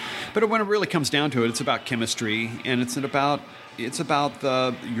that. But when it really comes down to it, it's about chemistry and it's about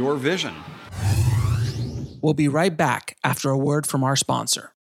your vision. We'll be right back after a word from our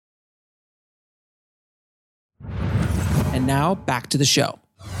sponsor. And now back to the show.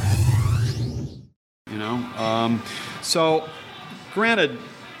 So granted,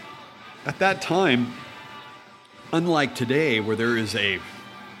 at that time, unlike today where there is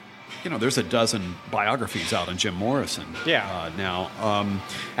there's a dozen biographies out on Jim Morrison. Yeah. Now,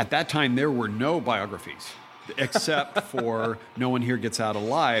 at that time, there were no biographies except for No One Here Gets Out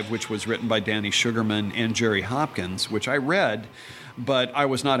Alive, which was written by Danny Sugarman and Jerry Hopkins, which I read, but I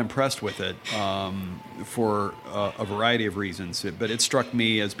was not impressed with it for a variety of reasons. But it struck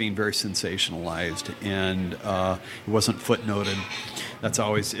me as being very sensationalized, and it wasn't footnoted. That's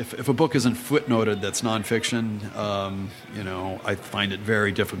always, if a book isn't footnoted that's nonfiction, I find it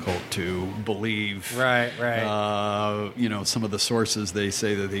very difficult to believe. Right. Some of the sources they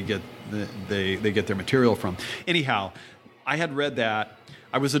say that they get their material from. Anyhow, I had read that.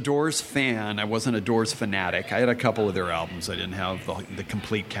 I was a Doors fan. I wasn't a Doors fanatic. I had a couple of their albums. I didn't have the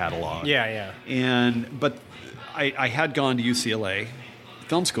complete catalog. Yeah. But I had gone to UCLA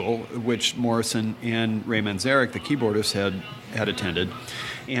Film School, which Morrison and Ray Manzarek, the keyboardist, had attended,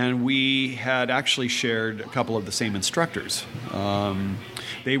 and we had actually shared a couple of the same instructors.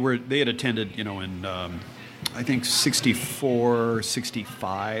 They had attended, in I think 64,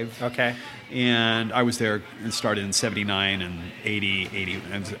 65. Okay. And I was there and started in 79 and 80,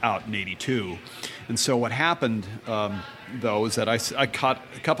 I was out in 82. And so what happened, though, is that I caught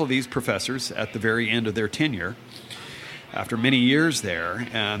a couple of these professors at the very end of their tenure after many years there,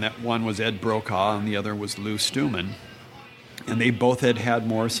 and that one was Ed Brokaw and the other was Lou Stuman. And they both had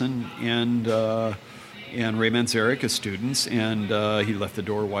Morrison and Ray Manzarek as students, and he left the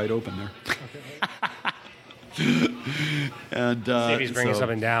door wide open there. And See if he's bringing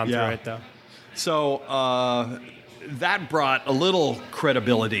something down through it, though. So that brought a little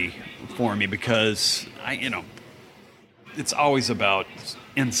credibility for me because it's always about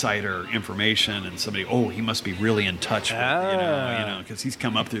insider information and somebody. Oh, he must be really in touch with because he's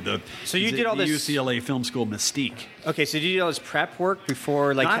come up through the. So you did all the this UCLA film school mystique. Okay, so did you do all this prep work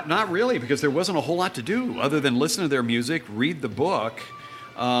before, like? Not really, because there wasn't a whole lot to do other than listen to their music, read the book.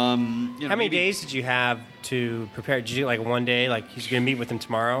 How many days did you have to prepare? Did you do like one day, like he's going to meet with him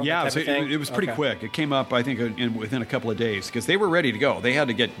tomorrow? Yeah, it was pretty quick. It came up, I think, within a couple of days because they were ready to go. They had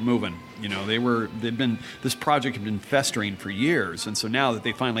to get moving. This project had been festering for years, and so now that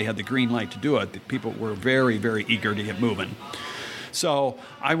they finally had the green light to do it, the people were very, very eager to get moving. So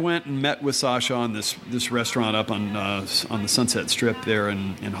I went and met with Sasha on this restaurant up on the Sunset Strip there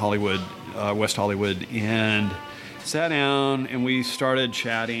in Hollywood, West Hollywood, and sat down and we started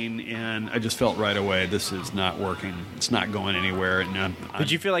chatting, and I just felt right away this is not working. It's not going anywhere. And did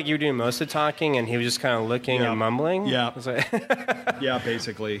you feel like you were doing most of the talking and he was just kind of looking and mumbling? Yeah. Like yeah,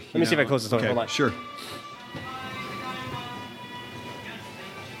 basically. Let me see if I close the door. Okay, Hold on. Sure.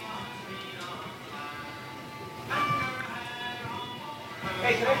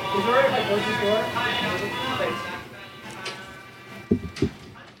 Hey, is it all right if I close this door? Thanks.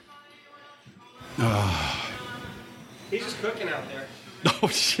 He's just cooking out there. Oh,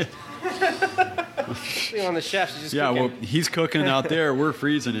 shit. On the chef, he's just yeah, cooking. well, he's cooking out there. We're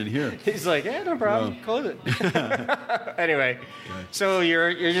freezing in here. He's like, yeah, no problem. Close it. Anyway, so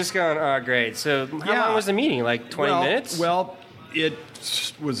you're just going, oh, great. So how long was the meeting? Like 20 minutes? Well, it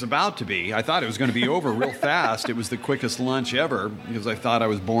was about to be. I thought it was going to be over real fast. It was the quickest lunch ever because I thought I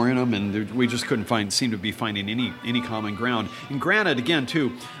was boring them, and we just couldn't seem to be finding any common ground. And granted, again,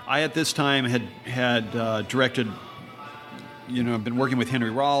 too, I at this time had directed. I've been working with Henry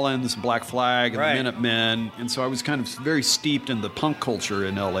Rollins, Black Flag, and the Minutemen, and so I was kind of very steeped in the punk culture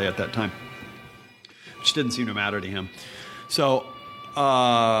in L.A. at that time, which didn't seem to matter to him. So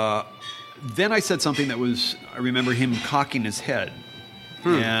then I said something that I remember him cocking his head,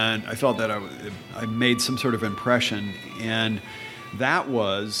 and I felt that I made some sort of impression, and that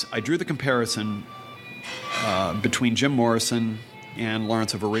was, I drew the comparison between Jim Morrison and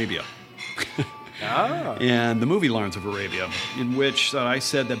Lawrence of Arabia. And the movie Lawrence of Arabia, in which I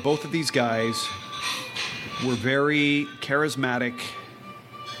said that both of these guys were very charismatic,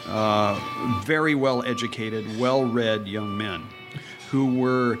 very well-educated, well-read young men who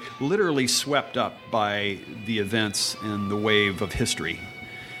were literally swept up by the events and the wave of history.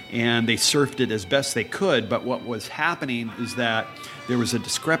 And they surfed it as best they could, but what was happening is that there was a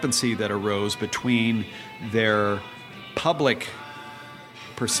discrepancy that arose between their public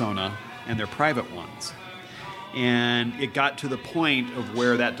persona and their private ones. And it got to the point of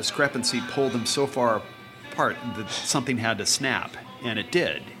where that discrepancy pulled them so far apart that something had to snap, and it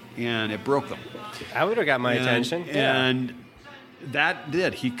did, and it broke them. That would have got my attention. And that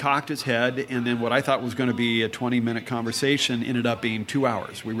did. He cocked his head, and then what I thought was going to be a 20-minute conversation ended up being 2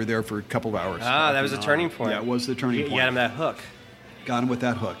 hours. We were there for a couple of hours. That was a turning point. Yeah, it was the turning point. You got him that hook. Got him with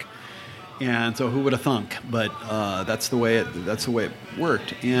that hook. And so who would have thunk? But that's the way it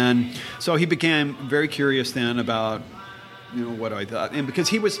worked. And so he became very curious then about what I thought, and because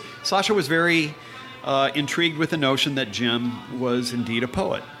Sasha was very intrigued with the notion that Jim was indeed a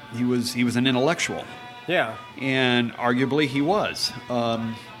poet. He was an intellectual. Yeah. And arguably he was.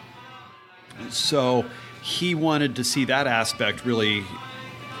 So he wanted to see that aspect really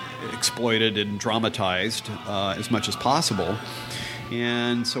exploited and dramatized as much as possible.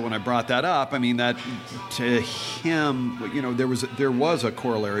 And so when I brought that up, I mean, that to him, there was a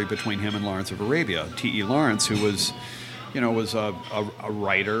corollary between him and Lawrence of Arabia. T.E. Lawrence, who was a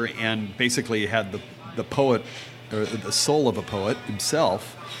writer and basically had the poet, or the soul of a poet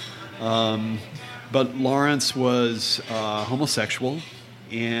himself. But Lawrence was homosexual,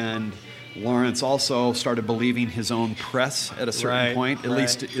 and Lawrence also started believing his own press at a certain point. At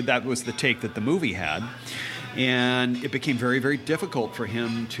least that was the take that the movie had. And it became very, very difficult for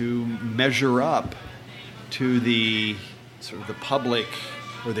him to measure up to the sort of the public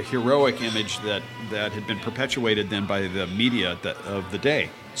or the heroic image that had been perpetuated then by the media of the day.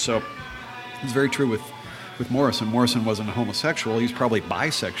 So it's very true with Morrison. Morrison wasn't a homosexual. He was probably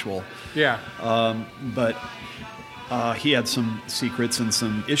bisexual. Yeah. But he had some secrets and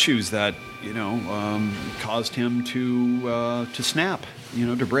some issues that, caused him to snap,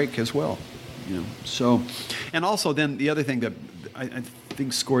 to break as well. So, and also then the other thing that I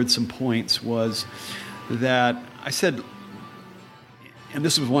think scored some points was that I said, and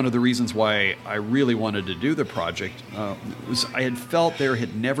this was one of the reasons why I really wanted to do the project, was I had felt there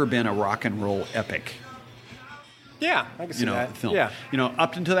had never been a rock and roll epic Yeah, I can see that. Film. Yeah.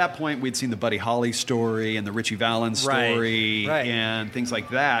 Up until that point, we'd seen the Buddy Holly story and the Richie Valens story and things like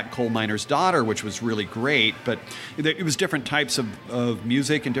that. Coal Miner's Daughter, which was really great, but it was different types of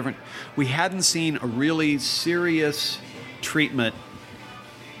music and different. We hadn't seen a really serious treatment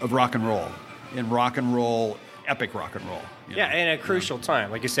of rock and roll, epic rock and roll. Yeah, in a crucial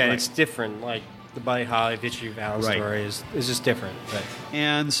time. Like you said, it's different. Like the Buddy Holly, Richie Valens story is just different. Right.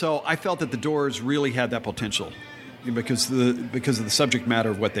 And so I felt that the Doors really had that potential because of the subject matter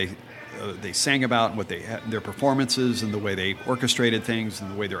of what they sang about and what their performances and the way they orchestrated things and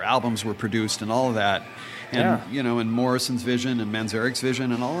the way their albums were produced and all of that. And and Morrison's vision and Manzarek's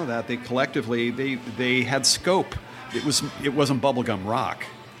vision and all of that, they collectively they had scope. It wasn't bubblegum rock.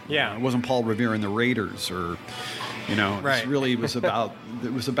 Yeah. It wasn't Paul Revere and the Raiders or it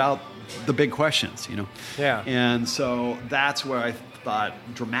was about the big questions, Yeah. And so that's where I thought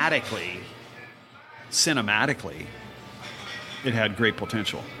dramatically, cinematically, it had great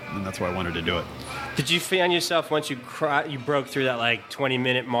potential, and that's why I wanted to do it. Did you find yourself once you broke through that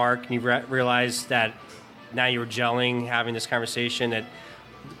 20-minute mark and you realized that now you were gelling, having this conversation, that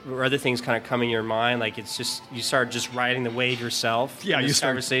were other things kind of coming in your mind? Like it's just you start just riding the wave yourself. Yeah, you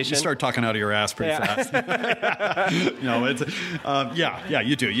start talking out of your ass pretty fast. It's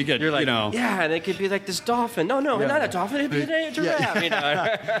you do. You're like, and it could be like this dolphin. No, not a dolphin. It'd be a giraffe.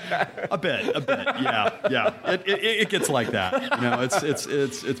 A bit. Yeah. It gets like that.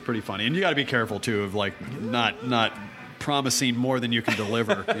 It's pretty funny, and you got to be careful too of not promising more than you can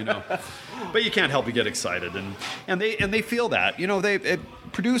deliver. But you can't help but get excited, and they feel that.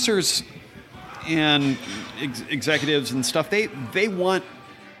 Producers and executives and stuff, they want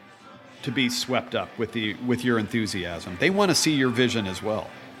to be swept up with your enthusiasm. They want to see your vision as well,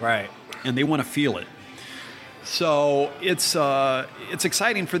 right? And they want to feel it. So it's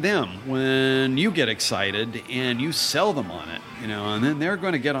exciting for them when you get excited and you sell them on it, and then they're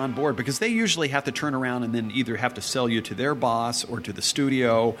going to get on board because they usually have to turn around and then either have to sell you to their boss or to the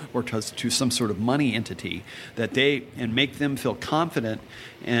studio or to some sort of money entity and make them feel confident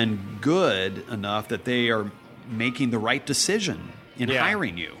and good enough that they are making the right decision in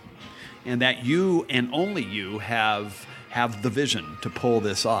hiring you, and that you and only you have the vision to pull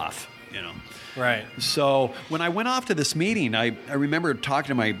this off, Right. So when I went off to this meeting, I remember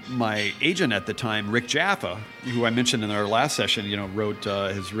talking to my agent at the time, Rick Jaffa, who I mentioned in our last session,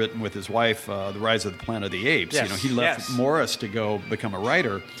 has written with his wife, The Rise of the Planet of the Apes. Yes. He left Morris to go become a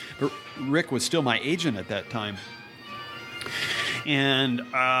writer. But Rick was still my agent at that time. And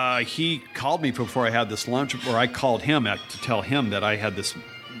he called me before I had this lunch, or I called him to tell him that I had this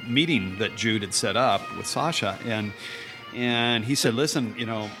meeting that Jude had set up with Sasha. And he said, listen, he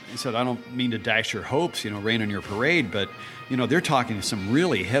said, I don't mean to dash your hopes, rain on your parade, but, they're talking to some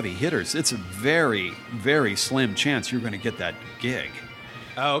really heavy hitters. It's a very, very slim chance you're going to get that gig.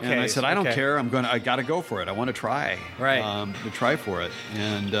 Oh, okay. And I said, I don't care. I got to go for it. I want to try. Right. To try for it.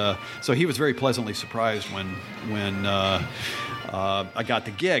 And so he was very pleasantly surprised when I got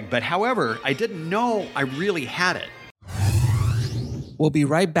the gig. But however, I didn't know I really had it. We'll be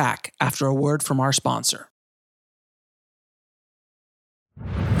right back after a word from our sponsor.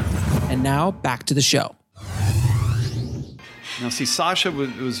 And now, back to the show. Now, see, Sasha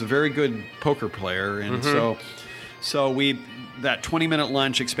was a very good poker player, and so that 20-minute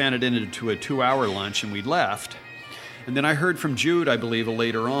lunch expanded into a 2-hour lunch, and we left. And then I heard from Jude, I believe,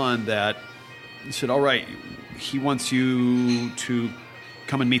 later on that he said, all right, he wants you to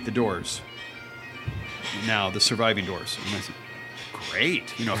come and meet the Doors. Now, the surviving Doors. And I said,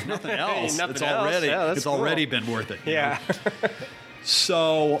 great. If nothing else, it's already been worth it. Yeah.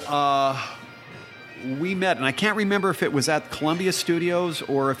 So we met, and I can't remember if it was at Columbia Studios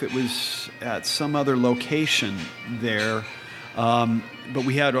or if it was at some other location there. But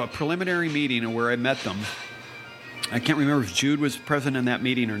we had a preliminary meeting where I met them. I can't remember if Jude was present in that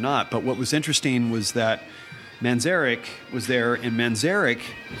meeting or not, but what was interesting was that Manzarek was there, and Manzarek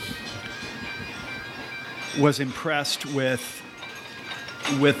was impressed with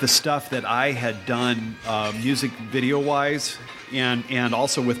the stuff that I had done music video-wise, and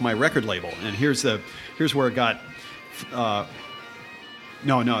also with my record label. And here's where it got.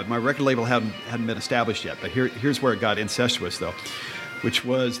 No, my record label hadn't been established yet. But here's where it got incestuous, though, which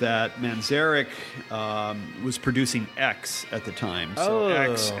was that Manzarek was producing X at the time. So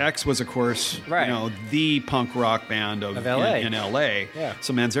X was, of course, the punk rock band of LA. In LA. Yeah.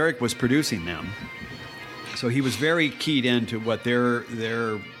 So Manzarek was producing them. So he was very keyed into what their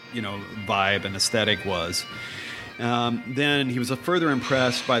vibe and aesthetic was. Then he was further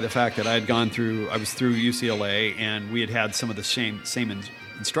impressed by the fact that I was through UCLA, and we had some of the same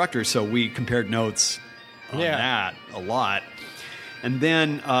instructors, so we compared notes that a lot. And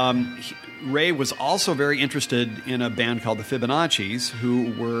then Ray was also very interested in a band called the Fibonacci's,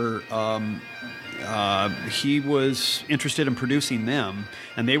 who were he was interested in producing them,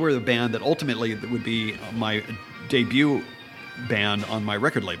 and they were the band that ultimately would be my debut band on my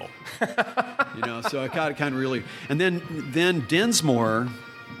record label. So I got kind of really. And then Dinsmore,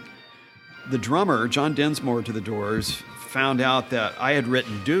 the drummer, John Dinsmore to the Doors, found out that I had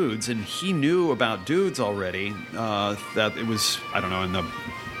written Dudes, and he knew about Dudes already. That it was, I don't know,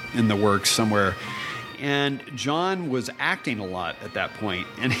 in the works somewhere. And John was acting a lot at that point,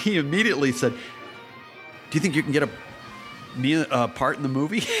 and he immediately said, "Do you think you can get a part in the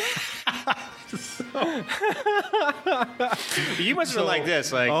movie?" You must have been like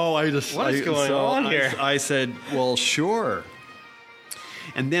this, like, what is going on here? I said, "Well, sure."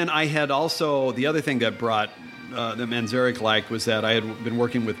 And then I had also, the other thing that brought that Manzarek liked was that I had been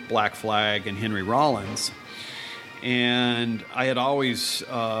working with Black Flag and Henry Rollins. And I had always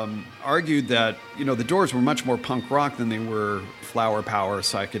argued that, the Doors were much more punk rock than they were flower power,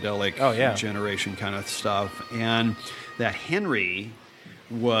 psychedelic generation kind of stuff. And that Henry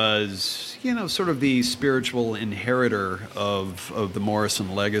was, sort of the spiritual inheritor of the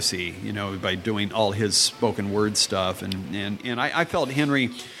Morrison legacy, by doing all his spoken word stuff. And I felt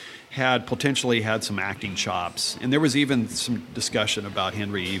Henry had potentially had some acting chops. And there was even some discussion about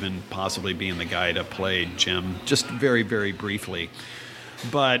Henry even possibly being the guy to play Jim, just very, very briefly.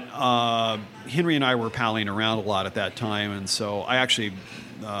 But Henry and I were palling around a lot at that time, and so I actually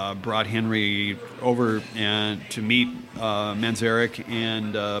brought Henry over and to meet Manzarek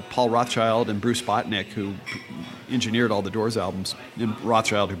and Paul Rothschild and Bruce Botnick, who engineered all the Doors albums, and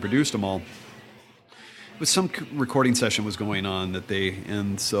Rothschild, who produced them all. Some recording session was going on he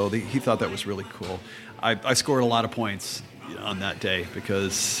thought that was really cool. I scored a lot of points on that day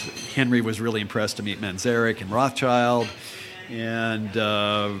because Henry was really impressed to meet Manzarek and Rothschild, and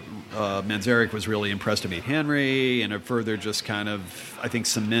Manzarek was really impressed to meet Henry, and it further just kind of, I think,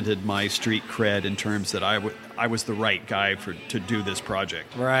 cemented my street cred in terms that I was the right guy to do this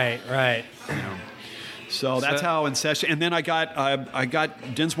project. Right. So that's how in session, and then I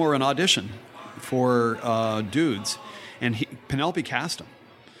got Dinsmore an audition for Dudes, and Penelope cast him.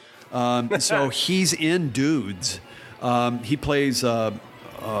 So he's in Dudes. He plays a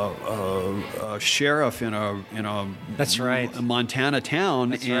sheriff in a that's right, a Montana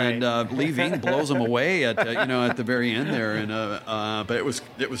town, that's and right. Lee Ving blows him away at the very end there, and but it was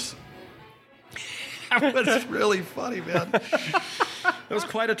that was really funny, man. That was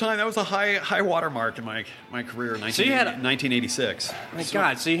quite a time. That was a high watermark in my career. 1986. My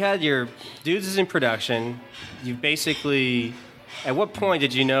God! So you had your Dudes is in production. You basically, at what point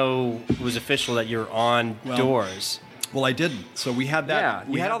did you know it was official that you're on Doors? Well, I didn't. So we had that.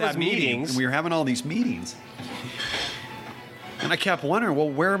 Yeah, we had all those meetings, and we were having all these meetings. And I kept wondering, well,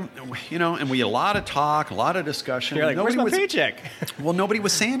 where, and we had a lot of talk, a lot of discussion. You're like, where's my paycheck? Well, nobody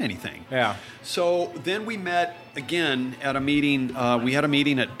was saying anything. Yeah. So then we met again at a meeting. We had a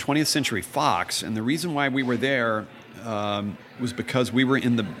meeting at 20th Century Fox, and the reason why we were there was because we were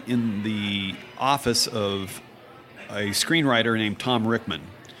in the office of a screenwriter named Tom Rickman.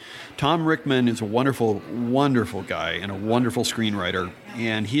 Tom Rickman is a wonderful, wonderful guy and a wonderful screenwriter,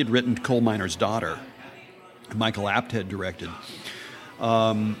 and he had written Coal Miner's Daughter. Michael Apt had directed.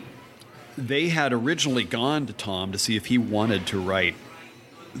 They had originally gone to Tom to see if he wanted to write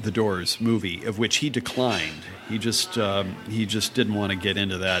the Doors movie, of which he declined. He just didn't want to get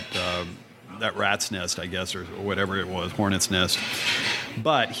into that rat's nest, I guess, or whatever it was, hornet's nest.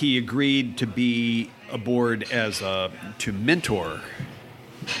 But he agreed to be aboard to mentor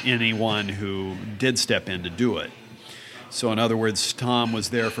anyone who did step in to do it. So in other words, Tom was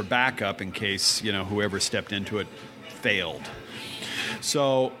there for backup in case, whoever stepped into it failed.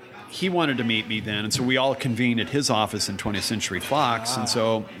 So he wanted to meet me then, and so we all convened at his office in 20th Century Fox. And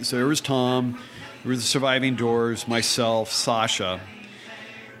so there was Tom, there was the surviving Doors, myself, Sasha.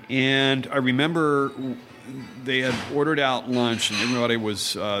 And I remember they had ordered out lunch, and everybody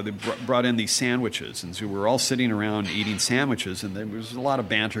was, they brought in these sandwiches. And so we were all sitting around eating sandwiches, and there was a lot of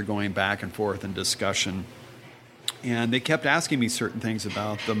banter going back and forth and discussion. And they kept asking me certain things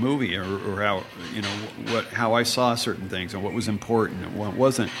about the movie, or how, how I saw certain things and what was important and what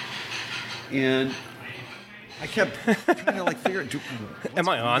wasn't. And I kept trying to figure out, am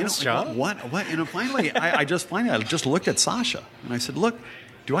I on this job? What? Finally, I just looked at Sasha and I said, "Look,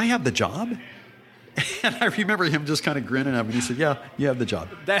 do I have the job?" And I remember him just kind of grinning at me. He said, "Yeah, you have the job."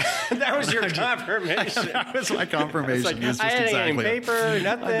 That was your confirmation. That was my confirmation. I hadn't got any paper,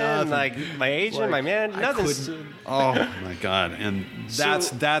 nothing. Like my agent, my man, nothing. Oh my God! And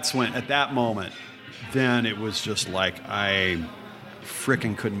that's when, at that moment, then it was just like I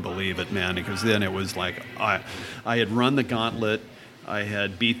frickin' couldn't believe it, man, because then it was like I had run the gauntlet, I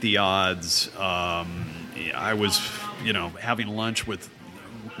had beat the odds, I was, having lunch with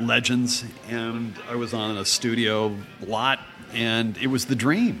legends, and I was on a studio lot, and it was the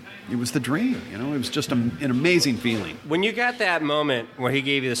dream. It was the dream, It was just an amazing feeling. When you got that moment where he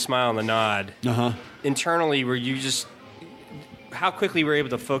gave you the smile and the nod, internally, were you just... How quickly were you able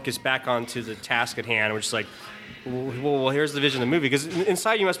to focus back onto the task at hand, which is like, well, here's the vision of the movie? Because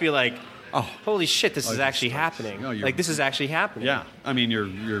inside you must be like, oh, holy shit, this is actually happening. This is actually happening. Yeah, I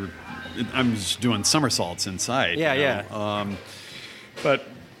mean, I'm just doing somersaults inside. Yeah. But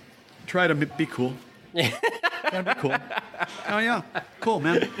try to be cool. Try to be cool. Oh yeah, cool,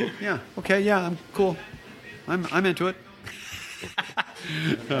 man. Yeah, okay, yeah, I'm cool. I'm into it.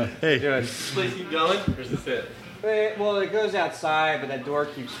 Hey, This place keep going, or is this it? Well, it goes outside, but that door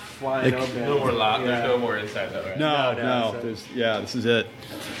keeps flying open. No more lock. There's no more inside though, right? No. This is it.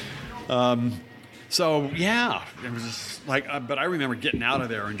 So yeah, it was just like, but I remember getting out of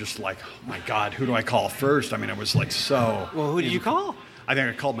there and just like, oh my God, who do I call first? I mean, it was like so. Well, who did you call? I think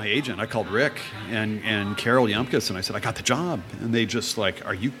I called my agent. I called Rick and Carol Yumkus, and I said, I got the job. And they just like,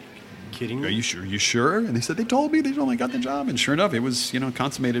 are you kidding me? Are you sure? You sure? And they said, they told me they only got the job. And sure enough, it was,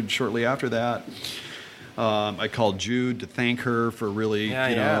 consummated shortly after that. I called Jude to thank her for really,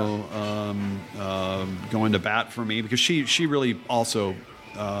 going to bat for me, because she really also,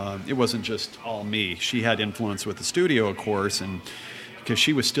 it wasn't just all me. She had influence with the studio, of course, and because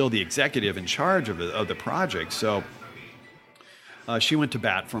she was still the executive in charge of the project. So she went to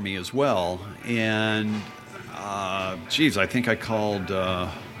bat for me as well. And, I think I called...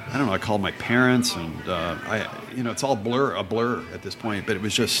 I called my parents, and it's all a blur at this point. But it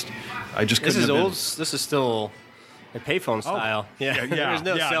was just, I just couldn't. This is old. This is still a payphone style. Yeah. There's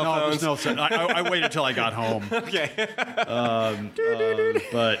no cell phones. No cell. I waited till I got home. Okay.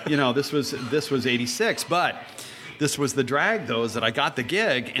 But this was '86. But this was the drag, though, is that I got the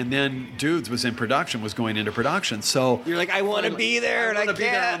gig, and then Dudes was going into production. So you're like, I want to be there, and I want to be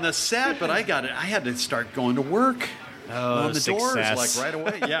there on the set, but I had to start going to work. On the success. doors, like right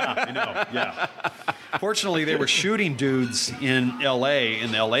away. Yeah, I know. Yeah. Fortunately, they were shooting Dudes in L.A.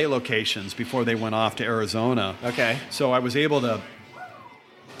 in the L.A. locations before they went off to Arizona. Okay. So I was able to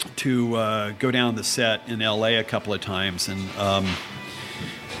go down the set in L.A. a couple of times, and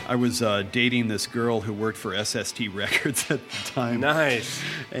I was dating this girl who worked for SST Records at the time. Nice.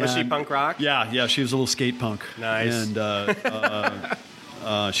 Was she punk rock? Yeah. She was a little skate punk. Nice. And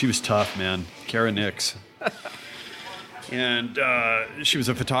she was tough, man. Kara Nix. And she was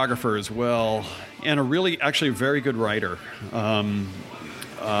a photographer as well, and actually a very good writer. And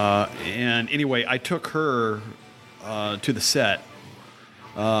anyway, I took her to the set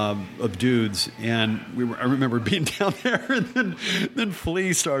of Dudes, and I remember being down there, and then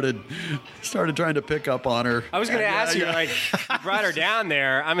Flea started trying to pick up on her. I was going to ask you, like, you brought her down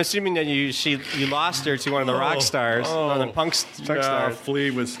there. I'm assuming that you lost her to one of the rock stars, one of the punk stars.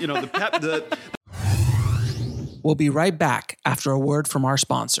 Flea was, the We'll be right back after a word from our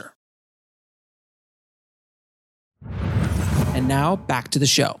sponsor. And now, back to the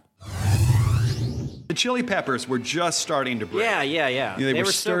show. The Chili Peppers were just starting to break. Yeah. They were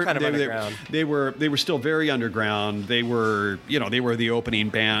still kind of underground. They were still very underground. They were the opening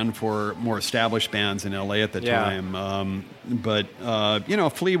band for more established bands in LA at the time. But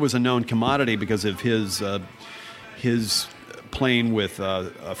Flea was a known commodity because of his playing with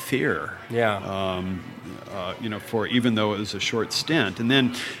Fear. Yeah. For even though it was a short stint,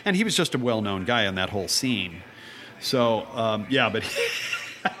 and he was just a well-known guy in that whole scene. So but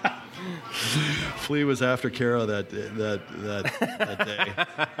Flea was after Kara that day.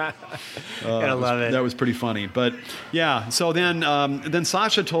 I love it. That was pretty funny. But yeah, so then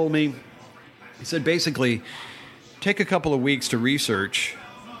Sasha told me, he said basically, take a couple of weeks to research,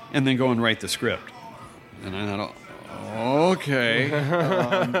 and then go and write the script. And I thought,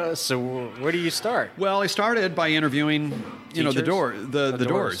 okay. So where do you start? Well, I started by interviewing, the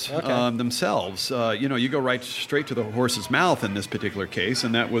Doors Okay. themselves. You go right straight to the horse's mouth in this particular case,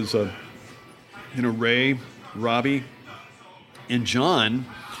 and that was, Ray, Robbie, and John.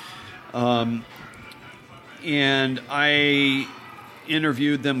 And I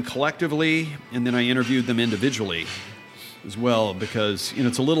interviewed them collectively, and then I interviewed them individually as well, because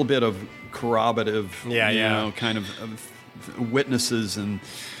it's a little bit of corroborative, kind of witnesses, and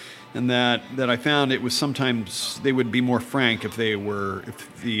that I found it was sometimes they would be more frank if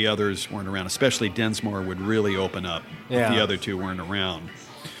the others weren't around. Especially Densmore would really open up if the other two weren't around.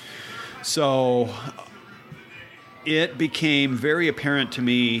 So it became very apparent to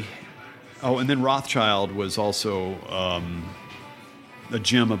me and then Rothschild was also a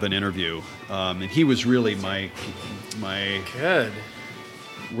gem of an interview, and he was really my. Good.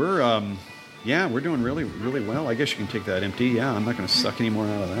 We're doing really, really well. I guess you can take that empty. Yeah, I'm not going to suck any more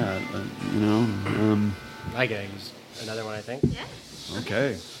out of that. But, I gotta use another one, I think. Yeah.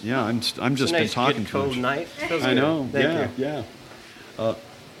 Okay. Yeah, I'm just It's a been nice, talking good, too cold much. night. Feels I good. know. Thank you. Yeah.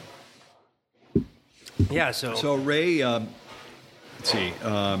 Yeah. So. So Ray, let's see,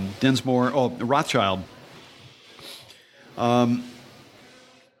 Dinsmore. Oh, Rothschild.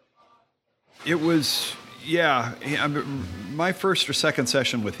 It was. Yeah, my first or second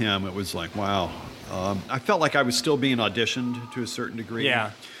session with him, it was like, wow. I felt like I was still being auditioned to a certain degree. Yeah.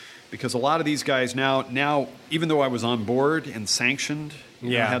 Because a lot of these guys now, even though I was on board and sanctioned,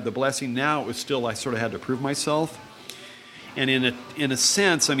 had the blessing, now it was still, I sort of had to prove myself. And in a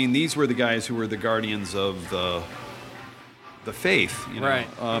sense, I mean, these were the guys who were the guardians of the faith, Right.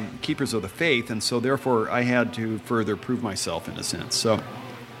 Keepers of the faith, and so therefore I had to further prove myself in a sense. So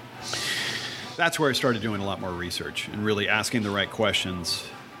that's where I started doing a lot more research and really asking the right questions,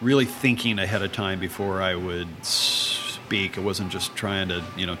 really thinking ahead of time before I would speak. I wasn't just trying to,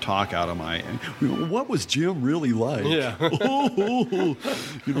 talk out of my, what was Jim really like? Yeah.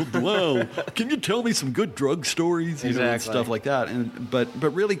 Wow. Can you tell me some good drug stories? And stuff like that.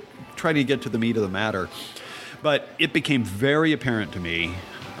 But really trying to get to the meat of the matter. But it became very apparent to me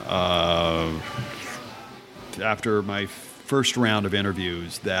after my first round of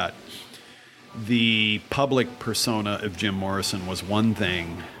interviews that the public persona of Jim Morrison was one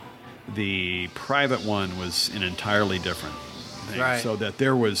thing. The private one was an entirely different thing. Right. So that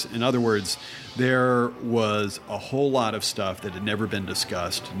there was, in other words, there was a whole lot of stuff that had never been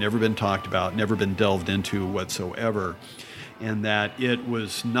discussed, never been talked about, never been delved into whatsoever. And that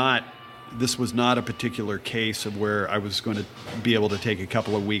this was not a particular case of where I was going to be able to take a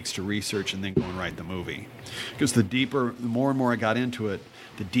couple of weeks to research and then go and write the movie. Because the more and more I got into it,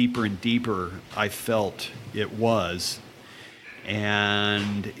 the deeper and deeper I felt it was.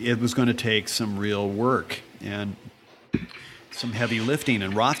 And it was going to take some real work and some heavy lifting.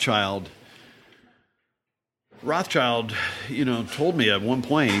 And Rothschild, told me at one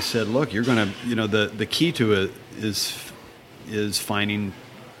point, he said, look, you're going to, the key to it is finding,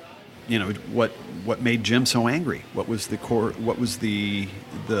 what made Jim so angry? What was the core, what was the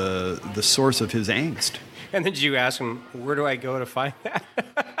source of his angst? And then did you ask him, where do I go to find that?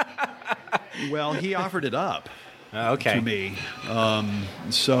 Well, he offered it up. Okay. To me.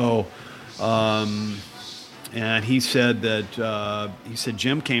 And he said that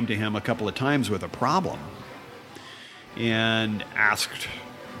Jim came to him a couple of times with a problem and asked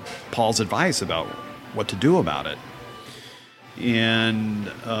Paul's advice about what to do about it. And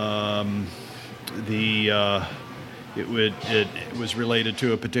it was related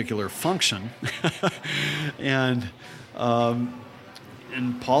to a particular function. And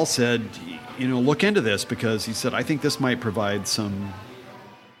Paul said, look into this, because he said, I think this might provide some,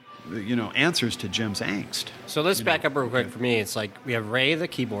 answers to Jim's angst. So let's back up real quick for me. It's like we have Ray, the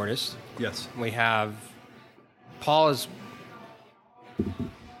keyboardist. Yes. We have Paul is...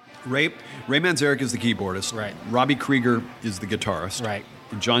 Ray Manzarek is the keyboardist. Right. Robbie Krieger is the guitarist. Right.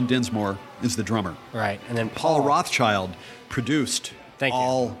 And John Dinsmore is the drummer. Right. And then Paul Rothschild produced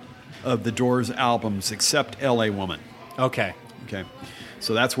all of the Doors albums except L.A. Woman. Okay.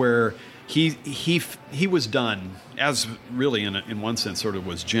 So that's where he was done, as really in one sense sort of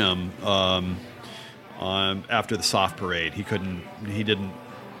was Jim, after the Soft Parade.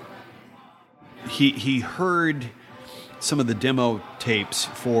 He heard some of the demo tapes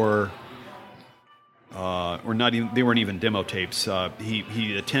for, or not even, they weren't even demo tapes.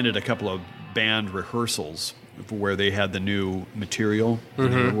 He attended a couple of band rehearsals where they had the new material that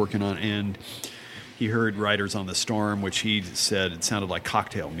they were working on, and he heard Riders on the Storm, which he said it sounded like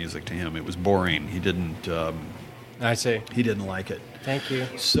cocktail music to him. It was boring. He didn't. I see. He didn't like it. Thank you.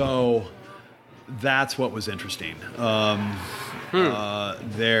 So that's what was interesting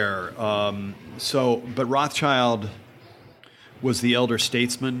there. But Rothschild was the elder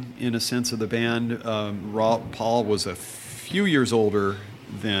statesman in a sense of the band. Paul was a few years older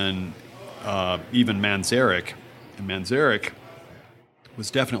than even Manzarek, and Manzarek was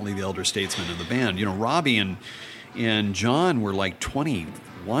definitely the elder statesman in the band. Robbie and John were like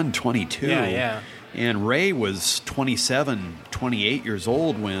 21, 22. Yeah. And Ray was 27, 28 years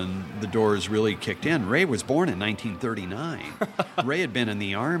old when the Doors really kicked in. Ray was born in 1939. Ray had been in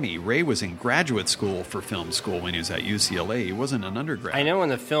the Army. Ray was in graduate school for film school when he was at UCLA. He wasn't an undergrad. I know when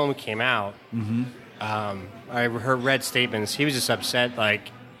the film came out, I read statements. He was just upset,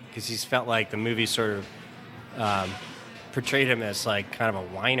 because he felt like the movie sort of portrayed him as like kind of a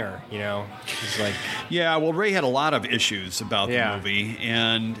whiner, you know. He's like, yeah. Well, Ray had a lot of issues about the movie,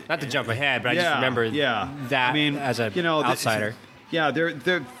 and not to jump ahead, but I just remember that. I mean, as a outsider.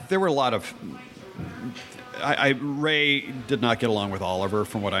 There were a lot of. Ray did not get along with Oliver,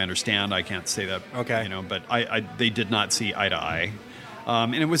 from what I understand. I can't say that, but they did not see eye to eye.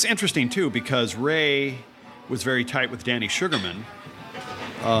 And it was interesting, too, because Ray was very tight with Danny Sugarman.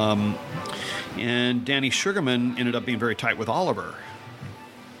 And Danny Sugarman ended up being very tight with Oliver.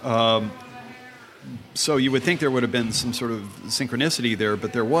 So you would think there would have been some sort of synchronicity there,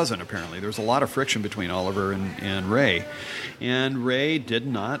 but there wasn't, apparently. There was a lot of friction between Oliver and Ray. And Ray did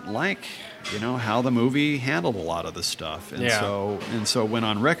not like, how the movie handled a lot of this stuff. And so went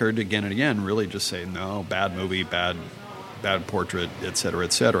on record again and again, really just saying, no, bad movie, bad portrait, et cetera,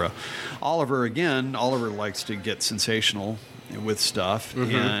 et cetera. Oliver likes to get sensational with stuff,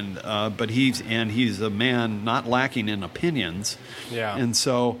 but he's a man not lacking in opinions, and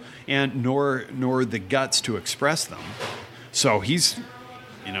nor the guts to express them. So he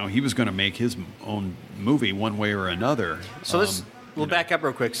was going to make his own movie one way or another. So we'll back up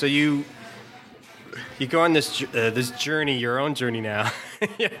real quick. So you go on this journey, your own journey now.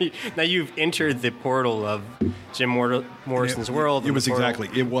 Now you've entered the portal of Jim Morrison's world. It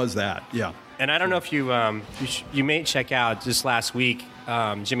was that, yeah. And I don't know if you may check out just last week.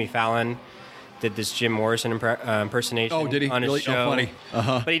 Jimmy Fallon did this Jim Morrison impersonation. Oh, did he? On his Really? show. Oh, funny.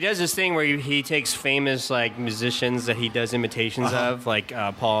 But he does this thing where he takes famous like musicians that he does imitations of, like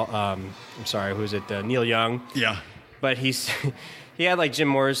Paul. I'm sorry, who's it? Neil Young. Yeah. But he had like Jim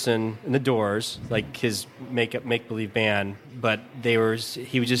Morrison and the Doors, like his make believe band. But he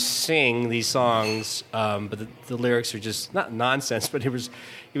would just sing these songs, but the lyrics are just not nonsense. But he was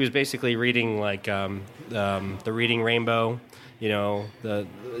basically reading like the Reading Rainbow, the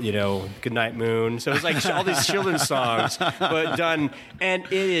Goodnight Moon. So it's like all these children's songs, but done, and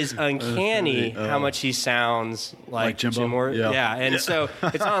it is uncanny how much he sounds like Jimbo? Jim Morrison. Yeah, and so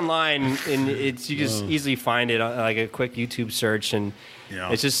it's online, and you just easily find it on like a quick YouTube search, and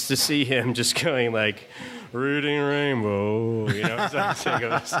it's just to see him just going like. Reading Rainbow, it's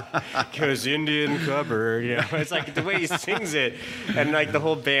like goes Indian cupboard, it's like the way he sings it, and like the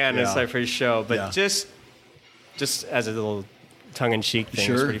whole band is like for his show, but just as a little tongue-in-cheek thing,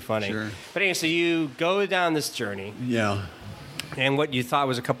 it's pretty funny. Sure. But anyway, so you go down this journey, and what you thought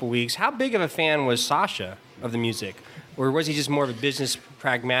was a couple weeks. How big of a fan was Sasha of the music, or was he just more of a business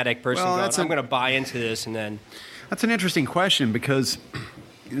pragmatic person? Well, I'm going to buy into this, and then that's an interesting question because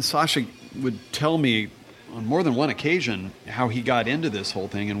Sasha would tell me on more than one occasion how he got into this whole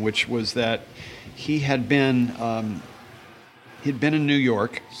thing, and which was that he had been he'd been in New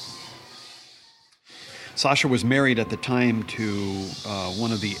York. Sasha was married at the time to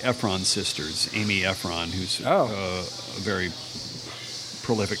one of the Efron sisters, Amy Efron, who's a very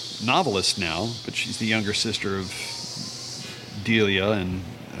prolific novelist now, but she's the younger sister of Delia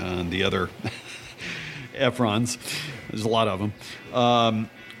and the other Efrons. There's a lot of them.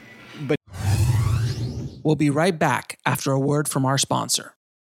 We'll be right back after a word from our sponsor.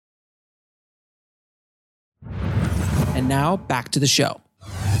 And now, back to the show.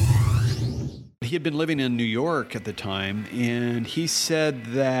 He had been living in New York at the time, and he said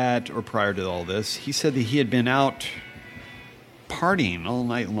that, or prior to all this, he said that he had been out partying all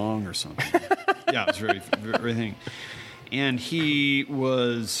night long or something. Yeah, it was very, very thing. And he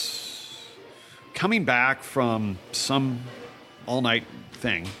was coming back from some all-night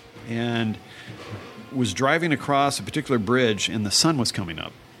thing, and was driving across a particular bridge, and the sun was coming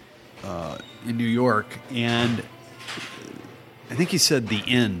up in New York, and I think he said the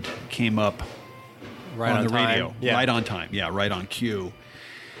end came up on the radio. Yeah. Right on time. Yeah, right on cue.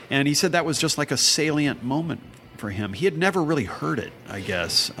 And he said that was just like a salient moment for him. He had never really heard it, I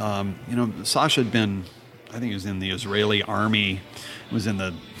guess. Sasha had been, I think he was in the Israeli army, was in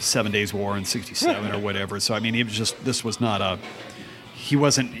the 7 Days War in 1967 or whatever. So, I mean, he was just, this was not he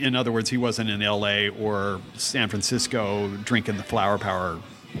wasn't, in other words, he wasn't in L.A. or San Francisco drinking the Flower Power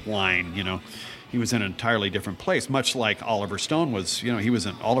wine, He was in an entirely different place, much like Oliver Stone was.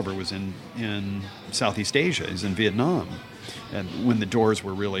 Oliver was in Southeast Asia. He was in Vietnam, and when the Doors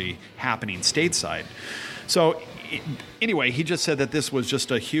were really happening stateside. So anyway, he just said that this was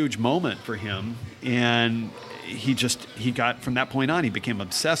just a huge moment for him, and he got, from that point on, he became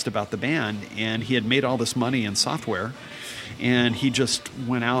obsessed about the band, and he had made all this money in software, and he just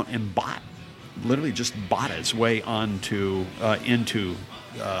went out and literally just bought his way into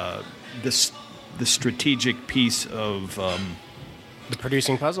the strategic piece of The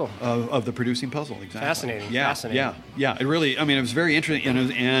producing puzzle. Of the producing puzzle, exactly. Fascinating. Yeah, Fascinating. yeah. It really, I mean, it was very interesting,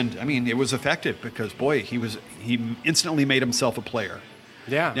 and I mean, it was effective because, boy, he instantly made himself a player.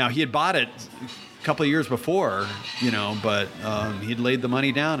 Yeah. Now, he had bought it a couple of years before, but he'd laid the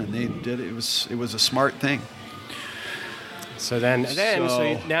money down, and they did. It was a smart thing. So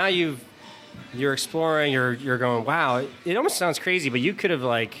now you're exploring. You're going. Wow, it almost sounds crazy, but you could have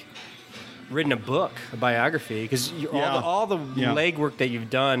written a book, a biography, because all the legwork that you've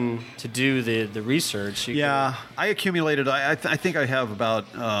done to do the research. I accumulated. I think I have about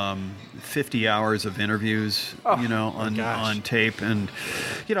 50 hours of interviews, on tape, and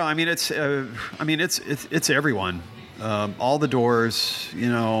it's everyone, all the Doors,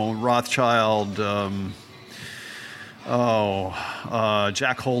 Rothschild,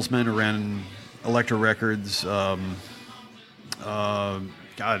 Jack Holzman, who ran Elektra Records.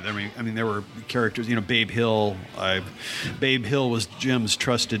 God, I mean, there were characters. Babe Hill. Babe Hill was Jim's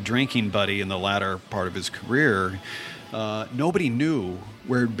trusted drinking buddy in the latter part of his career. Nobody knew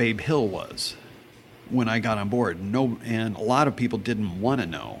where Babe Hill was when I got on board. And a lot of people didn't want to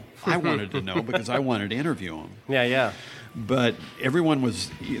know. I wanted to know because I wanted to interview him. Yeah. But everyone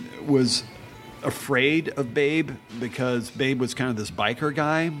was afraid of Babe because Babe was kind of this biker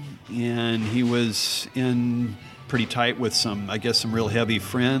guy, and he was in pretty tight with some real heavy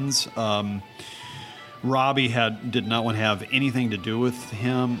friends. Robbie did not want to have anything to do with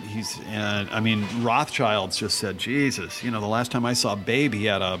him. Rothschilds just said, Jesus, the last time I saw Babe, he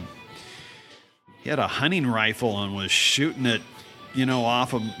had a hunting rifle and was shooting it,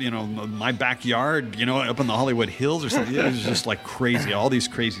 off of, my backyard, up in the Hollywood Hills or something. It was just crazy, all these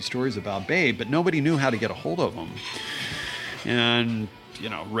crazy stories about Babe, but nobody knew how to get a hold of him. And,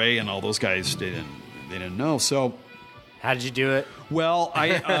 Ray and all those guys, they didn't know. So how did you do it? Well,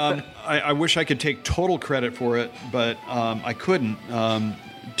 I wish I could take total credit for it, but I couldn't.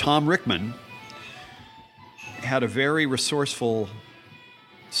 Tom Rickman had a very resourceful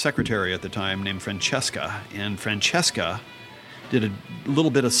secretary at the time named Francesca, and Francesca did a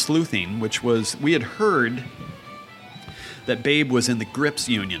little bit of sleuthing, which was, we had heard that Babe was in the Grips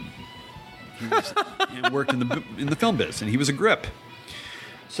union. He and worked in the film biz, and he was a grip.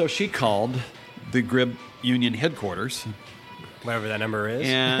 So she called the Grip Union headquarters, whatever that number is,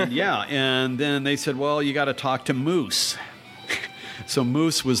 and then they said, "Well, you got to talk to Moose." So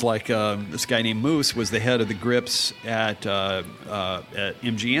Moose was this guy named Moose was the head of the Grips at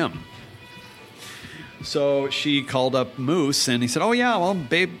MGM. So she called up Moose, and he said, "Oh yeah, well,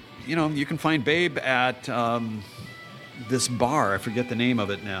 Babe, you can find Babe at this bar. I forget the name of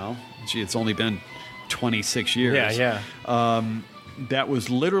it now. It's only been 26 years. Yeah. That was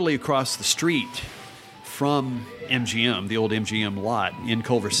literally across the street from MGM, the old MGM lot in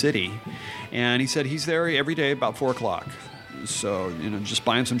Culver City. And he said he's there every day about 4 o'clock. So, just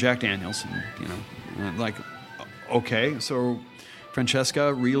buy him some Jack Daniels. And, okay. So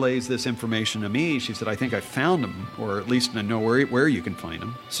Francesca relays this information to me. She said, I think I found him, or at least I know where you can find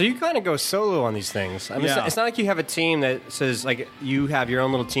him. So you kind of go solo on these things. I mean, it's not like you have a team that says, you have your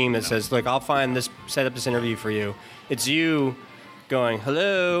own little team that says, look, I'll set up this interview for you. It's you going,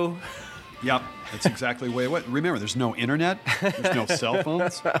 hello. Yep, that's exactly the way it went. Remember, there's no internet. There's no cell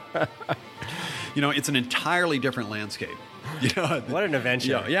phones. It's an entirely different landscape. What an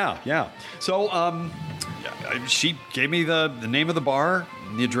adventure. Yeah. So she gave me the name of the bar,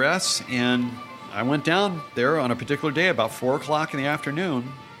 the address, and I went down there on a particular day about 4 o'clock in the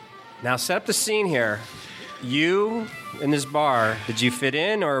afternoon. Now, set up the scene here. You in this bar, did you fit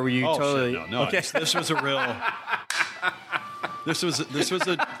in, or were you totally... Shit, no. Okay. This was a real... This was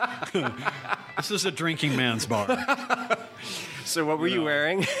a drinking man's bar. So what were you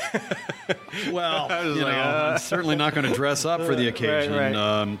wearing? Well, I'm certainly not going to dress up for the occasion.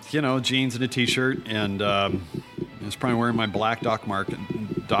 Right. Jeans and a T-shirt, and I was probably wearing my black Doc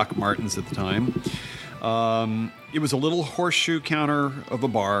Martens at the time. It was a little horseshoe counter of a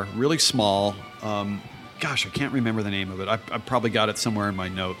bar, really small. Gosh, I can't remember the name of it. I probably got it somewhere in my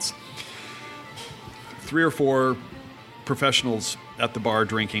notes. 3 or 4 professionals at the bar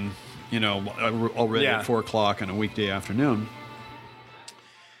drinking, already at 4 o'clock on a weekday afternoon.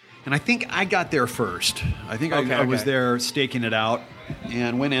 And I think I got there first. I think I was there staking it out,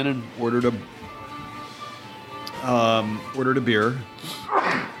 and went in and ordered a beer.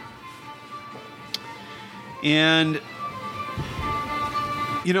 And,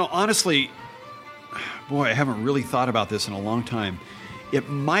 honestly, boy, I haven't really thought about this in a long time. It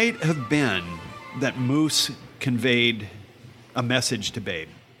might have been that Moose conveyed a message to Babe.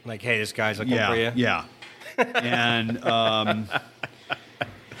 Like, hey, this guy's looking for you? Yeah. And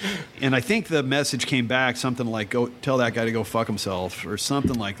And I think the message came back something like, "Go tell that guy to go fuck himself," or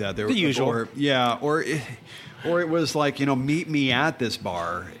something like that. The usual. Or it was like, meet me at this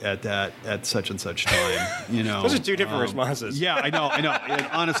bar at such and such time. Those are two different responses. Yeah, I know.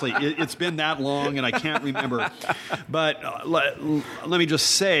 Honestly, it's been that long, and I can't remember. But let me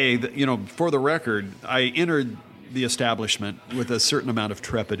just say that, for the record, I entered the establishment with a certain amount of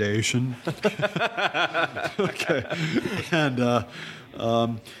trepidation. Okay, and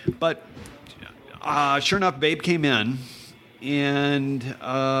but sure enough, Babe came in. And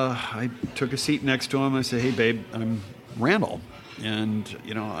I took a seat next to him. I said, "Hey, Babe, I'm Randall, and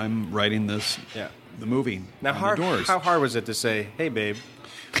I'm writing the movie." Now, how hard was it to say, "Hey, Babe"?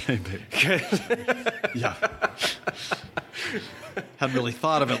 Hey, Babe. Yeah. Hadn't really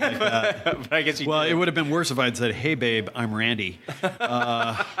thought of it like that. But I guess you did. It would have been worse if I'd said, "Hey, Babe, I'm Randy."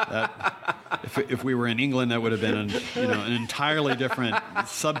 If we were in England, that would have been an entirely different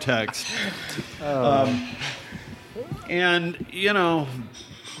subtext. And,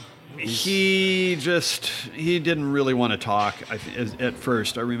 he didn't really want to talk at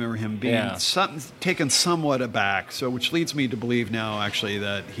first. I remember him being taken somewhat aback, which leads me to believe now, actually,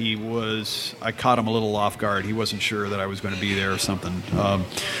 that I caught him a little off guard. He wasn't sure that I was going to be there or something. But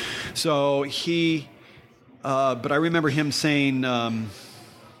I remember him saying,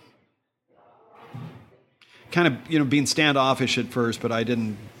 kind of, being standoffish at first, but I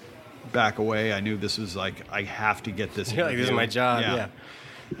didn't back away. I knew this was like, I have to get this. You're like, this is my job. Yeah.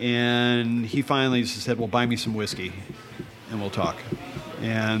 And he finally said, "Well, buy me some whiskey and we'll talk."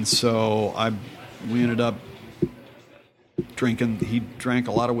 And so we ended up drinking. He drank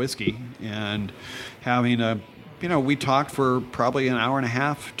a lot of whiskey and having we talked for probably an hour and a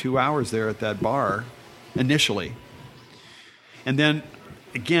half, 2 hours there at that bar initially. And then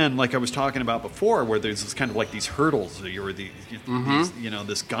again, like I was talking about before, where there's this kind of like these hurdles,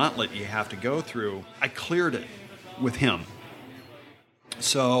 this gauntlet you have to go through. I cleared it with him.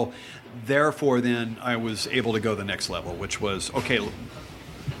 So, therefore, then I was able to go the next level, which was, okay,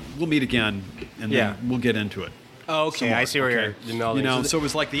 we'll meet again, and then we'll get into it. Oh, okay, I see where you're. So it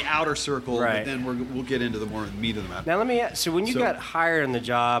was like the outer circle, but then we'll get into the more meat of the matter. Now, let me ask. So, when you got hired on the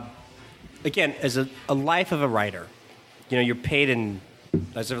job, again, as a life of a writer, you're paid in.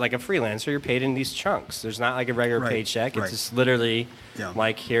 As like a freelancer, you're paid in these chunks. There's not like a regular paycheck. It's just literally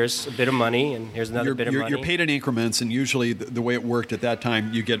like, here's a bit of money and here's another bit of money. You're paid in increments, and usually the way it worked at that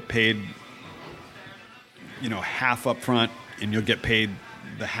time, you get paid, half up front, and you'll get paid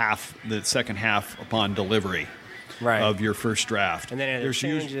the second half upon delivery of your first draft. And then there's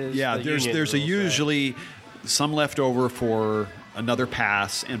usually some left over for another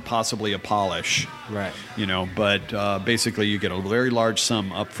pass and possibly a polish. Right. But basically you get a very large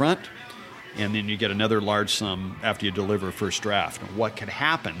sum up front, and then you get another large sum after you deliver first draft. What could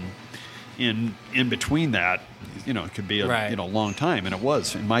happen in between that, it could be a long time, and it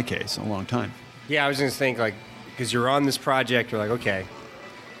was, in my case, a long time. Yeah, I was going to think, like, because you're on this project, you're like, okay,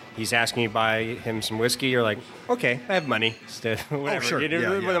 he's asking you to buy him some whiskey. You're like, okay, I have money. Whatever. Oh,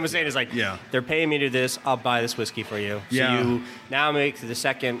 sure. What I'm saying is, like, they're paying me to do this. I'll buy this whiskey for you. So you now make the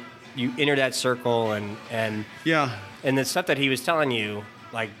second, you enter that circle, and the stuff that he was telling you,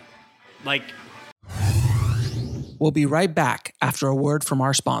 like. We'll be right back after a word from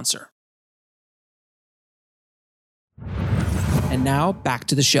our sponsor. And now back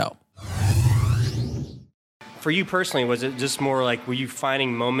to the show. For you personally, was it just more like, were you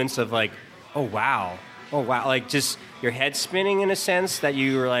finding moments of like, oh wow, like just your head spinning in a sense that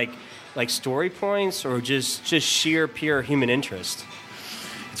you were like story points, or just sheer pure human interest?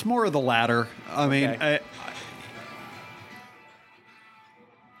 It's more of the latter. I mean,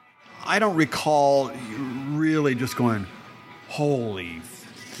 I don't recall really just going, holy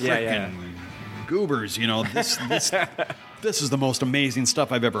frickin' goobers, this is the most amazing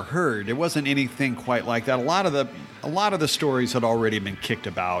stuff I've ever heard. It wasn't anything quite like that. A lot of the stories had already been kicked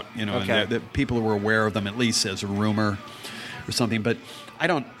about, and that people were aware of them, at least as a rumor or something. But I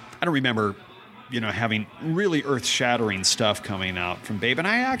don't remember, having really earth-shattering stuff coming out from Babe. And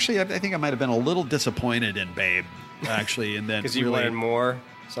I think I might have been a little disappointed in Babe, actually, and then because you learned more,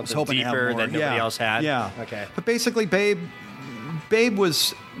 something deeper that nobody else had. Yeah. Okay. But basically, Babe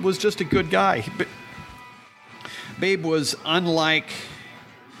was just a good guy. Babe was unlike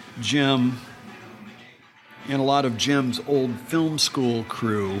Jim and a lot of Jim's old film school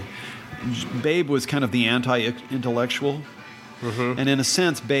crew. Babe was kind of the anti-intellectual. Mm-hmm. And in a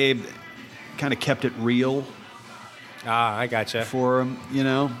sense, Babe kind of kept it real. Ah, I gotcha. For him,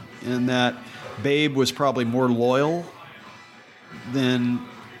 and that Babe was probably more loyal than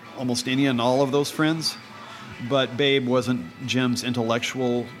almost any and all of those friends. But Babe wasn't Jim's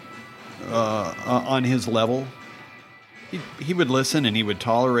intellectual on his level. He would listen and he would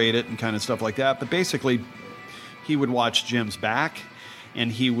tolerate it and kind of stuff like that. But basically, he would watch Jim's back,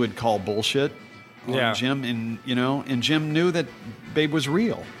 and he would call bullshit on Jim. And Jim knew that Babe was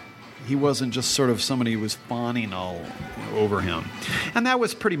real. He wasn't just sort of somebody who was fawning all over him. And that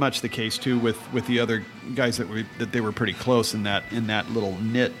was pretty much the case too with the other guys that they were pretty close in that little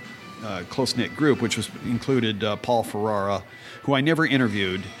close knit group, which included Paul Ferrara, who I never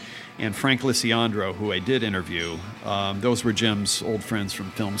interviewed, and Frank Lisiandro, who I did interview. Those were Jim's old friends from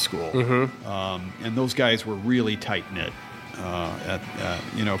film school, and those guys were really tight knit,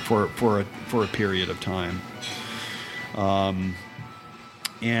 for a period of time.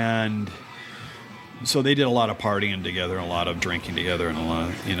 And so they did a lot of partying together, a lot of drinking together, and a lot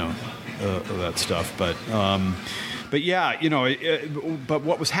of of that stuff. But yeah, but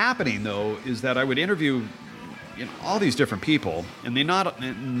what was happening though is that I would interview all these different people, and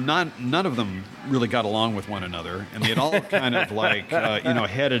none of them really got along with one another, and they had all kind of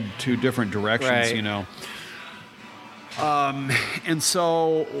headed to different directions, Right. And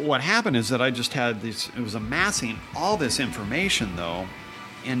so what happened is that I just had it was amassing all this information though,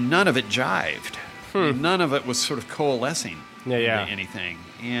 and none of it jived. None of it was sort of coalescing into anything,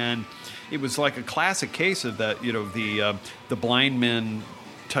 and it was like a classic case of that, the blind men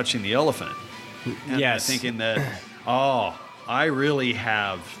touching the elephant. And thinking that, I really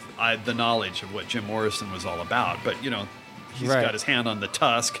have the knowledge of what Jim Morrison was all about. But, he's got his hand on the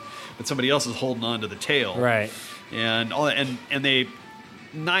tusk, but somebody else is holding on to the tail. Right. And they,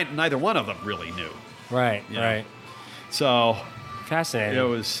 neither one of them really knew. Right, right. So fascinating. It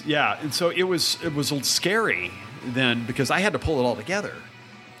was, and so it was scary then because I had to pull it all together.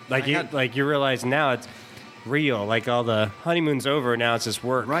 You realize now it's real. Like all the honeymoon's over, now it's just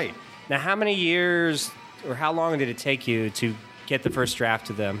work. Right. Now, how many years or how long did it take you to get the first draft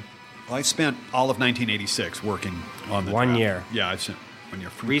to them? Well, I spent all of 1986 working on the 1 draft. year. Yeah, I spent 1 year.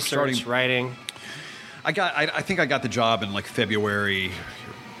 Research, writing. I think I got the job in like February,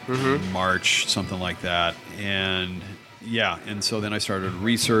 March, something like that. And and so then I started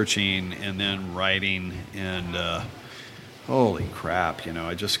researching and then writing, and holy crap,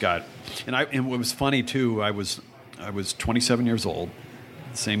 I just got, and what was funny too, I was 27 years old.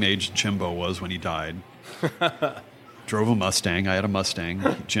 Same age Jimbo was when he died. Drove a Mustang. I had a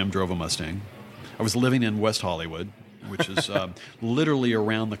Mustang. Jim drove a Mustang. I was living in West Hollywood, which is literally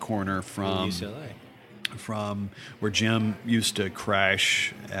around the corner from UCLA. From where Jim used to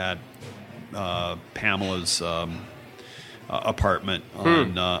crash at Pamela's apartment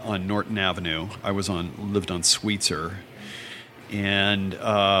on Norton Avenue. I lived on Sweetser. And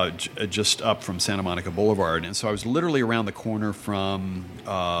just up from Santa Monica Boulevard, and so I was literally around the corner from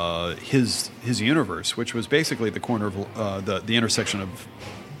his universe, which was basically the corner of the intersection of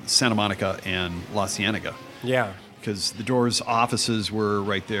Santa Monica and La Cienega. Yeah, because the Doors' offices were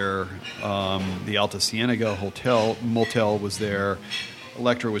right there. The Alta Cienega motel was there.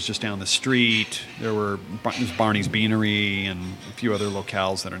 Electra was just down the street. There was Barney's Beanery and a few other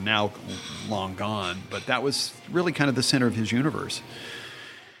locales that are now long gone. But that was really kind of the center of his universe.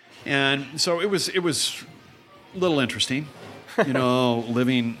 And so it was a little interesting,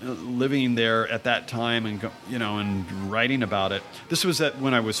 living there at that time and and writing about it. This was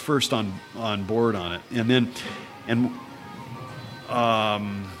when I was first on board on it, and then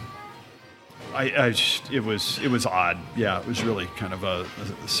it was odd. Yeah, it was really kind of a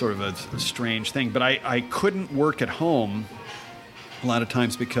sort of a strange thing. But I couldn't work at home a lot of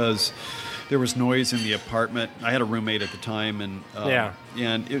times because there was noise in the apartment. I had a roommate at the time, and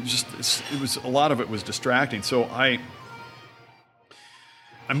it was a lot of it was distracting. So I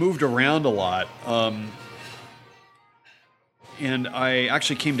moved around a lot. And I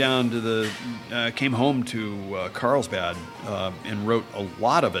actually came home to Carlsbad and wrote a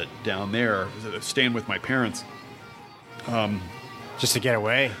lot of it down there, staying with my parents. Just to get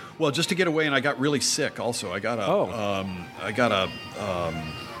away? Well, just to get away, and I got really sick also. I got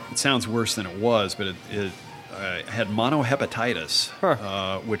it sounds worse than it was, but I had monohepatitis,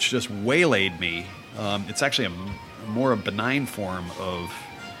 which just waylaid me. It's actually a more benign form of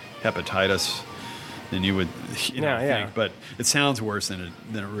hepatitis than you would think, but it sounds worse than it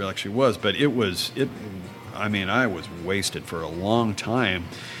really actually was. But I was wasted for a long time,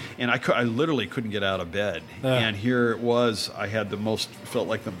 and I literally couldn't get out of bed. And here it was, I had felt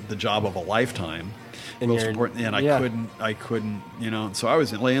like the job of a lifetime, most important, and I couldn't, so I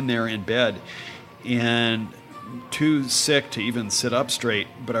was laying there in bed and too sick to even sit up straight.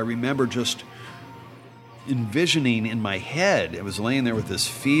 But I remember just envisioning in my head, I was laying there with this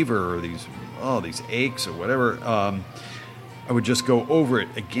fever or these aches or whatever, I would just go over it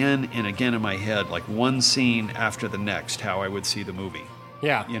again and again in my head, like one scene after the next, how I would see the movie.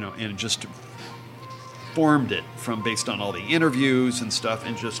 Yeah. And just formed it from based on all the interviews and stuff,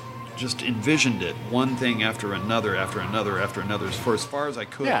 and just envisioned it one thing after another, after as far as I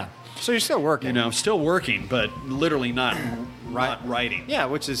could. Yeah. So you're still working. Still working, but literally not writing. Yeah,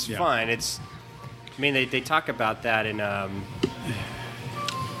 which is fine. They talk about that in, like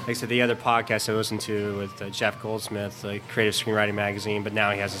I said, the other podcast I listened to with Jeff Goldsmith, like Creative Screenwriting Magazine, but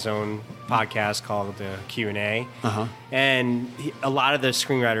now he has his own podcast called the Q&A. Uh-huh. And a lot of the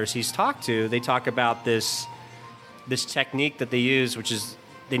screenwriters he's talked to, they talk about this technique that they use, which is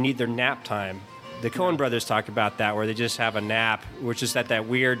they need their nap time. The Coen brothers talk about that, where they just have a nap, which is that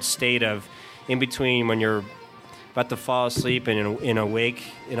weird state of in between when you're about to fall asleep and awake,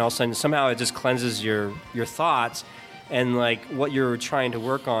 and all of a sudden somehow it just cleanses your thoughts, and like what you're trying to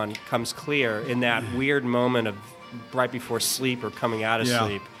work on comes clear in that weird moment of right before sleep or coming out of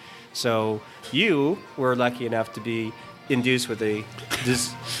sleep. So you were lucky enough to be induced with a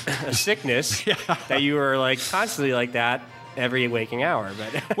sickness that you were like constantly like that every waking hour.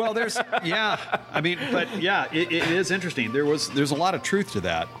 But well, it is interesting. There's a lot of truth to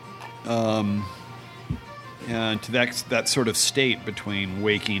that. And to that sort of state between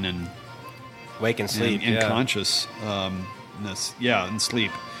waking and sleep and consciousness, and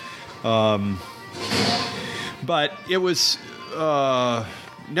sleep. But it was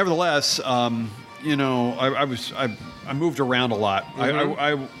nevertheless, I moved around a lot.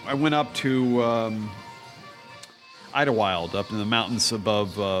 Mm-hmm. I went up to Idlewild, up in the mountains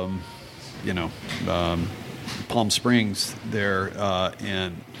above, Palm Springs there,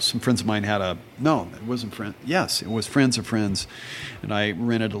 and some friends of mine had it wasn't friends. Yes, it was friends of friends, and I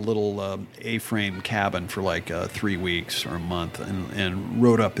rented a little A-frame cabin for like 3 weeks or a month, and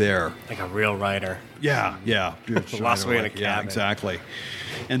rode up there like a real writer. Yeah. Lost away in a cabin. Yeah, exactly.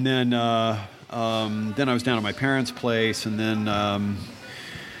 And then I was down at my parents' place, and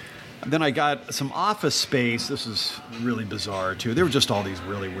then I got some office space. This is really bizarre too. There were just all these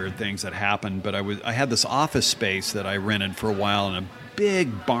really weird things that happened. But I had this office space that I rented for a while in a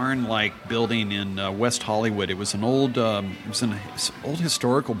big barn-like building in West Hollywood. It was an old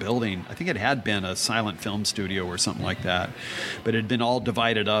historical building. I think it had been a silent film studio or something like that. But it had been all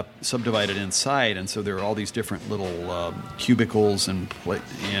subdivided inside, and so there were all these different little cubicles and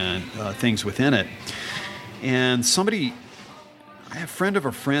things within it. And a friend of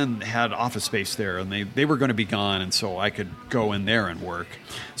a friend had office space there, and they were going to be gone, and so I could go in there and work.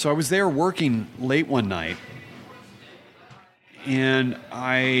 So I was there working late one night, and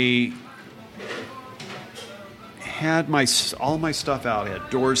I had all my stuff out. I had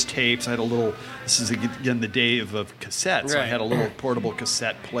Doors tapes. I had this is again the day of cassettes. So I had a little portable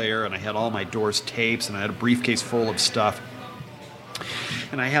cassette player, and I had all my Doors tapes, and I had a briefcase full of stuff.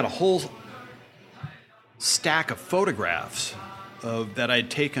 And I had a whole stack of photographs that I'd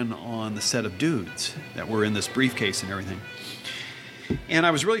taken on the set of Dudes that were in this briefcase and everything. And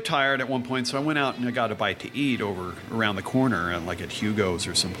I was really tired at one point, so I went out and I got a bite to eat around the corner, like at Hugo's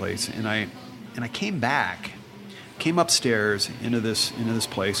or someplace. And I came upstairs into this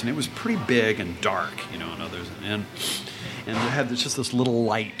place, and it was pretty big and dark, and it had just this little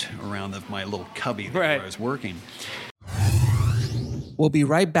light around my little cubby where I was working. We'll be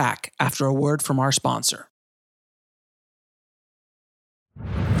right back after a word from our sponsor.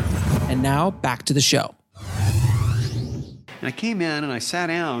 And now, back to the show. And I came in and I sat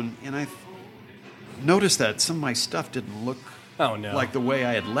down, and I noticed that some of my stuff didn't look like the way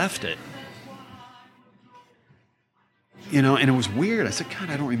I had left it. And it was weird. I said, God,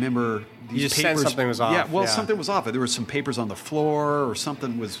 I don't remember these you just papers. Sensed something was off. Yeah, something was off. There were some papers on the floor, or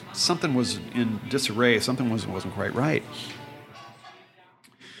something was in disarray. Something wasn't quite right.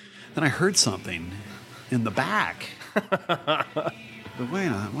 Then I heard something in the back. But wait a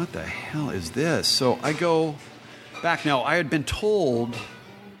minute, what the hell is this? So I go back. Now, I had been told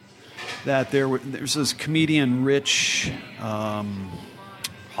that there's this comedian, Rich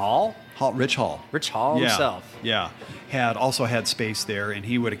Hall? Rich Hall. Rich Hall himself. Yeah. Also had space there, and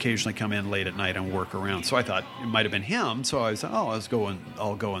he would occasionally come in late at night and work around. So I thought it might have been him. So I said,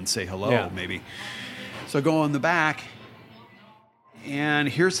 I'll go and say hello, maybe. So I go in the back, and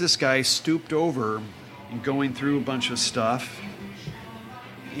here's this guy stooped over and going through a bunch of stuff.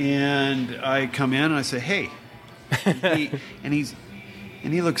 And I come in and I say, hey. And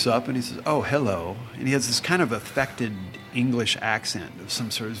he looks up and he says, oh, hello. And he has this kind of affected English accent of some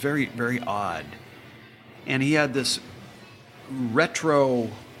sort. It's very, very odd. And he had this retro,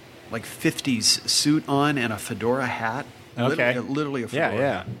 like 50s suit on and a fedora hat. Okay. Literally a fedora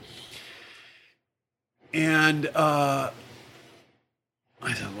hat. And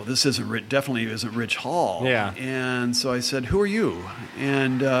I said, well, this definitely isn't Rich Hall. Yeah. And so I said, who are you?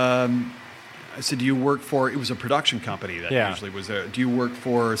 And I said, do you work for, it was a production company that usually was there. Do you work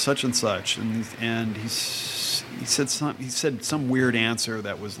for such and such? And he said some weird answer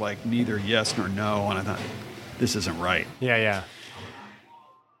that was like neither yes nor no. And I thought, this isn't right. Yeah.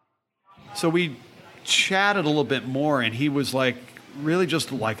 So we chatted a little bit more, and he was like really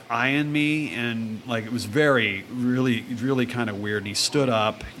just like eyeing me, and like it was really kind of weird. And he stood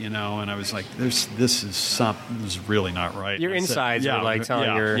up, and I was like, this is really not right. Your insides were like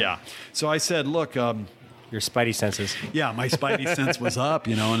telling your So I said, look, your spidey senses. Yeah, my spidey sense was up,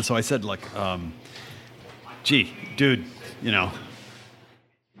 and so I said, like, gee, dude,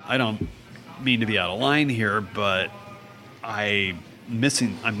 I don't mean to be out of line here, but I'm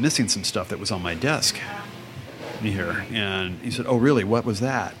missing some stuff that was on my desk here. And he said, oh, really? What was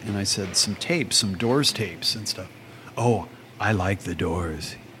that? And I said, some tapes, some Doors tapes and stuff. Oh, I like the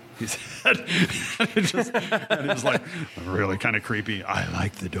Doors, he said. And it was like really kind of creepy. I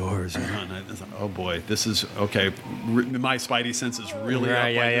like the Doors. And I was like, oh, boy, this is, okay. My spidey sense is really up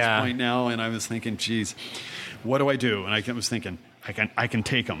by this point now. And I was thinking, geez, what do I do? And I was thinking, I can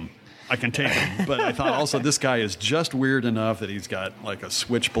take them. But I thought also this guy is just weird enough that he's got like a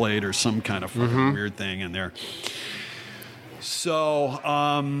switchblade or some kind of fucking weird thing in there. So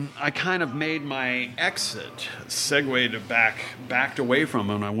I kind of made my exit, segued backed away from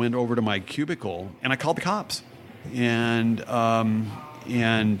him. I went over to my cubicle and I called the cops. And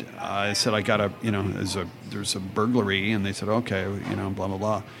I said, I got there's a burglary. And they said, okay, blah, blah,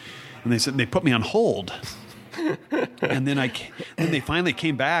 blah. And they said, they put me on hold. And then they finally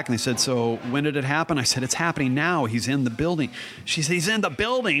came back and they said, so when did it happen? I said, it's happening now. He's in the building. She said, he's in the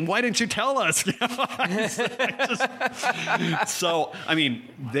building. Why didn't you tell us? So, I mean,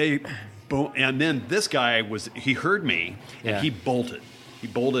 and then this guy he heard me and he bolted. He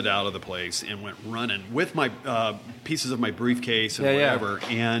bolted out of the place and went running with my pieces of my briefcase and whatever.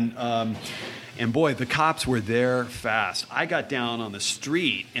 And boy, the cops were there fast. I got down on the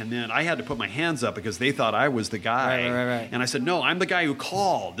street, and then I had to put my hands up because they thought I was the guy. Right. And I said, no, I'm the guy who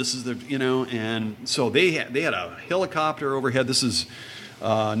called. This is and so they had a helicopter overhead. This is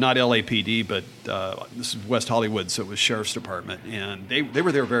not LAPD, but this is West Hollywood, so it was Sheriff's Department. And they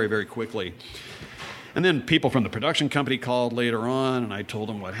were there very, very quickly. And then people from the production company called later on, and I told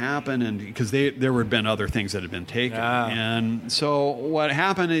them what happened, and because there had been other things that had been taken. Yeah. And so what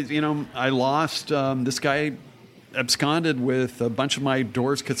happened is, I lost this guy absconded with a bunch of my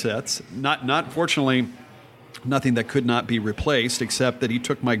Doors cassettes. Not fortunately, nothing that could not be replaced, except that he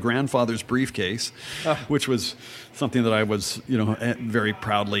took my grandfather's briefcase, which was something that I was, very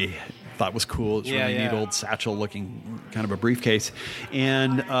proudly thought was cool. It's really neat, old satchel-looking kind of a briefcase,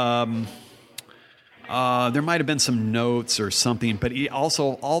 and. There might have been some notes or something, but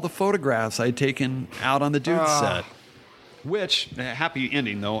also all the photographs I had taken out on the dude set, which, happy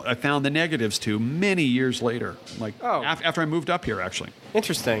ending though, I found the negatives to many years later, after I moved up here, actually.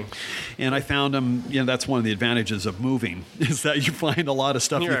 Interesting. And I found them, that's one of the advantages of moving, is that you find a lot of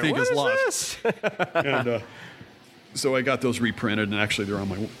stuff you think is lost. And so I got those reprinted, and actually they're on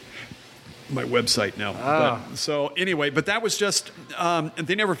my website now. But, so anyway, but that was just,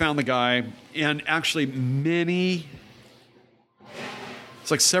 they never found the guy. And actually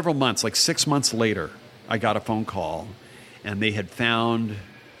it's like several months, like 6 months later, I got a phone call and they had found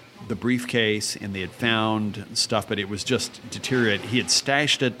the briefcase and they had found stuff, but it was just deteriorated. He had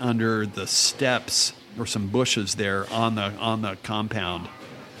stashed it under the steps or some bushes there on the compound.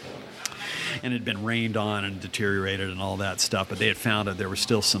 And it had been rained on and deteriorated and all that stuff. But they had found that there was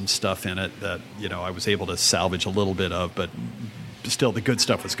still some stuff in it that, I was able to salvage a little bit of, but still the good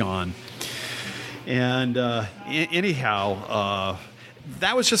stuff was gone. And anyhow,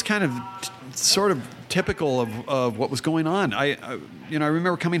 that was just kind of sort of typical of what was going on. I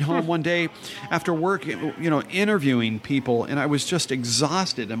remember coming home one day after work, interviewing people, and I was just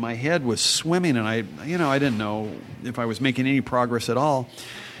exhausted and my head was swimming, and I didn't know if I was making any progress at all.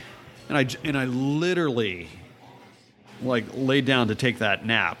 And I literally laid down to take that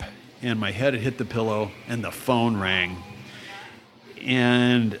nap, and my head had hit the pillow and the phone rang.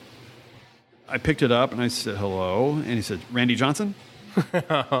 And I picked it up and I said, hello. And he said, Randy Johnson?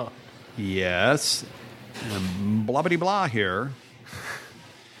 Yes. And blah, blah, blah here.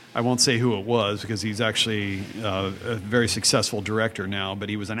 I won't say who it was because he's actually a very successful director now, but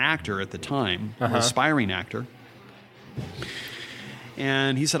he was an actor at the time, an aspiring actor.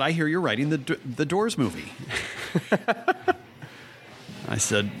 And he said, I hear you're writing the Doors movie. I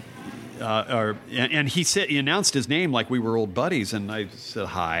said, and he announced his name like we were old buddies, and I said,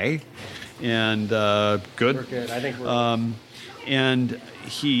 hi. And good. We're good. I think we're And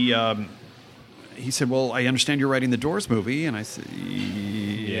he said, well, I understand you're writing the Doors movie. And I said,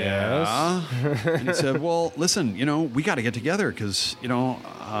 yeah. And he said, well, listen, we got to get together because,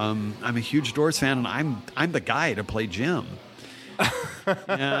 I'm a huge Doors fan and I'm the guy to play Jim.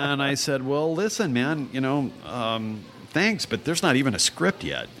 And I said, well, listen, man, thanks, but there's not even a script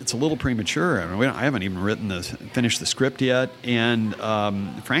yet. It's a little premature. I haven't even finished the script yet. And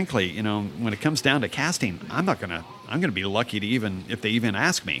frankly, when it comes down to casting, I'm going to be lucky to if they even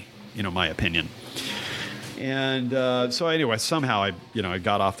ask me, my opinion. And so anyway, somehow I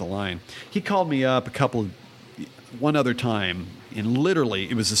got off the line. He called me up one other time, and literally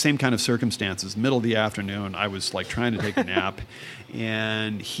it was the same kind of circumstances. Middle of the afternoon, I was like trying to take a nap,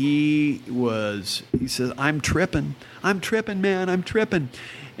 and he says, I'm tripping, man, I'm tripping.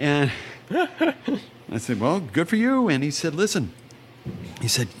 And I said, well, good for you. And he said, listen,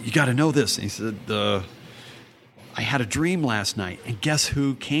 you got to know this. And he said, I had a dream last night, and guess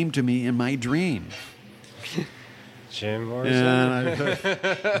who came to me in my dream? Jim Morrison. And I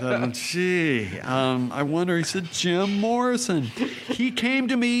thought, I wonder. He said, Jim Morrison. He came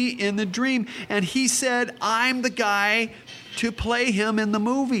to me in the dream, and he said, I'm the guy to play him in the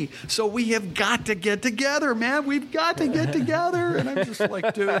movie. So we have got to get together, man. We've got to get together. And I'm just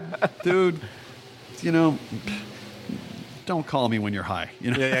like, dude, don't call me when you're high.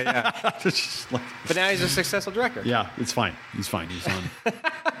 Yeah. Just like, but now he's a successful director. Yeah, it's fine. He's fine. He's on.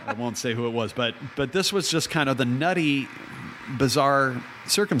 I won't say who it was, but this was just kind of the nutty, bizarre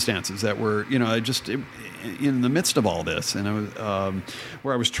circumstances that were, just in the midst of all this, and I was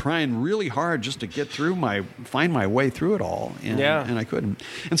where I was trying really hard just to find my way through it all, and I couldn't.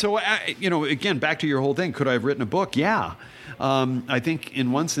 And so, again, back to your whole thing. Could I have written a book? Yeah, I think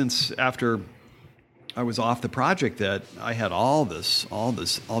in one sense after I was off the project that I had all these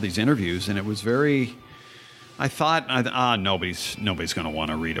interviews, and it was very. I thought, nobody's going to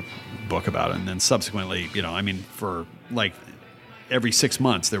want to read a book about it, and then subsequently, for like every 6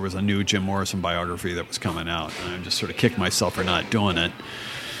 months there was a new Jim Morrison biography that was coming out, and I just sort of kicked myself for not doing it.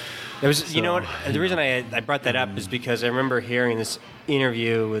 There was, the reason I brought that up is because I remember hearing this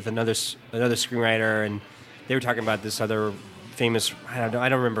interview with another screenwriter, and they were talking about this other famous. I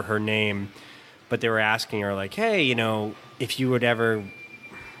don't remember her name. But they were asking her, like, hey, if you would ever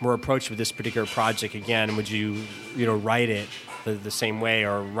were approached with this particular project again, would you, write it the same way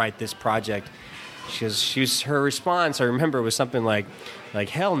or write this project? Her response, I remember, was something like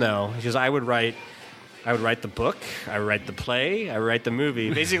hell no. She goes, I would write the book, I would write the play, I would write the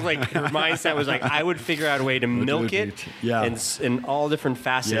movie. Basically, like, her mindset was like, I would figure out a way to milk it in all different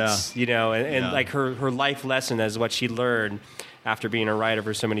facets, and like her life lesson as what she learned after being a writer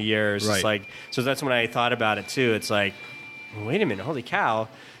for so many years. Right. It's like, so that's when I thought about it too. It's like, wait a minute, holy cow.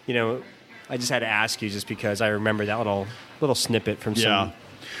 I just had to ask you just because I remember that little snippet from some. Yeah.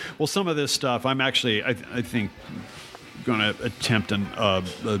 Well, some of this stuff, I'm actually, I think, going to attempt a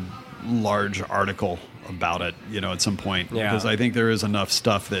large article about it, at some point. Yeah. Because I think there is enough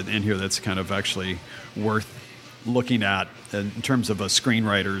stuff in here that's kind of actually worth looking at in terms of a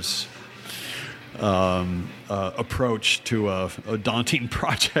screenwriter's approach to a daunting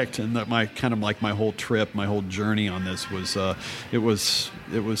project, and that my whole trip, my whole journey on this was it was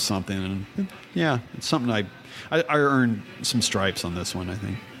something, and it's something I earned some stripes on this one, I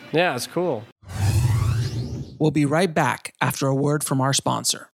think. Yeah, it's cool. We'll be right back after a word from our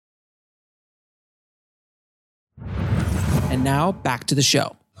sponsor. And now back to the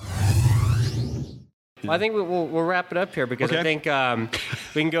show. Well, I think we'll wrap it up here because I think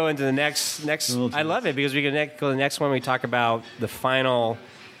we can go into the next. I love it because we can go to the next one. We talk about the final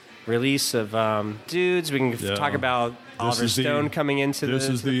release of Dudes. We can talk about Oliver Stone coming into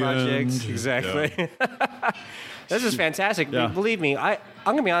the project. End. Exactly. Yeah. This is fantastic. Yeah. Believe me, I'm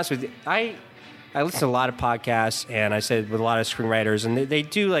going to be honest with you. I listen to a lot of podcasts, and I said with a lot of screenwriters, and they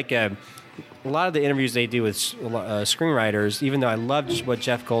do like a lot of the interviews they do with screenwriters, even though I love what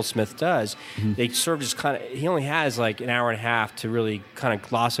Jeff Goldsmith does, they sort of just he only has like an hour and a half to really kind of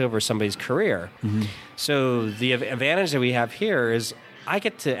gloss over somebody's career. Mm-hmm. So the advantage that we have here is I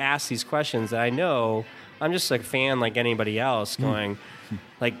get to ask these questions that I know I'm just like a fan like anybody else going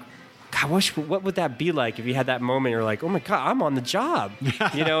like, God, what would that be like if you had that moment? You're like, oh my God, I'm on the job.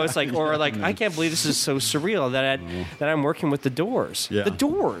 It's like, or like, I can't believe this is so surreal that I'm working with the Doors. Yeah. The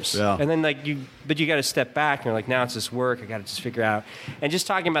Doors. Yeah. And then like you got to step back and you're like, now it's this work. I got to just figure out. And just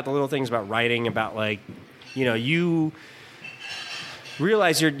talking about the little things about writing, about like, you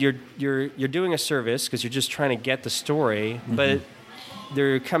realize you're doing a service because you're just trying to get the story, but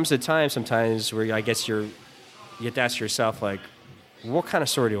there comes a time sometimes where I guess you have to ask yourself like, what kind of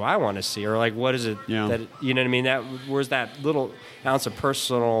story do I want to see? Or like, what is it that, you know what I mean? That, where's that little ounce of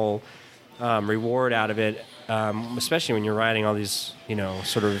personal reward out of it? Especially when you're writing all these, you know,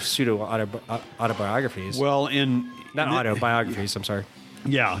 sort of pseudo autobiographies. Well, not autobiographies. I'm sorry.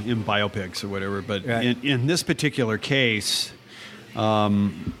 Yeah, in biopics or whatever. But in this particular case,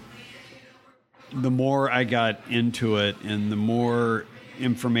 the more I got into it, and the more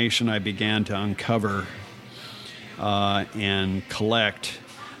information I began to uncover and collect,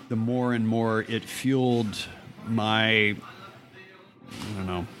 the more and more it fueled my,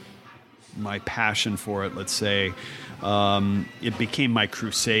 my passion for it, let's say. It became my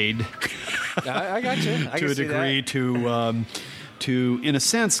crusade. I got you. To a degree, to, in a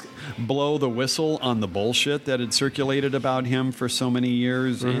sense, blow the whistle on the bullshit that had circulated about him for so many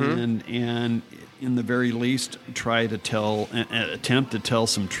years, and in the very least, try to attempt to tell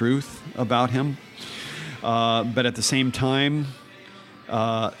some truth about him. But at the same time,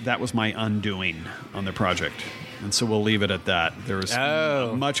 that was my undoing on the project. And so we'll leave it at that. There was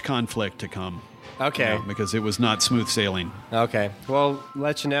much conflict to come. Okay. Because it was not smooth sailing. Okay. Well,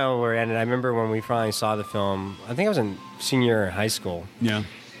 let you know where it ended. I remember when we finally saw the film, I think I was in senior year in high school. Yeah.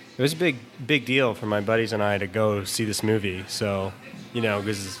 It was a big deal for my buddies and I to go see this movie. So,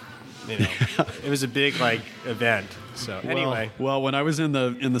 because, it was a big, event. So, anyway. Well, when I was in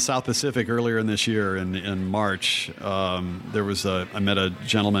the South Pacific earlier in this year, in March, I met a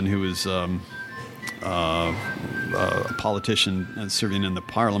gentleman who was a politician serving in the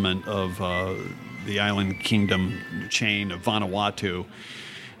parliament of the island kingdom chain of Vanuatu,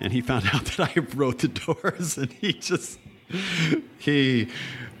 and he found out that I wrote the doors, and he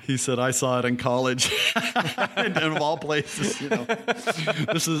said, I saw it in college. And of all places,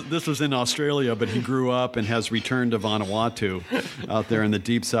 this was in Australia, but he grew up and has returned to Vanuatu out there in the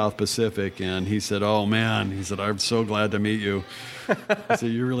deep South Pacific. And he said, oh man, he said, I'm so glad to meet you. I said,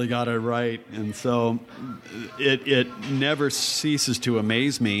 you really got it right. And so it never ceases to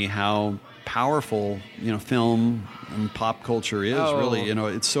amaze me how powerful, film and pop culture is. Really,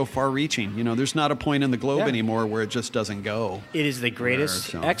 it's so far-reaching. There's not a point in the globe anymore where it just doesn't go. It is the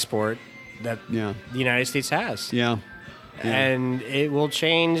greatest export that the United States has. Yeah. And it will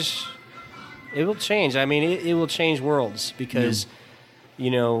change. It will change. I mean, it will change worlds because,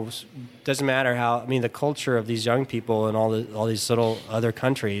 doesn't matter how. I mean, the culture of these young people and all these little other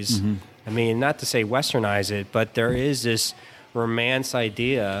countries. I mean, not to say westernize it, but there is this romance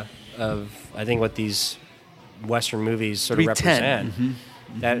idea of, I think, what these Western movies sort of represent,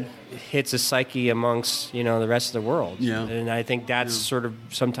 that hits a psyche amongst, the rest of the world. Yeah. And I think that's sort of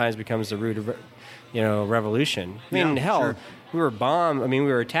sometimes becomes the root of, revolution. I mean, hell, we were bombed. I mean,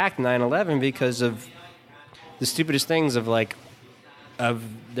 we were attacked in 9/11 because of the stupidest things of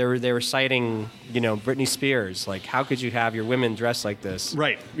they were citing, Britney Spears. Like, how could you have your women dressed like this?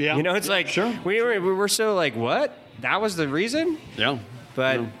 Right. Yeah. It's like, sure. We were so like, what? That was the reason? Yeah.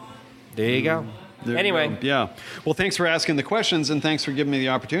 But there you go. Anyway. Yeah. Well, thanks for asking the questions, and thanks for giving me the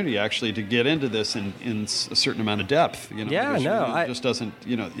opportunity, actually, to get into this in a certain amount of depth. It just doesn't,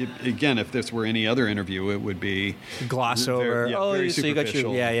 again, if this were any other interview, it would be... Gloss over. Very so you got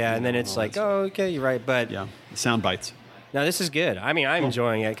your... Yeah. And then it's like, okay, you're right. But... Yeah. Sound bites. No, this is good. I mean, I'm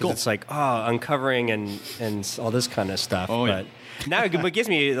enjoying it because it's like, uncovering and all this kind of stuff. Oh, yeah. But now it gives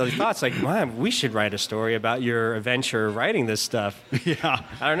me those thoughts like, man, we should write a story about your adventure writing this stuff. Yeah.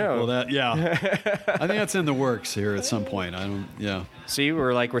 I don't know. Well, I think that's in the works here at some point. See,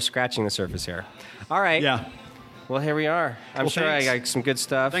 we're scratching the surface here. All right. Yeah. Well, here we are. I'm sure thanks. I got some good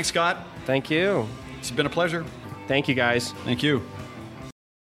stuff. Thanks, Scott. Thank you. It's been a pleasure. Thank you, guys. Thank you.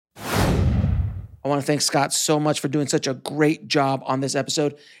 I want to thank Scott so much for doing such a great job on this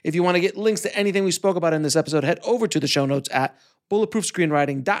episode. If you want to get links to anything we spoke about in this episode, head over to the show notes at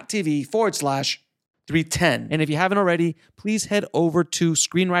bulletproofscreenwriting.tv/310. And if you haven't already, please head over to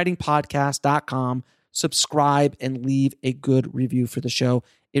screenwritingpodcast.com, subscribe, and leave a good review for the show.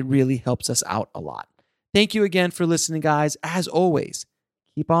 It really helps us out a lot. Thank you again for listening, guys. As always,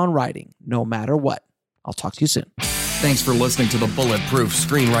 keep on writing no matter what. I'll talk to you soon. Thanks for listening to the Bulletproof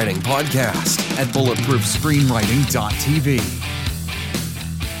Screenwriting Podcast at bulletproofscreenwriting.tv.